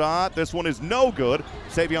throw shot. This one is no good.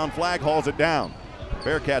 Savion Flagg hauls it down.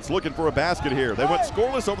 Bearkats looking for a basket here. They went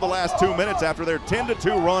scoreless over the last 2 minutes after their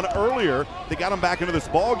 10-2 run earlier. They got them back into this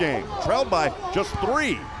ball game, trailed by just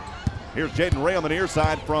 3. Here's Jaden Ray on the near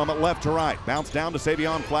side from left to right. Bounce down to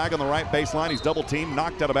Savion Flagg on the right baseline. He's double teamed,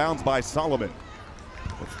 knocked out of bounds by Solomon.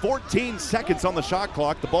 With 14 seconds on the shot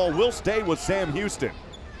clock, the ball will stay with Sam Houston.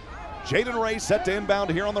 Jaden Ray set to inbound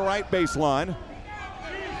here on the right baseline.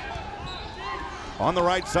 On the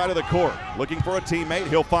right side of the court, looking for a teammate.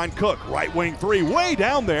 He'll find Cook. Right wing three, way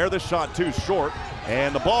down there. This shot too short.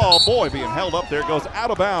 And the ball, being held up there, goes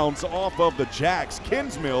out of bounds off of the Jacks.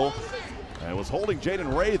 Kinsmill was holding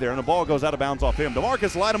Jaden Ray there, and the ball goes out of bounds off him.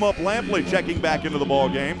 DeMarcus light him up. Lampley checking back into the ball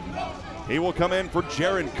game. He will come in for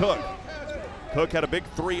Jaron Cook. Cook had a big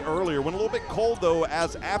 3 earlier. Went a little bit cold, though,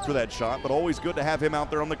 as after that shot, but always good to have him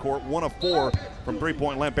out there on the court. 1 of 4 from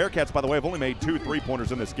three-point land. Bearkats, by the way, have only made 2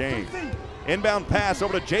 3-pointers in this game. Inbound pass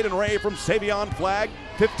over to Jaden Ray from Savion Flagg.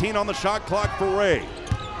 15 on the shot clock for Ray.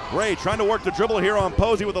 Ray trying to work the dribble here on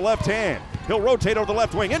Posey with the left hand. He'll rotate over the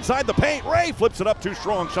left wing. Inside the paint. Ray flips it up too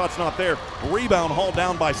strong. Shot's not there. Rebound hauled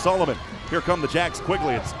down by Solomon. Here come the Jacks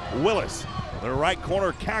quickly. It's Willis. Their right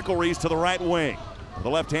corner, Cackleries to the right wing. The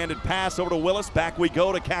left-handed pass over to Willis. Back we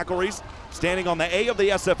go to Cackleries, standing on the A of the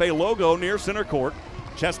SFA logo near center court.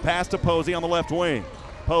 Chest pass to Posey on the left wing.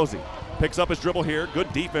 Posey picks up his dribble here.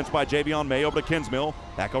 Good defense by Javion May over to Kinsmill.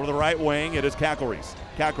 Back over to the right wing. It is Cackleries.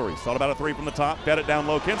 Cackleries thought about a 3 from the top. Fed it down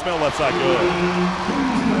low. Kinsmill left side good.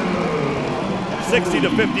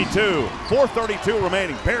 60-52. 4:32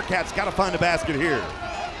 remaining. Bearkats got to find a basket here.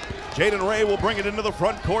 Jaden Ray will bring it into the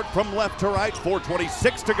front court from left to right.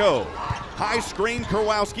 4:26 to go. High screen,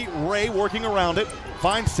 Kowalski. Ray working around it.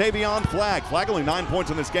 Finds Savion Flagg. Flagg only 9 points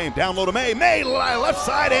in this game. Down low to May. May left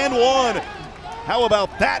side and 1. How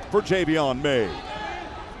about that for Javion May?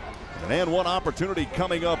 An and 1 opportunity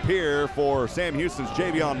coming up here for Sam Houston's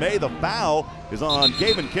Javion May. The foul is on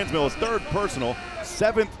Gavin Kinsmill, his 3rd personal,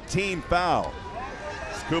 7th team foul.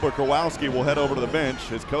 Scuba Kowalski will head over to the bench.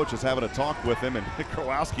 His coach is having a talk with him, and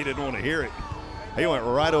Kowalski didn't want to hear it. He went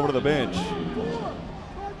right over to the bench.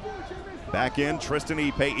 Back in, Tristan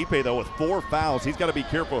Ipe. Ipe, though, with 4 fouls. He's got to be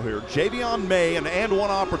careful here. Javion May, an and 1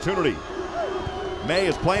 opportunity. May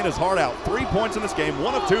is playing his heart out. 3 points in this game,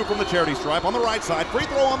 1 of 2 from the charity stripe on the right side. Free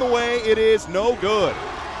throw on the way. It is no good.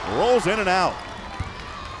 Rolls in and out.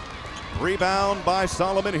 Rebound by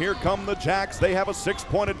Solomon. Here come the Jacks. They have a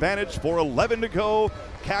 6-point advantage for 11 to go.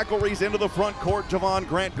 Cackleries into the front court. Javon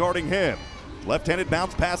Grant guarding him. Left-handed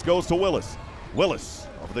bounce pass goes to Willis. Willis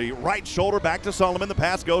over the right shoulder back to Solomon. The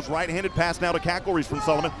pass goes. Right-handed pass now to Cackleries from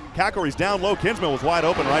Solomon. Cackleries down low. Kinsmill was wide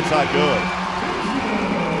open. Right side good.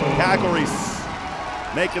 Cackleries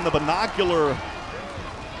making the binocular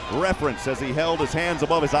reference as he held his hands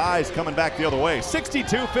above his eyes coming back the other way.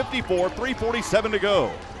 62-54, 3:47 to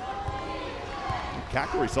go.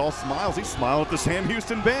 Cackleries all smiles. He's smiling at the Sam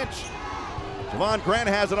Houston bench. Javon Grant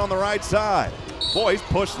has it on the right side. Boy, he's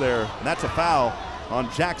pushed there, and that's a foul on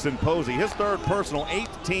Jackson Posey. His 3rd personal,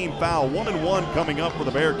 8th team foul. 1 and 1 coming up for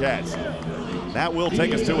the Bearkats. That will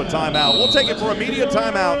take us to a timeout. We'll take it for a media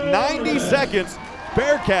timeout. 90 seconds.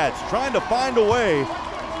 Bearkats trying to find a way.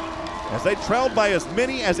 As they trailed by as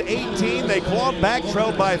many as 18, they clawed back,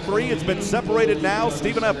 trailed by 3. It's been separated now.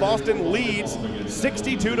 Stephen F. Austin leads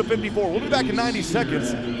 62-54. We'll be back in 90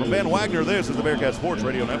 seconds. From Van Wagner, this is the Bearcat Sports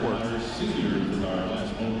Radio Network.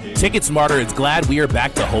 TicketSmarter is glad we are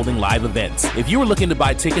back to holding live events. If you are looking to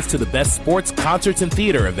buy tickets to the best sports, concerts, and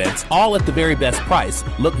theater events, all at the very best price,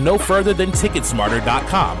 look no further than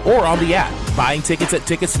TicketSmarter.com or on the app. Buying tickets at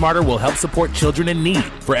TicketSmarter will help support children in need.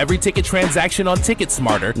 For every ticket transaction on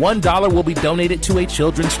TicketSmarter, $1 will be donated to a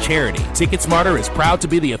children's charity. TicketSmarter is proud to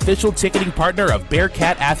be the official ticketing partner of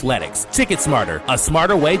Bearkat Athletics. TicketSmarter, a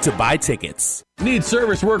smarter way to buy tickets. Need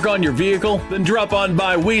service work on your vehicle? Then drop on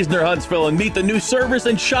by Wagner Huntsville and meet the new service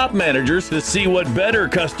and shop managers to see what better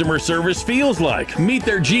customer service feels like. Meet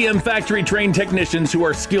their GM factory trained technicians who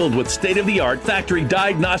are skilled with state-of-the-art factory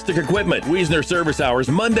diagnostic equipment. Wagner service hours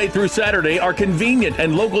Monday through Saturday are convenient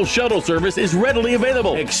and local shuttle service is readily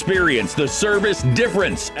available. Experience the service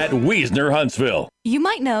difference at Wagner Huntsville. You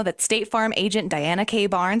might know that State Farm agent Diana K.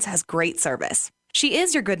 Barnes has great service. She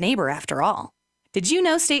is your good neighbor after all. Did you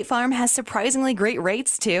know State Farm has surprisingly great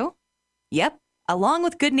rates, too? Yep. Along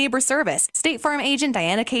with good neighbor service, State Farm agent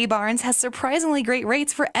Diana K. Barnes has surprisingly great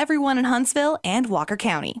rates for everyone in Huntsville and Walker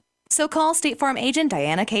County. So call State Farm agent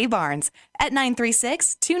Diana K. Barnes at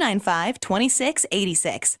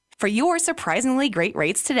 936-295-2686 for your surprisingly great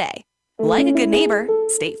rates today. Like a good neighbor,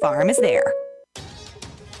 State Farm is there.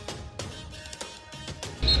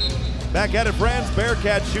 Back at it, friends.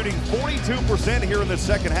 Bearkats shooting 42% here in the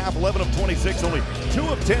second half, 11 of 26, only 2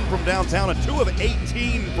 of 10 from downtown and 2 of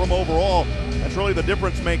 18 from overall. That's really the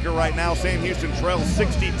difference maker right now. Sam Houston trails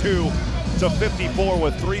 62-54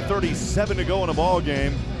 with 3:37 to go in a ball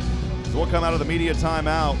game. So we'll come out of the media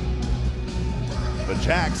timeout. The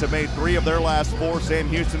Jacks have made 3 of their last 4. Sam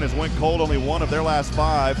Houston has went cold, only 1 of their last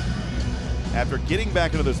 5. After getting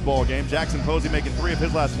back into this ball game, Jackson Posey making 3 of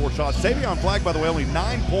his last 4 shots. Savion Flagg, by the way, only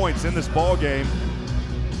 9 points in this ball game.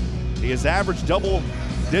 He has averaged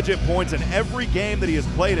double-digit points in every game that he has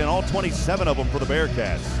played in, all 27 of them for the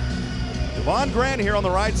Bearkats. Javon Grant here on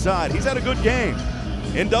the right side. He's had a good game.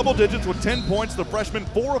 In double digits with 10 points, the freshman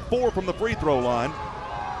 4 of 4 from the free throw line.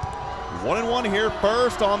 1-1 here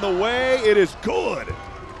first on the way. It is good.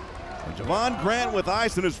 And Javon Grant with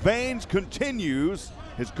ice in his veins continues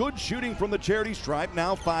his good shooting from the charity stripe,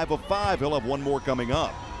 now 5 of 5. He'll have 1 more coming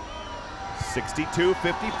up.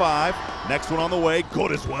 62-55. Next one on the way,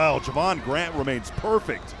 good as well. Javon Grant remains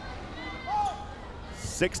perfect.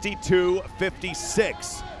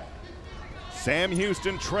 62-56. Sam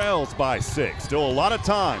Houston trails by 6. Still a lot of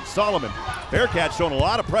time. Solomon, Bearkats showing a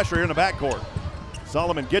lot of pressure here in the backcourt.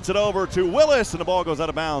 Solomon gets it over to Willis, and the ball goes out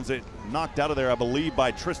of bounds. It knocked out of there, I believe,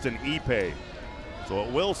 by Tristan Ipe. So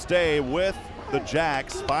it will stay with the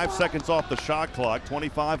Jacks. 5 seconds off the shot clock,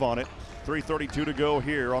 25 on it. 3:32 to go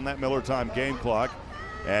here on that Miller time game clock.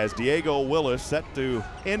 As Diego Willis set to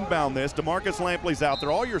inbound this. DeMarcus Lampley's out there.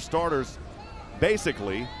 All your starters,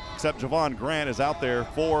 basically, except Javon Grant, is out there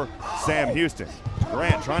for Sam Houston.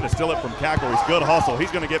 Grant trying to steal it from Cackle. He's good hustle.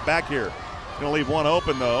 He's going to get back here. Going to leave one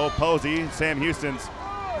open, though. Posey, Sam Houston's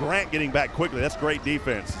Grant getting back quickly. That's great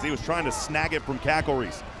defense. He was trying to snag it from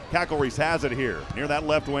Cackle-Reese. Cackle-Reese has it here near that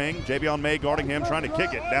left wing. Javion May guarding him, trying to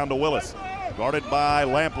kick it down to Willis. Guarded by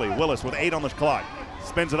Lampley. Willis with 8 on the clock.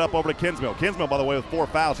 Spins it up over to Kinsmill. Kinsmill, by the way, with 4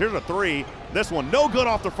 fouls. Here's a 3. This one no good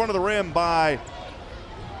off the front of the rim by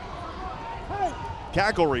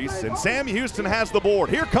Cackle-Reese. And Sam Houston has the board.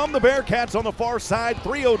 Here come the Bearkats on the far side.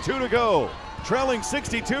 3:02 to go. Trailing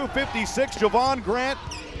 62-56. Javon Grant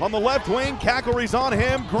on the left wing. Cackle-Reese on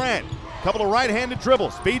him. Grant. Couple of right-handed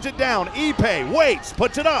dribbles, speeds it down. Ipe waits,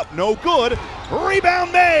 puts it up, no good.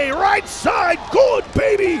 Rebound May, right side, good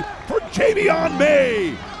baby for Javion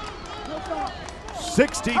May.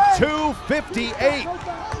 62-58.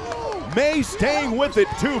 May staying with it,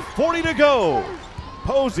 2:40 to go.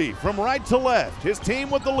 Posey from right to left, his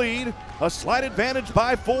team with the lead. A slight advantage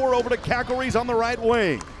by 4 over to Cackle-Reese on the right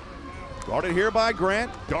wing. Guarded here by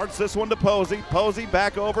Grant, darts this one to Posey. Posey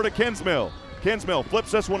back over to Kinsmill. Kinsmill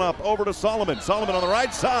flips this one up over to Solomon. Solomon on the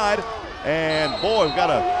right side. And boy, we've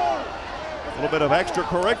got a little bit of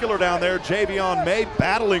extracurricular down there. Javion May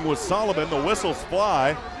battling with Solomon. The whistles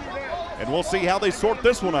fly. And we'll see how they sort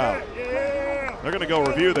this one out. They're going to go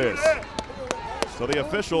review this. So the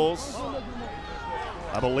officials,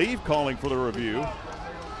 I believe, calling for the review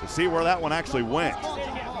to see where that one actually went. So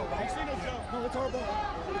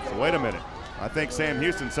wait a minute. I think Sam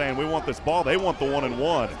Houston saying we want this ball. They want the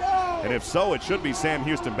 1-and-1. And if so, it should be Sam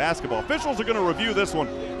Houston basketball. Officials are going to review this one.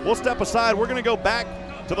 We'll step aside. We're going to go back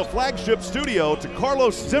to the flagship studio to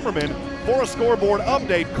Carlos Zimmerman for a scoreboard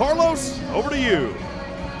update. Carlos, over to you.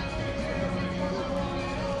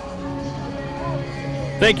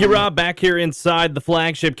 Thank you, Rob. Back here inside the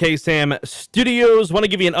flagship KSAM studios. Want to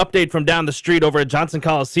give you an update from down the street over at Johnson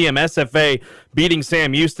Coliseum. SFA beating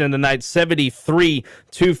Sam Houston tonight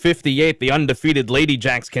 73-58. The undefeated Lady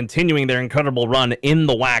Jacks continuing their incredible run in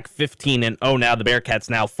the WAC, 15-0 now. The Bearkats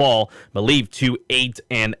now fall, I believe, to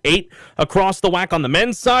 8-8. Across the WAC on the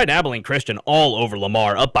men's side, Abilene Christian all over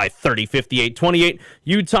Lamar, up by 30, 58-28.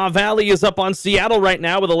 Utah Valley is up on Seattle right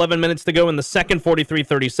now with 11 minutes to go in the second,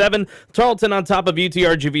 43-37. Tarleton on top of UTR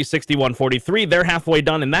RGV 61-43. They're halfway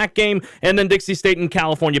done in that game. And then Dixie State and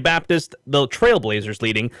California Baptist, the Trailblazers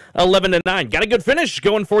leading 11-9. Got a good finish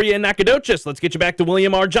going for you in Nacogdoches. Let's get you back to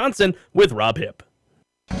William R. Johnson with Rob Hipp.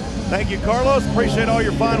 Thank you, Carlos. Appreciate all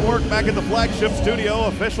your fine work back at the flagship studio.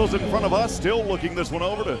 Officials in front of us still looking this one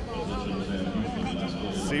over to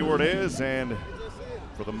see where it is. And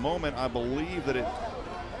for the moment, I believe that it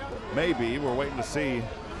may be. We're waiting to see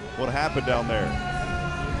what happened down there.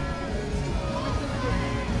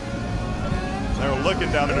 They were looking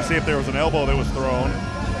down there to see if there was an elbow that was thrown.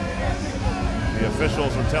 The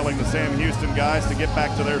officials are telling the Sam Houston guys to get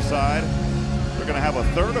back to their side. They're going to have a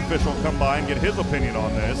third official come by and get his opinion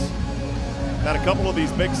on this. Had a couple of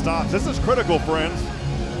these big stops. This is critical, friends.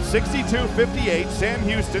 62-58, Sam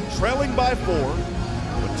Houston trailing by 4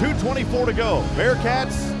 with 2:24 to go.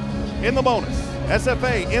 Bearkats in the bonus.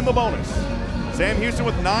 SFA in the bonus. Sam Houston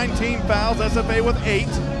with 19 fouls, SFA with 8.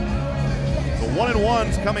 So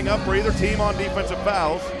 1-and-1s coming up for either team on defensive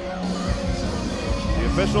fouls. The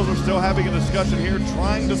officials are still having a discussion here,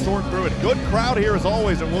 trying to sort through it. Good crowd here as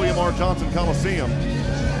always at William R. Johnson Coliseum.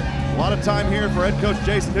 A lot of time here for head coach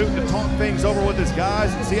Jason Newton to talk things over with his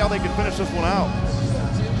guys and see how they can finish this one out.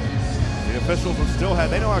 The officials are still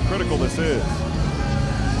they know how critical this is.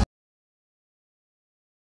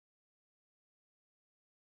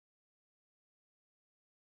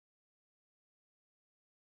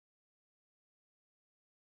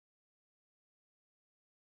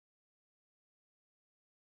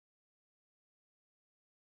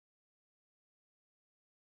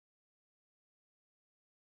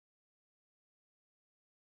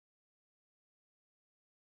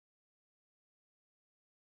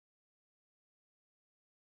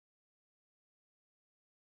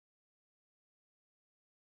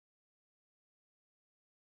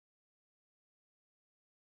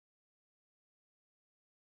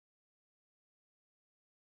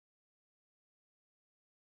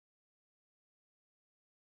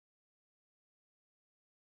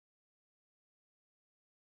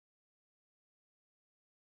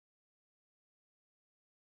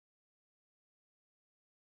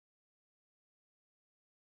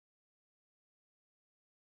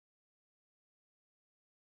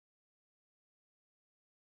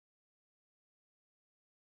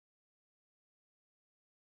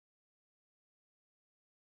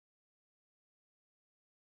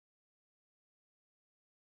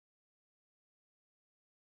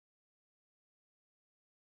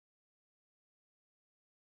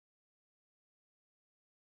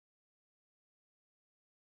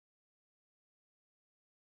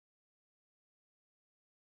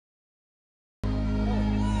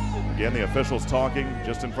 Again, the officials talking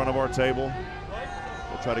just in front of our table.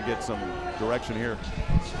 We'll try to get some direction here.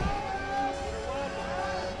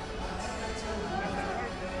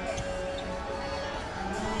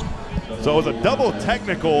 So it was a double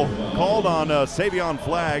technical called on Savion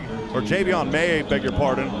Flagg, or Javion May, beg your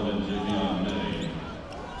pardon.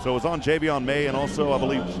 So it was on Javion May and also, I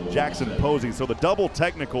believe, Jackson Posey. So the double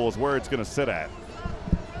technical is where it's going to sit at.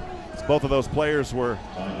 Both of those players were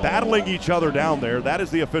battling each other down there. That is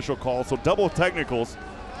the official call. So double technicals.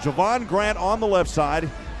 Javon Grant on the left side.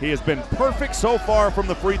 He has been perfect so far from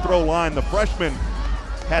the free throw line. The freshman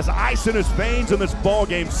has ice in his veins in this ball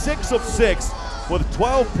game. 6 of 6 with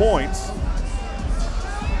 12 points.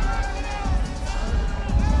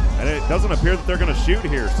 And it doesn't appear that they're going to shoot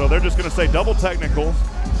here. So they're just going to say double technical,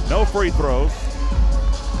 no free throws,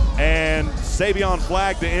 and Savion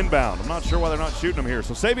Flagg to inbound. I'm not sure why they're not shooting him here.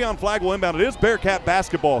 So Savion Flagg will inbound. It is Bearkat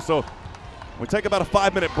basketball. So we take about a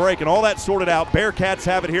 5-minute break and all that sorted out. Bearkats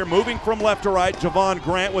have it here, moving from left to right. Javon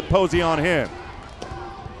Grant with Posey on him.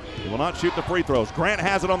 He will not shoot the free throws. Grant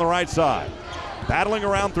has it on the right side. Battling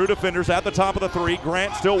around through defenders at the top of the three.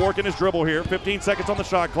 Grant still working his dribble here. 15 seconds on the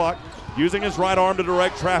shot clock. Using his right arm to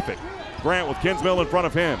direct traffic. Grant with Kinsmill in front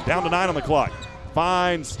of him. Down to 9 on the clock.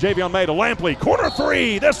 Finds Javion May to Lampley. Corner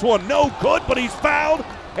three. This one no good, but he's fouled.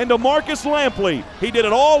 And DeMarcus Lampley. He did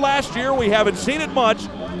it all last year. We haven't seen it much,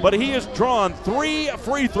 but he has drawn 3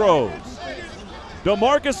 free throws.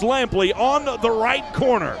 DeMarcus Lampley on the right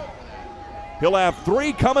corner. He'll have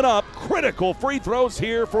 3 coming up. Critical free throws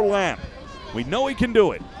here for Lamp. We know he can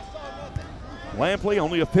do it. Lampley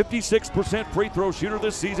only a 56% free throw shooter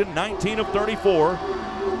this season, 19 of 34.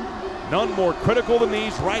 None more critical than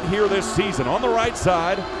these right here this season. On the right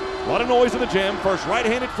side, a lot of noise in the gym. First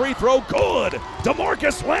right-handed free throw, good.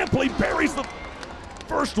 DeMarcus Lampley buries the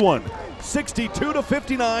first one.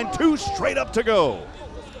 62-59, 2 straight up to go.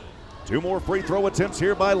 2 more free throw attempts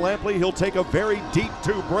here by Lampley. He'll take a very deep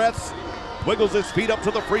 2 breaths. Wiggles his feet up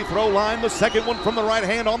to the free throw line. The second one from the right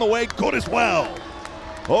hand on the way, good as well.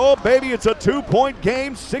 Oh, baby, it's a 2-point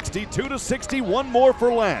game, 62-60. One more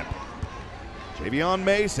for Lamp. Javion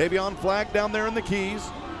May, Savion Flagg down there in the keys.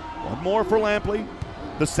 One more for Lampley.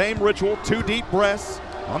 The same ritual, 2 deep breaths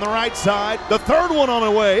on the right side. The third one on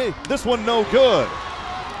the way. This one no good.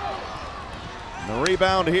 And the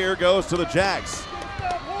rebound here goes to the Jacks.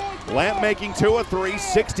 Lamp making 2 of 3,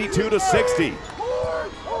 62-60.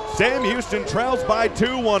 Sam Houston trails by 2,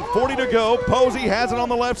 1:40 to go. Posey has it on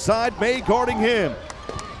the left side, May guarding him.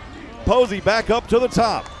 Posey back up to the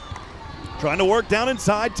top. Trying to work down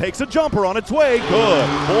inside, takes a jumper on its way. Good.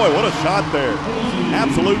 Boy, what a shot there.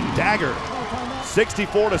 Absolute dagger.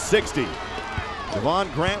 64-60.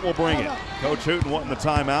 Javon Grant will bring it. Coach Hooten wanting the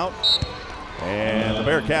timeout. And the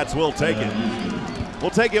Bearkats will take it. We'll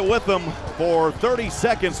take it with them for 30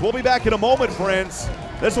 seconds. We'll be back in a moment, friends.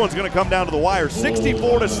 This one's going to come down to the wire,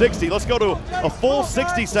 64-60. Let's go to a full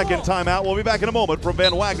 60-second timeout. We'll be back in a moment from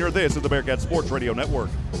Van Wagner. This is the Bearkat Sports Radio Network.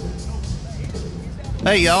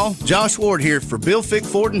 Hey y'all, Josh Ward here for Bill Fick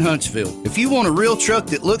Ford in Huntsville. If you want a real truck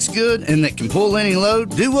that looks good and that can pull any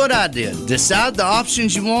load, do what I did. Decide the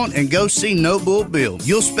options you want and go see No Bull Bill.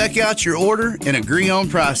 You'll spec out your order and agree on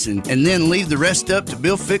pricing, and then leave the rest up to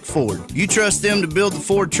Bill Fick Ford. You trust them to build the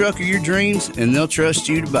Ford truck of your dreams, and they'll trust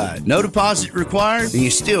you to buy it. No deposit required, and you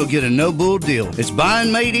still get a No Bull deal. It's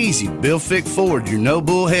buying made easy. Bill Fick Ford, your No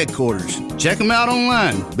Bull headquarters. Check them out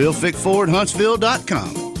online,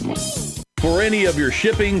 BillFickFordHuntsville.com. For any of your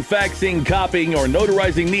shipping, faxing, copying, or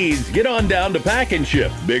notarizing needs, get on down to Pack and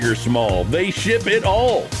Ship. Big or small, they ship it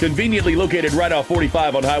all. Conveniently located right off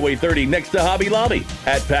 45 on Highway 30 next to Hobby Lobby.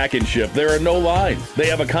 At Pack and Ship, there are no lines. They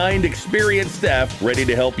have a kind, experienced staff ready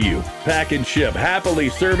to help you. Pack and Ship, happily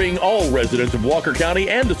serving all residents of Walker County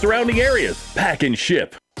and the surrounding areas. Pack and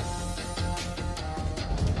Ship.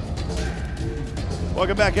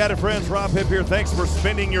 Welcome back at it, friends. Rob Hipp here. Thanks for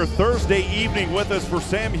spending your Thursday evening with us for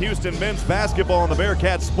Sam Houston men's basketball on the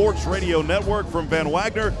Bearkat Sports Radio Network from Van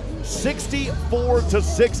Wagner,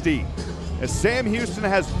 64-60. As Sam Houston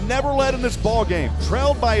has never led in this ball game,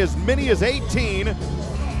 trailed by as many as 18,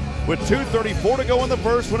 with 2:34 to go in the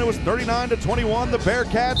first when it was 39-21. The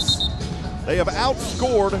Bearkats, they have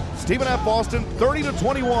outscored Stephen F. Austin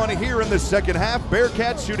 30-21 here in this second half.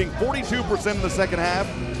 Bearkats shooting 42% in the second half.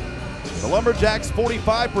 The Lumberjacks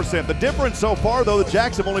 45%. The difference so far, though, the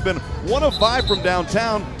Jacks have only been 1 of 5 from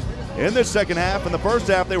downtown in this second half. In the first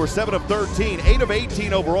half, they were 7 of 13, 8 of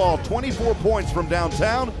 18 overall, 24 points from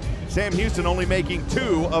downtown. Sam Houston only making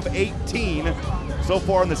 2 of 18 so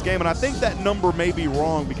far in this game, and I think that number may be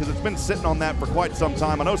wrong because it's been sitting on that for quite some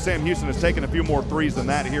time. I know Sam Houston has taken a few more threes than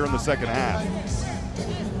that here in the second half.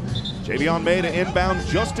 Javion May to inbound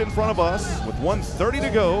just in front of us with 1:30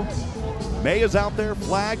 to go. May is out there,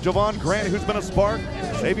 Flagg, Javon Grant, who's been a spark.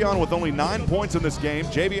 Savion with only 9 points in this game.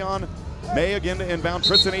 Javion May again to inbound.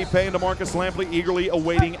 Tristan Ipe and DeMarcus Lampley eagerly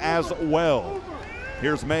awaiting as well.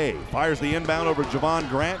 Here's May, fires the inbound over Javon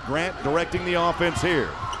Grant. Grant directing the offense here.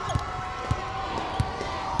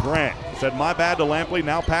 Grant said, my bad to Lampley,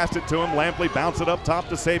 now passed it to him. Lampley bounced it up top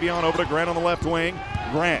to Savion, over to Grant on the left wing.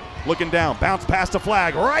 Grant looking down, bounce pass to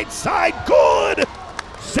Flagg, right side, good!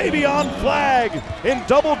 Savion Flagg in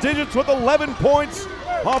double digits with 11 points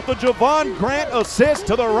off the Javon Grant assist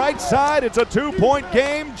to the right side. It's a 2-point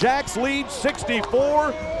game. Jacks lead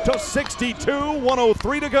 64-62,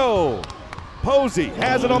 1:03 to go. Posey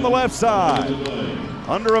has it on the left side.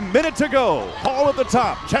 Under a minute to go. Hall at the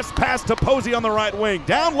top. Chest pass to Posey on the right wing.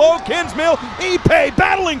 Down low, Kinsmill. Ipe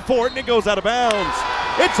battling for it, and it goes out of bounds.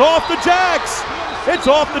 It's off the Jacks. It's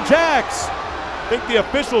off the Jacks. I think the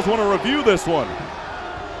officials want to review this one.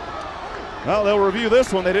 Well, they'll review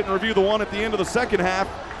this one. They didn't review the one at the end of the second half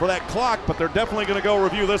for that clock, but they're definitely going to go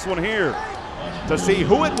review this one here to see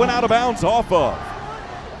who it went out of bounds off of.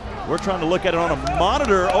 We're trying to look at it on a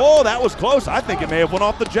monitor. Oh, that was close. I think it may have went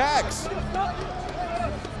off the Jacks.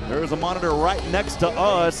 There's a monitor right next to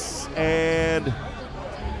us, and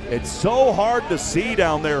it's so hard to see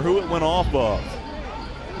down there who it went off of.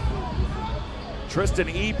 Tristan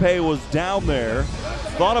Ipe was down there,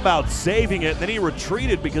 thought about saving it, then he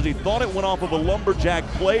retreated because he thought it went off of a Lumberjack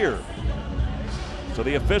player. So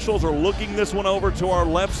the officials are looking this one over to our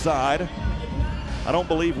left side. I don't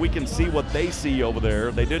believe we can see what they see over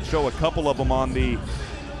there. They did show a couple of them on the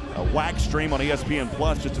WAC stream on ESPN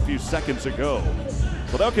Plus just a few seconds ago.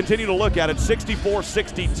 So they'll continue to look at it,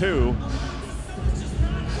 64-62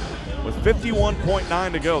 with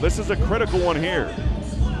 51.9 to go. This is a critical one here.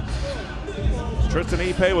 Tristan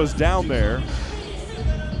Ipe was down there.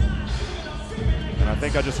 And I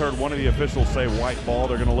think I just heard one of the officials say white ball.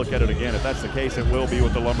 They're going to look at it again. If that's the case, it will be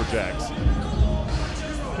with the Lumberjacks.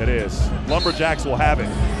 It is. Lumberjacks will have it.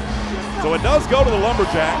 So it does go to the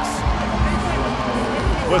Lumberjacks.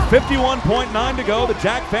 With 51.9 to go, the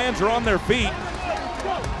Jack fans are on their feet.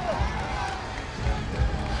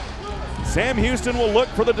 Sam Houston will look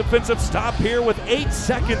for the defensive stop here with 8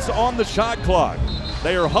 seconds on the shot clock.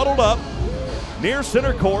 They are huddled up near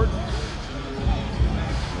center court.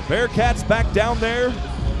 Bearkats back down there.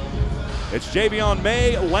 It's Javion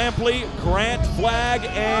May, Lampley, Grant, Flagg,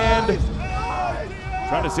 and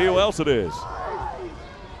trying to see who else it is.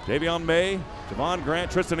 Javion May, Javon Grant,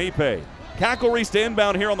 Tristan Ipe. Cackle-Reese to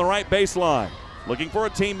inbound here on the right baseline. Looking for a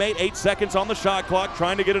teammate, 8 seconds on the shot clock,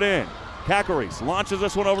 trying to get it in. Cackle-Reese launches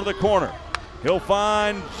this one over to the corner. He'll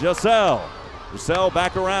find Giselle. Giselle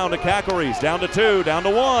back around to Cackle-Reese, down to 2, down to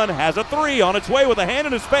 1, has a 3 on its way with a hand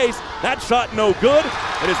in his face. That shot no good.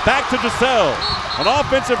 It is back to Giselle. An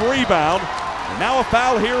offensive rebound. And now a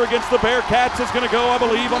foul here against the Bearkats is going to go, I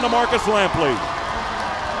believe, on to Marcus Lampley.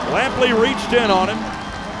 Lampley reached in on him.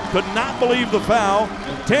 Could not believe the foul.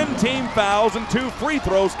 10 team fouls and 2 free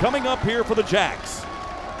throws coming up here for the Jacks.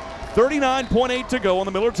 39.8 to go on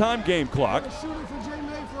the Miller Time game clock.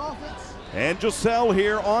 And Giselle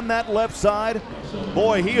here on that left side.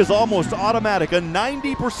 Boy, he is almost automatic. A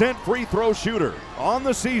 90% free throw shooter on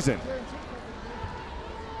the season.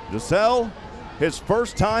 Giselle, his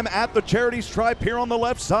first time at the charity stripe here on the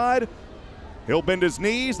left side. He'll bend his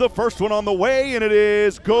knees. The first one on the way, and it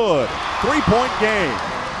is good. 3-point game.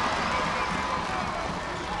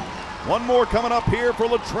 One more coming up here for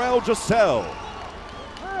Latrell Giselle.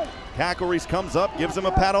 Cackle-Reese comes up, gives him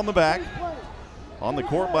a pat on the back. On the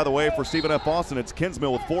court, by the way, for Stephen F. Austin, it's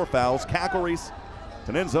Kinsmill with 4 fouls. Cackle-Reese,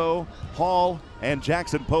 Tenenzo, Hall, and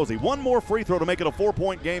Jackson Posey. One more free throw to make it a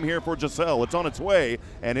 4-point game here for Giselle. It's on its way,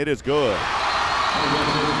 and it is good.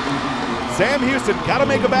 Sam Houston got to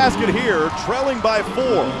make a basket here, trailing by 4.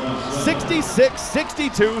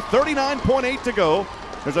 66-62, 39.8 to go.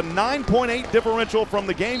 There's a 9.8 differential from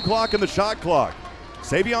the game clock and the shot clock.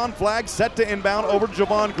 Savion Flagg set to inbound over to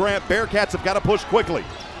Javon Grant. Bearkats have got to push quickly.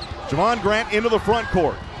 Javon Grant into the front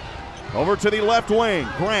court. Over to the left wing.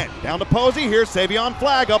 Grant down to Posey. Here's Savion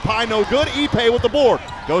Flagg up high, no good. Ipe with the board.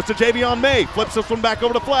 Goes to Javion May. Flips this one back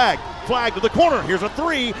over to Flagg. Flagg to the corner. Here's a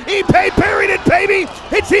 3. Ipe buried it, baby.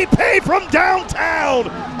 It's Ipe from downtown.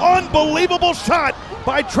 Unbelievable shot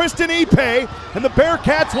by Tristan Ipe. And the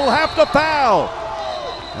Bearkats will have to foul.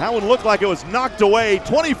 That one looked like it was knocked away.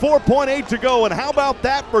 24.8 to go. And how about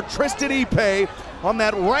that for Tristan Ipe on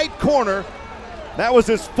that right corner? That was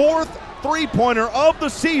his 4th three-pointer of the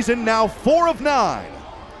season, now 4 of 9.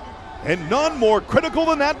 And none more critical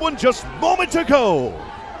than that one just moments ago.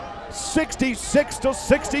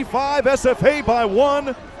 66-65, SFA by 1.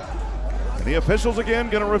 And the officials again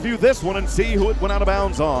going to review this one and see who it went out of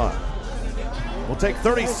bounds on. We'll take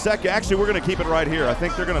 30 seconds. Actually, we're going to keep it right here. I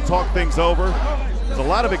think they're going to talk things over. There's a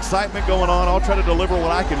lot of excitement going on. I'll try to deliver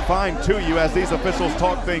what I can find to you as these officials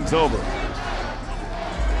talk things over.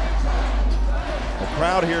 The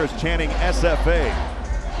crowd here is chanting SFA.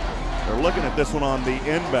 They're looking at this one on the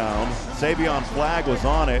inbound. Savion Flagg was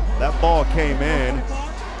on it. That ball came in.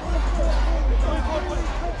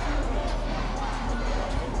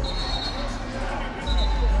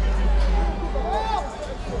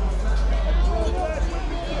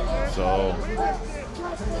 So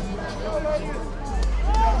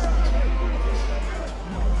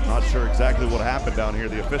not sure exactly what happened down here.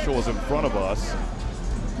 The official was in front of us.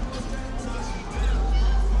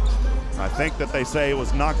 I think that they say it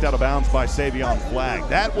was knocked out of bounds by Savion Flagg.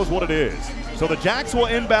 That was what it is. So the Jacks will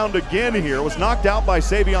inbound again here. It was knocked out by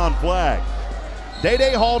Savion Flagg.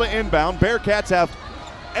 Day Hall to inbound. Bearkats have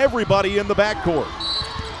everybody in the backcourt.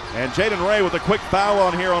 And Jaden Ray with a quick foul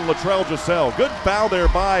on here on Latrell Giselle. Good foul there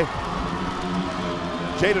by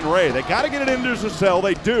Jaden Ray. They got to get it into Giselle.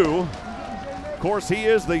 They do. Of course, he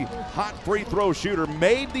is the hot free throw shooter.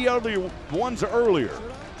 Made the other ones earlier.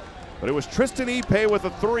 But it was Tristan Ipe with a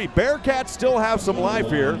 3. Bearkats still have some life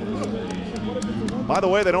here. By the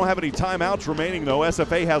way, they don't have any timeouts remaining, though.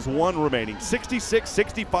 SFA has 1 remaining.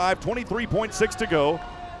 66-65, 23.6 to go.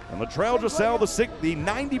 And Latrell Giselle, the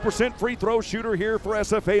 90% free throw shooter here for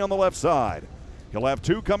SFA on the left side. He'll have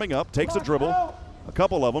 2 coming up, takes a dribble, a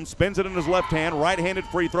couple of them, spins it in his left hand, right-handed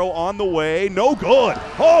free throw on the way, no good.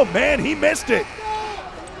 Oh man, he missed it.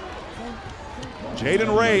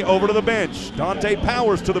 Jaden Ray over to the bench. Dante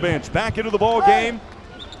Powers to the bench. Back into the ball game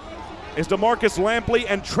is DeMarcus Lampley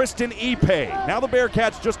and Tristan Ipe. Now the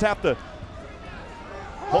Bearkats just have to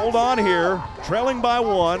hold on here, trailing by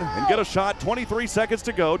 1, and get a shot. 23 seconds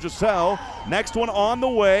to go. Giselle, next one on the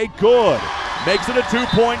way. Good. Makes it a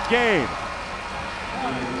 2-point game.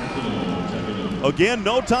 Again,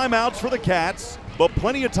 no timeouts for the Cats, but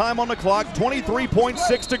plenty of time on the clock.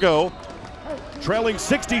 23.6 to go. Trailing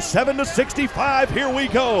 67-65. Here we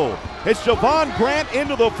go. It's Javon Grant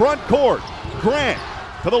into the front court. Grant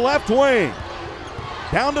to the left wing.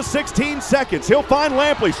 Down to 16 seconds. He'll find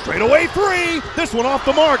Lampley. Straight away three. This one off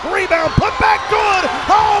the mark. Rebound. Put back. Good.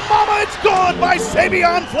 Oh, mama, it's good by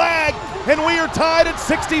Savion Flagg. And we are tied at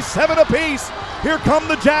 67 apiece. Here come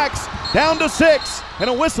the Jacks. Down to 6. And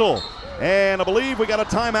a whistle. And I believe we got a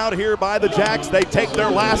timeout here by the Jacks. They take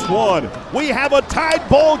their last one. We have a tied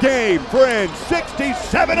ball game, friends.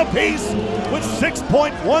 67 apiece with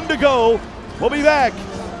 6.1 to go. We'll be back.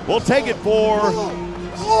 We'll take it for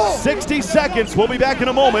 60 seconds. We'll be back in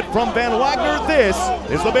a moment from Van Wagner. This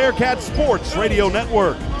is the Bearkat Sports Radio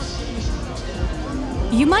Network.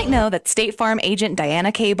 You might know that State Farm agent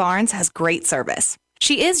Diana K. Barnes has great service.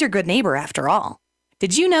 She is your good neighbor after all.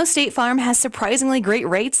 Did you know State Farm has surprisingly great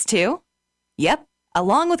rates too? Yep.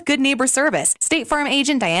 Along with good neighbor service, State Farm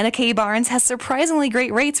agent Diana K. Barnes has surprisingly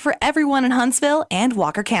great rates for everyone in Huntsville and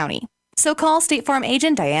Walker County. So call State Farm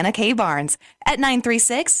agent Diana K. Barnes at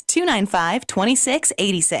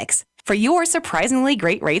 936-295-2686 for your surprisingly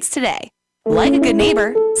great rates today. Like a good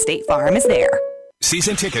neighbor, State Farm is there.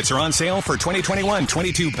 Season tickets are on sale for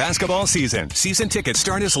 2021-22 basketball season. Season tickets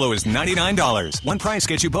start as low as $99. One price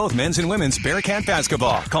gets you both men's and women's Bearkat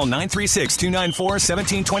basketball. Call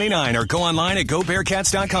 936-294-1729 or go online at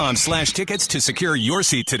gobearcats.com/tickets to secure your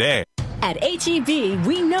seat today. At H-E-B,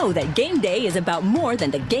 we know that game day is about more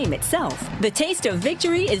than the game itself. The taste of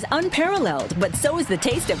victory is unparalleled, but so is the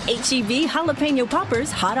taste of H-E-B jalapeno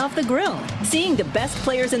poppers hot off the grill. Seeing the best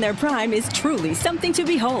players in their prime is truly something to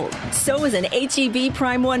behold. So is an H-E-B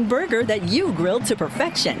Prime 1 burger that you grilled to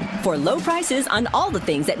perfection. For low prices on all the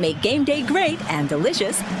things that make game day great and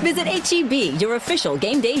delicious, visit H-E-B, your official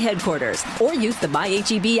game day headquarters, or use the My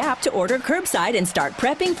H-E-B app to order curbside and start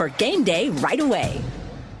prepping for game day right away.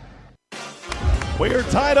 We are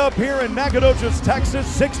tied up here in Nacogdoches, Texas,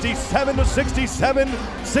 67-67,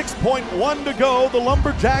 6.1 to go. The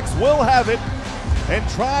Lumberjacks will have it and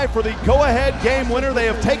try for the go-ahead game winner. They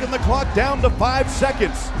have taken the clock down to 5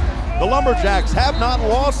 seconds. The Lumberjacks have not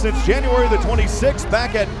lost since January the 26th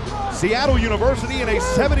back at Seattle University in a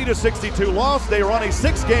 70-62 loss. They are on a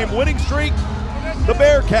 6-game winning streak. The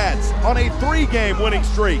Bearkats on a 3-game winning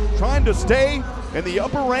streak, trying to stay in the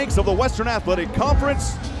upper ranks of the Western Athletic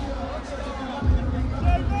Conference.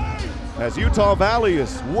 As Utah Valley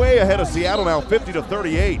is way ahead of Seattle now,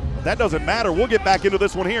 50-38. That doesn't matter. We'll get back into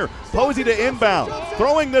this one here. Posey to inbound.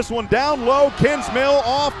 Throwing this one down low. Kinsmill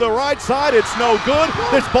off the right side. It's no good.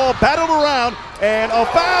 This ball battled around, and a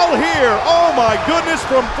foul here. Oh, my goodness,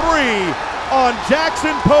 from 3 on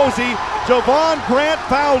Jackson Posey. Javon Grant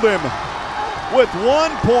fouled him with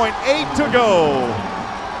 1.8 to go.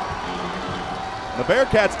 The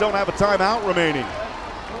Bearkats don't have a timeout remaining.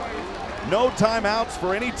 No timeouts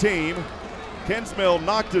for any team. Kinsmill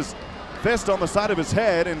knocked his fist on the side of his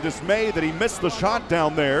head in dismay that he missed the shot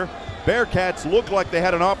down there. Bearkats looked like they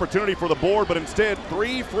had an opportunity for the board, but instead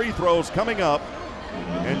 3 free throws coming up.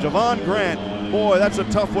 And Javon Grant, boy, that's a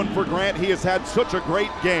tough one for Grant. He has had such a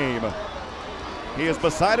great game. He is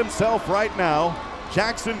beside himself right now.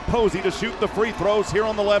 Jackson Posey to shoot the free throws here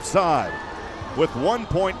on the left side. With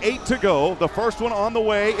 1.8 to go, the first one on the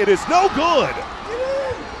way. It is no good.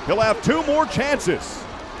 He'll have 2 more chances.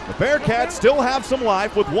 The Bearkats still have some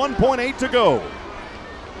life with 1.8 to go.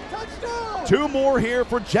 Touchdown. 2 more here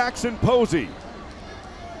for Jackson Posey.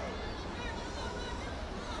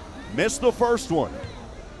 Missed the first one.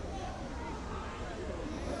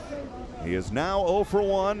 He is now 0 for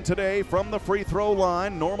 1 today from the free throw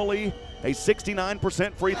line. Normally a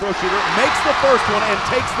 69% free throw shooter. Makes the first one and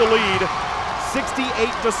takes the lead,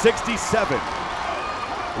 68-67.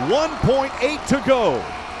 1.8 to go.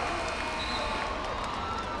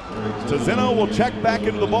 Tizino will check back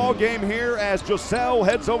into the ball game here as Josell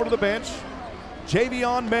heads over to the bench.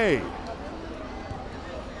 Javion May.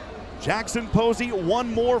 Jackson Posey,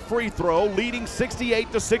 1 more free throw, leading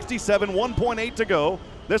 68-67, 1.8 to go.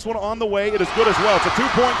 This one on the way, it is good as well. It's a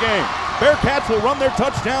 2-point game. Bearkats will run their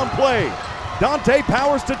touchdown play. Dante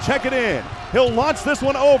Powers to check it in. He'll launch this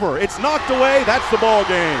one over. It's knocked away, that's the ball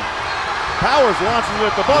game. Powers launches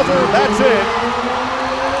it at the buzzer, that's it.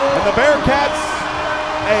 And the Bearkats,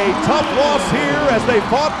 a tough loss here as they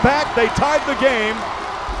fought back. They tied the game,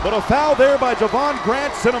 but a foul there by Javon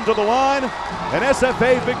Grant sent them to the line. And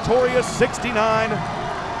SFA victorious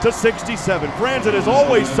 69-67. Friends, it is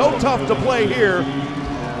always so tough to play here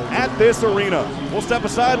at this arena. We'll step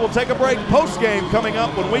aside, we'll take a break. Post game coming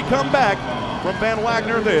up when we come back from Van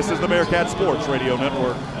Wagner. This is the Bearkat Sports Radio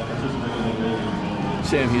Network.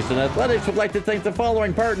 Sam Houston Athletics would like to thank the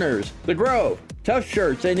following partners: The Grove, Tough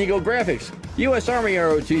Shirts and Eagle Graphics, U.S. Army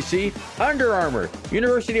ROTC, Under Armour,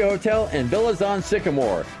 University Hotel, and Villas on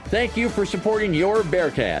Sycamore. Thank you for supporting your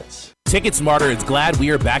Bearkats. TicketSmarter is glad we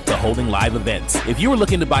are back to holding live events. If you are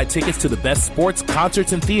looking to buy tickets to the best sports,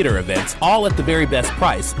 concerts, and theater events, all at the very best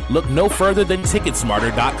price, look no further than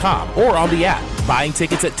Ticketsmarter.com or on the app. Buying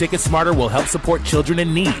tickets at TicketSmarter will help support children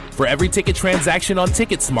in need. For every ticket transaction on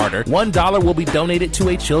TicketSmarter, $1 will be donated to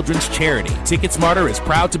a children's charity. TicketSmarter is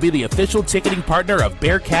proud to be the official ticketing partner of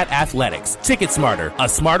Bearkat Athletics. TicketSmarter, a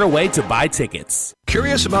smarter way to buy tickets.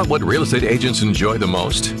 Curious about what real estate agents enjoy the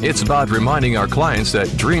most? It's about reminding our clients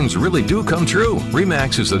that dreams really do come true.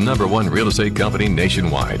 RE/MAX is the #1 real estate company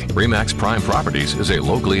nationwide. RE/MAX Prime Properties is a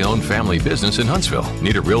locally owned family business in Huntsville.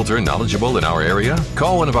 Need a realtor knowledgeable in our area?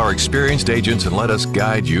 Call one of our experienced agents and let us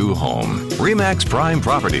guide you home. RE/MAX Prime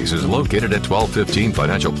Properties is located at 1215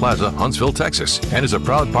 Financial Plaza, Huntsville, Texas, and is a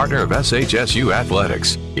proud partner of SHSU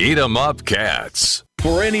Athletics. Eat 'em up, Cats.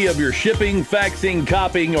 For any of your shipping, faxing,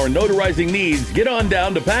 copying, or notarizing needs, get on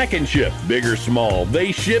down to Pack and Ship. Big or small,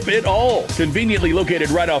 they ship it all. Conveniently located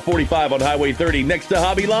right off 45 on Highway 30 next to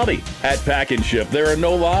Hobby Lobby. At Pack and Ship, there are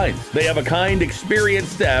no lines. They have a kind,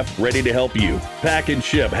 experienced staff ready to help you. Pack and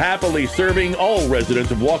Ship, happily serving all residents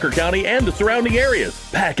of Walker County and the surrounding areas.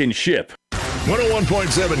 Pack and Ship.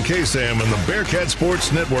 101.7 KSAM and the Bearkat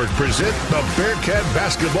Sports Network present the Bearkat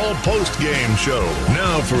Basketball Post-Game Show.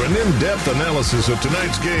 Now for an in-depth analysis of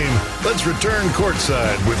tonight's game, let's return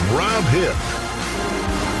courtside with Rob Hipp.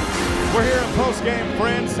 We're here in post-game,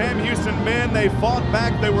 friends. Sam Houston men, they fought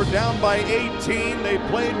back. They were down by 18. They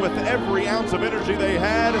played with every ounce of energy they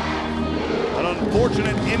had. An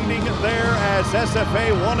unfortunate ending there as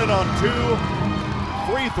SFA won it on 2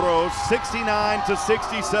 free throws,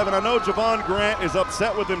 69-67. I know Javon Grant is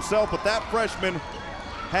upset with himself, but that freshman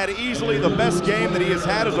had easily the best game that he has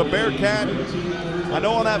had as a Bearkat. I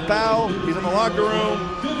know on that foul, he's in the locker room,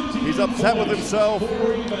 he's upset with himself,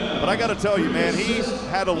 but I gotta tell you, man, he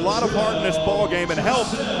had a lot of heart in this ball game and helped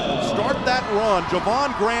start that run.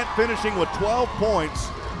 Javon Grant finishing with 12 points,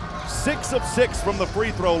 6 of 6 from the free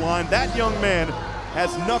throw line. That young man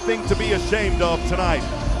has nothing to be ashamed of tonight.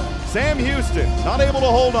 Sam Houston not able to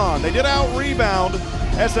hold on. They did out-rebound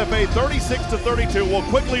SFA 36-32. We'll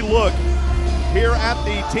quickly look here at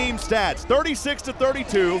the team stats.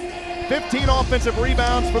 36-32, 15 offensive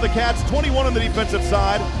rebounds for the Cats, 21 on the defensive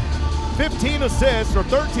side, 15 assists or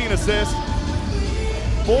 13 assists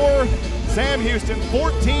for Sam Houston,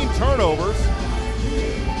 14 turnovers.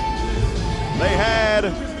 They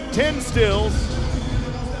had 10 steals,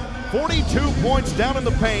 42 points down in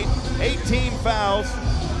the paint, 18 fouls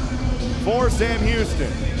for Sam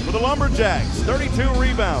Houston. For the Lumberjacks, 32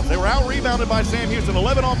 rebounds. They were out-rebounded by Sam Houston.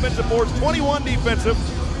 11 offensive boards, 21 defensive.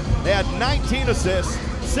 They had 19 assists,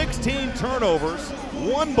 16 turnovers,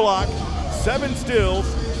 1 block, 7 steals,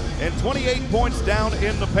 and 28 points down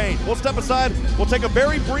in the paint. We'll step aside. We'll take a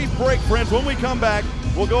very brief break, friends. When we come back,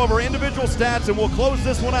 we'll go over individual stats, and we'll close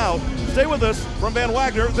this one out. Stay with us from Van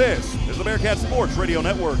Wagner. This is the Bearkat Sports Radio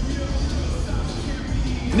Network.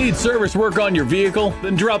 Need service work on your vehicle?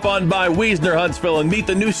 Then drop on by Wagner Huntsville and meet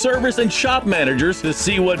the new service and shop managers to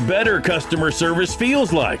see what better customer service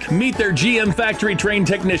feels like. Meet their GM factory-trained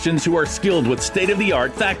technicians who are skilled with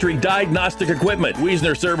state-of-the-art factory diagnostic equipment.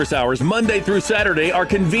 Wagner service hours Monday through Saturday are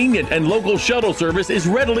convenient and local shuttle service is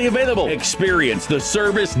readily available. Experience the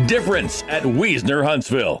service difference at Wagner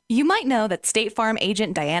Huntsville. You might know that State Farm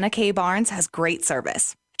agent Diana K. Barnes has great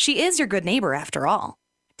service. She is your good neighbor after all.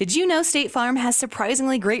 Did you know State Farm has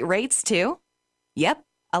surprisingly great rates, too? Yep.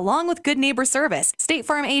 Along with good neighbor service, State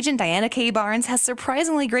Farm agent Diana K. Barnes has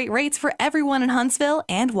surprisingly great rates for everyone in Huntsville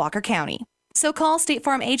and Walker County. So call State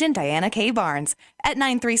Farm agent Diana K. Barnes at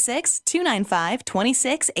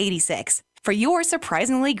 936-295-2686 for your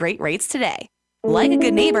surprisingly great rates today. Like a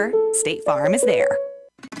good neighbor, State Farm is there.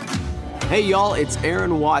 Hey y'all, it's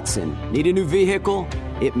Aaron Watson. Need a new vehicle?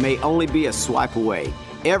 It may only be a swipe away.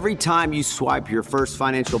 Every time you swipe your First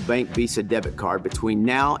Financial Bank Visa debit card between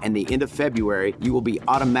now and the end of February, you will be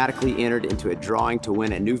automatically entered into a drawing to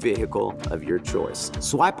win a new vehicle of your choice.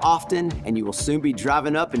 Swipe often and you will soon be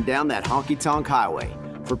driving up and down that honky-tonk highway.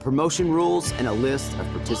 For promotion rules and a list of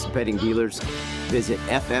participating dealers, visit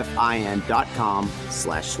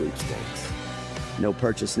ffin.com/sweepstakes. No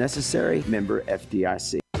purchase necessary. Member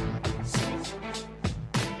FDIC.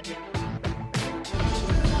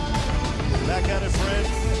 Back at it, friends.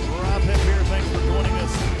 Rob Hipp here. Thanks for joining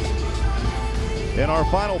us in our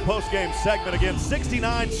final post-game segment. Again,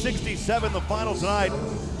 69-67, the final tonight.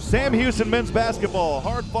 Sam Houston men's basketball,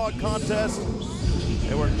 hard-fought contest.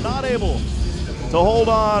 They were not able to hold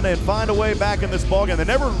on and find a way back in this ballgame. They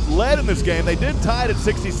never led in this game. They did tie it at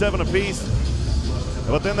 67 apiece.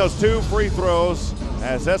 But then those 2 free throws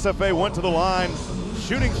as SFA went to the line,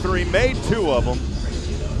 shooting 3, made 2 of them.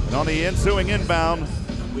 And on the ensuing inbound,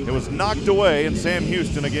 it was knocked away, and Sam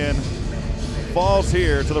Houston again falls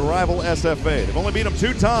here to the rival SFA. They've only beat them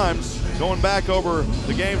 2 times, going back over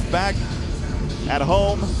the games back at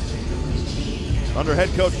home under head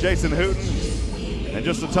coach Jason Hooten. And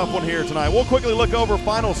just a tough one here tonight. We'll quickly look over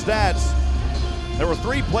final stats. There were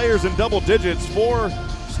 3 players in double digits for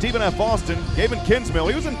Stephen F. Austin. Gavin Kinsmill,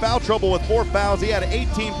 he was in foul trouble with 4 fouls. He had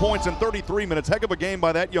 18 points in 33 minutes. Heck of a game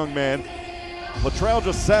by that young man. Latrell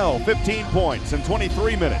Giselle, 15 points in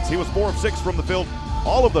 23 minutes. He was 4 of 6 from the field.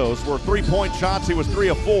 All of those were 3-point shots. He was 3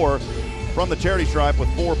 of 4 from the charity stripe with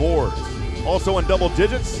 4 boards. Also in double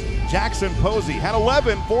digits, Jackson Posey had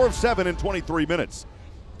 11, 4 of 7 in 23 minutes.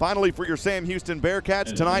 Finally, for your Sam Houston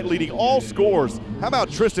Bearkats tonight, leading all scores. How about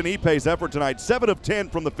Tristan Ipe's effort tonight? 7 of 10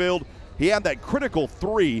 from the field. He had that critical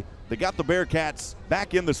 3 that got the Bearkats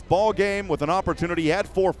back in this ball game with an opportunity. He had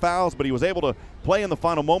 4 fouls, but he was able to play in the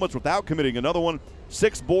final moments without committing another one.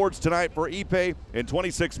 6 boards tonight for Ipe. In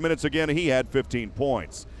 26 minutes again, he had 15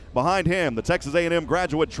 points. Behind him, the Texas A&M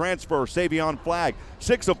graduate transfer, Savion Flagg,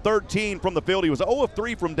 6 of 13 from the field. He was 0 of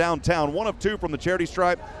 3 from downtown, 1 of 2 from the charity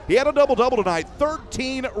stripe. He had a double-double tonight,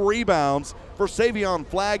 13 rebounds for Savion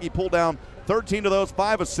Flagg. He pulled down 13 of those,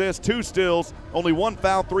 5 assists, 2 steals, only 1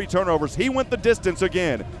 foul, 3 turnovers. He went the distance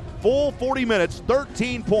again. Full 40 minutes,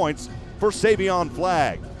 13 points for Savion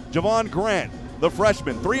Flagg. Javon Grant, the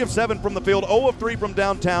freshman, 3 of 7 from the field, 0 of 3 from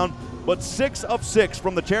downtown, but 6 of 6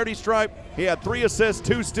 from the charity stripe. He had 3 assists,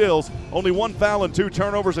 2 steals, only 1 foul and 2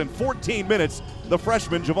 turnovers in 14 minutes. The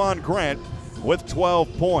freshman, Javon Grant, with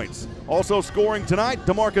 12 points. Also scoring tonight,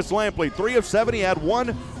 DeMarcus Lampley, 3 of 7. He had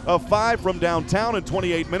 1 of 5 from downtown in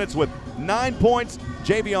 28 minutes with 9 points.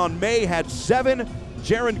 Javion May had 7.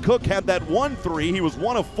 Jaron Cook had that 1-3. He was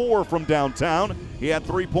 1 of 4 from downtown. He had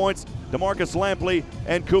 3 points. DeMarcus Lampley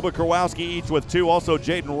and Kuba Kurowski each with 2. Also,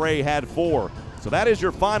 Jaden Ray had 4. So that is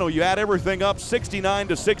your final. You add everything up,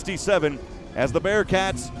 69-67, as the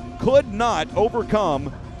Bearkats could not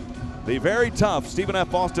overcome the very tough Stephen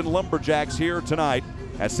F. Austin Lumberjacks here tonight,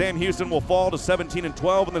 as Sam Houston will fall to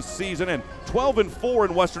 17-12 in the season and 12-4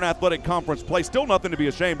 in Western Athletic Conference play. Still nothing to be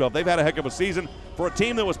ashamed of. They've had a heck of a season for a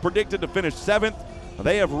team that was predicted to finish 7th.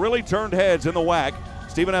 They have really turned heads in the WAC.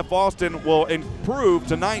 Stephen F. Austin will improve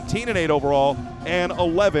to 19-8 overall and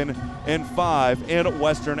 11-5 in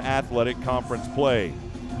Western Athletic Conference play.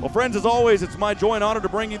 Well, friends, as always, it's my joy and honor to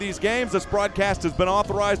bring you these games. This broadcast has been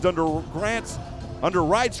authorized under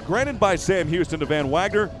rights granted by Sam Houston to Van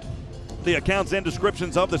Wagner. The accounts and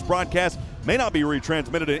descriptions of this broadcast may not be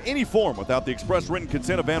retransmitted in any form without the express written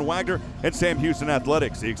consent of Van Wagner and Sam Houston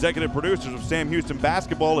Athletics. The executive producers of Sam Houston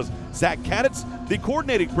Basketball is Zach Kaditz. The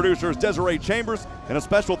coordinating producer is Desiree Chambers. And a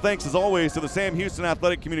special thanks, as always, to the Sam Houston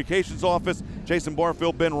Athletic Communications Office, Jason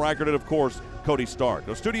Barfield, Ben Reichert, and, of course, Cody Stark.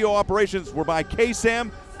 Those studio operations were by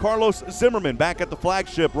K-Sam, Carlos Zimmerman, back at the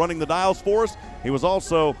flagship running the dials for us. He was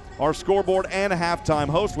also our scoreboard and halftime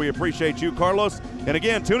host. We appreciate you, Carlos. And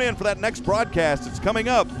again, tune in for that next broadcast. It's coming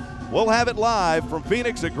up. We'll have it live from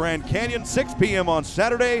Phoenix at Grand Canyon, 6 p.m. on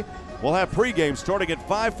Saturday. We'll have pregame starting at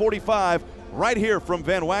 5:45 right here from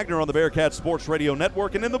Van Wagner on the Bearkat Sports Radio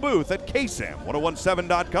Network and in the booth at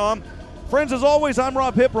KSAM1017.com. Friends, as always, I'm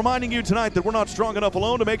Rob Hipp, reminding you tonight that we're not strong enough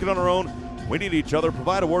alone to make it on our own. We need each other.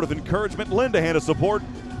 Provide a word of encouragement, lend a hand of support.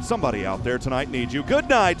 Somebody out there tonight needs you. Good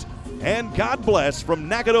night, and God bless from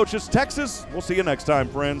Nacogdoches, Texas. We'll see you next time,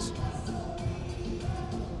 friends.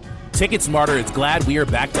 TicketSmarter is glad we are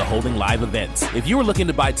back to holding live events. If you are looking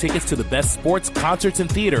to buy tickets to the best sports, concerts,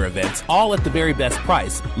 and theater events, all at the very best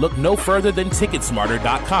price, look no further than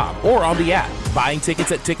TicketSmarter.com or on the app. Buying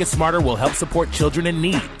tickets at TicketSmarter will help support children in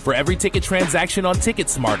need. For every ticket transaction on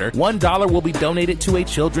TicketSmarter, $1 will be donated to a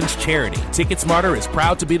children's charity. TicketSmarter is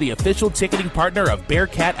proud to be the official ticketing partner of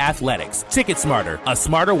Bearkat Athletics. TicketSmarter, a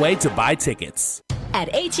smarter way to buy tickets.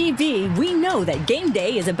 At H-E-B, we know that game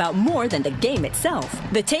day is about more than the game itself.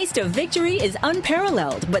 The taste of victory is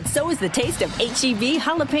unparalleled, but so is the taste of H-E-B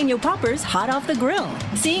jalapeno poppers hot off the grill.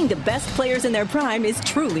 Seeing the best players in their prime is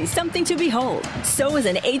truly something to behold. So is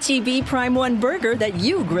an H-E-B Prime 1 burger that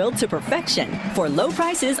you grilled to perfection. For low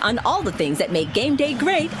prices on all the things that make game day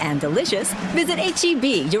great and delicious, visit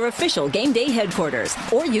H-E-B, your official game day headquarters,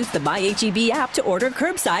 or use the Buy H-E-B app to order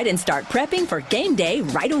curbside and start prepping for game day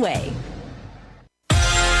right away.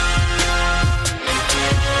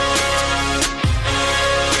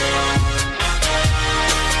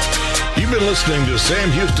 You've been listening to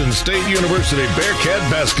Sam Houston State University Bearkat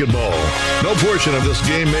basketball. No portion of this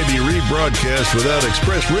game may be rebroadcast without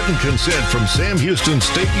express written consent from Sam Houston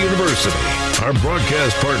State University, our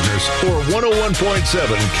broadcast partners, or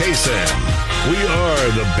 101.7 KSAM. We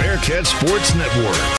are the Bearkat Sports Network.